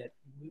that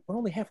we're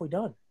only halfway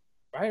done,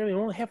 right? I mean,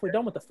 we're only halfway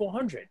done with the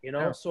 400. You know,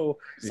 Yeah. So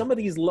some of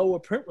these lower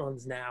print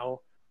runs now,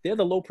 they're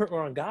the low print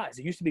run guys.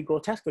 It used to be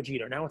Grotesque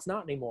Vegeta. Now it's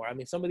not anymore. I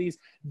mean, some of these,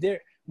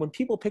 when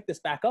people pick this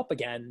back up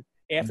again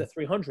after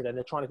 300 and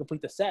they're trying to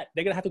complete the set,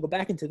 they're going to have to go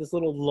back into this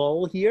little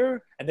lull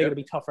here, and they're going to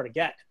be tougher to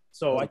get.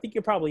 So I think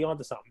you're probably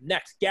onto something.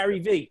 Next, Gary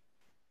V.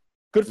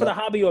 Good for the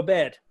hobby or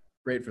bad?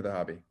 Great for the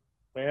hobby.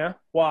 Yeah?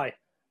 Why?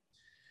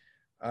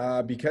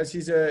 Because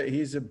he's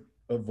a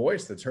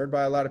voice that's heard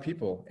by a lot of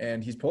people,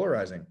 and he's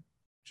polarizing.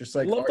 Just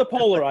like Love the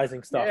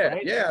polarizing stuff, yeah,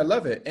 right? Yeah, I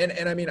love it.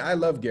 And I mean, I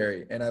love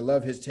Gary, and I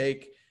love his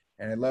take,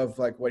 and I love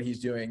like what he's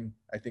doing.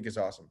 I think is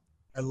awesome.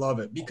 I love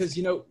it because,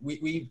 you know,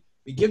 we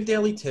give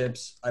daily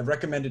tips. I've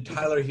recommended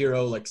Tyler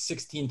Hero like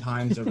 16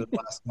 times over the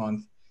last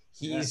month.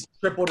 He's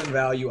tripled in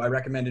value. I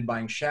recommended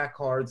buying Shaq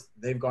cards.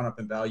 They've gone up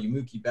in value.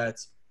 Mookie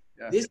Betts.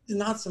 Yeah. This is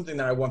not something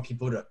that I want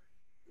people to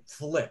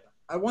flip.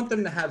 I want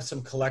them to have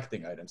some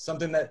collecting items,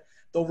 something that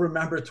they'll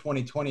remember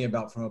 2020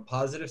 about from a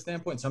positive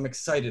standpoint. So I'm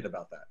excited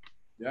about that.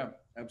 Yeah,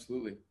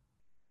 absolutely.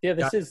 Yeah,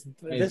 this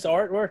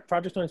artwork,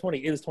 Project 2020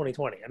 is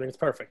 2020. I mean, it's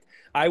perfect.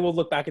 I will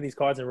look back at these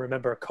cards and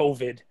remember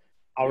COVID.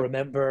 I'll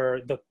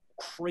remember the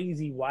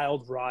crazy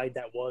wild ride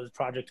that was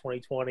Project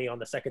 2020 on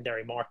the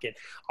secondary market.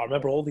 I'll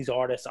remember all these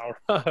artists.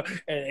 And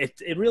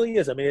it really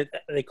is. I mean,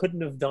 they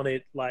couldn't have done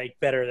it like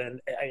better than.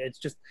 It's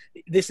just,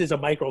 this is a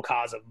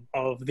microcosm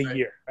of the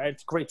year, right?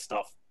 It's great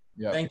stuff.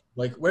 Yeah. Thank you.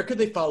 Like, where could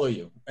they follow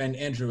you? And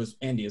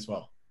Andy as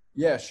well.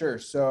 Yeah, sure.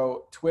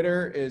 So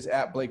Twitter is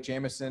at Blake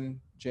Jamieson,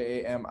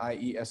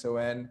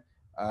 JAMIESON.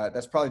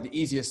 That's probably the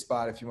easiest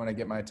spot if you want to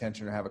get my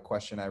attention or have a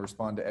question. I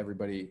respond to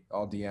everybody,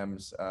 all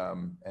DMs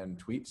and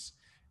tweets.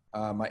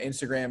 My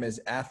Instagram is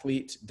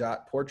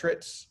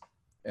athlete.portraits,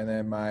 and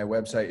then my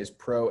website is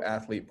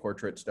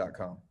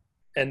proathleteportraits.com.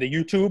 And the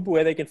YouTube,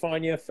 where they can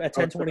find you at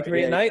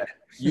 10:23 at night?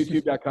 Yeah.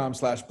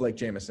 YouTube.com/Blake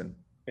Jamieson.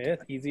 Yeah,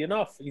 easy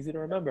enough. Easy to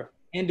remember.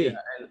 Andy. Yeah,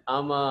 and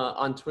I'm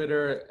on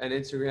Twitter and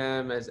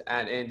Instagram as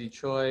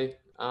 @AndyChoi.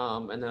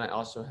 And then I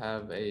also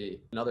have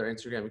another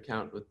Instagram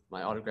account with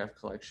my autograph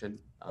collection.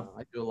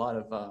 I do a lot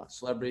of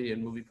celebrity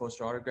and movie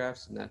poster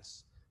autographs, and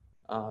that's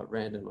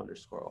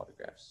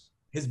random_autographs.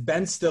 His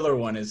Ben Stiller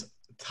one is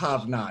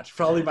top notch,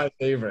 probably my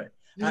favorite.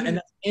 And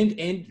that's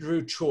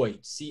Andrew Choi,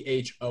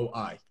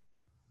 CHOI.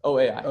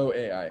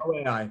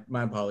 OAI.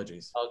 My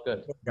apologies. Oh,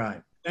 good.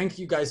 Guy. Thank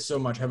you guys so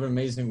much. Have an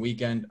amazing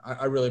weekend.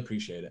 I really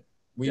appreciate it.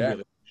 We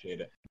really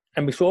appreciate it.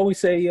 And before we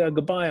say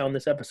goodbye on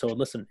this episode,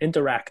 listen,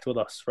 interact with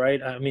us,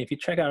 right? I mean, if you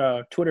check out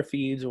our Twitter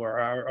feeds or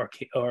our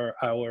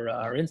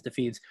Insta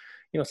feeds,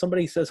 you know,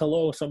 somebody says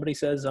hello, somebody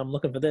says, I'm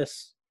looking for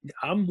this.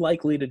 I'm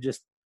likely to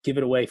just give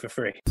it away for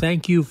free.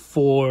 Thank you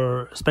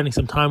for spending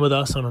some time with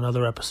us on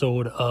another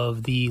episode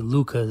of the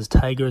Lucas,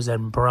 Tigers,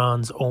 and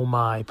Bronze Oh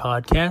My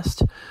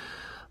podcast.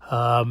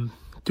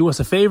 Do us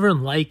a favor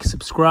and like,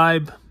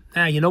 subscribe.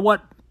 You know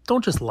what?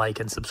 Don't just like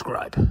and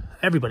subscribe.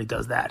 Everybody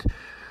does that.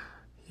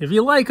 If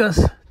you like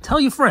us, tell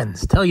your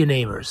friends, tell your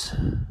neighbors,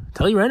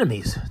 tell your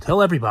enemies,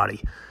 tell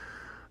everybody.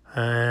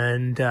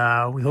 And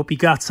we hope you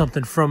got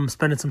something from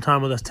spending some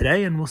time with us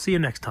today, and we'll see you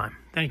next time.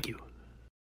 Thank you.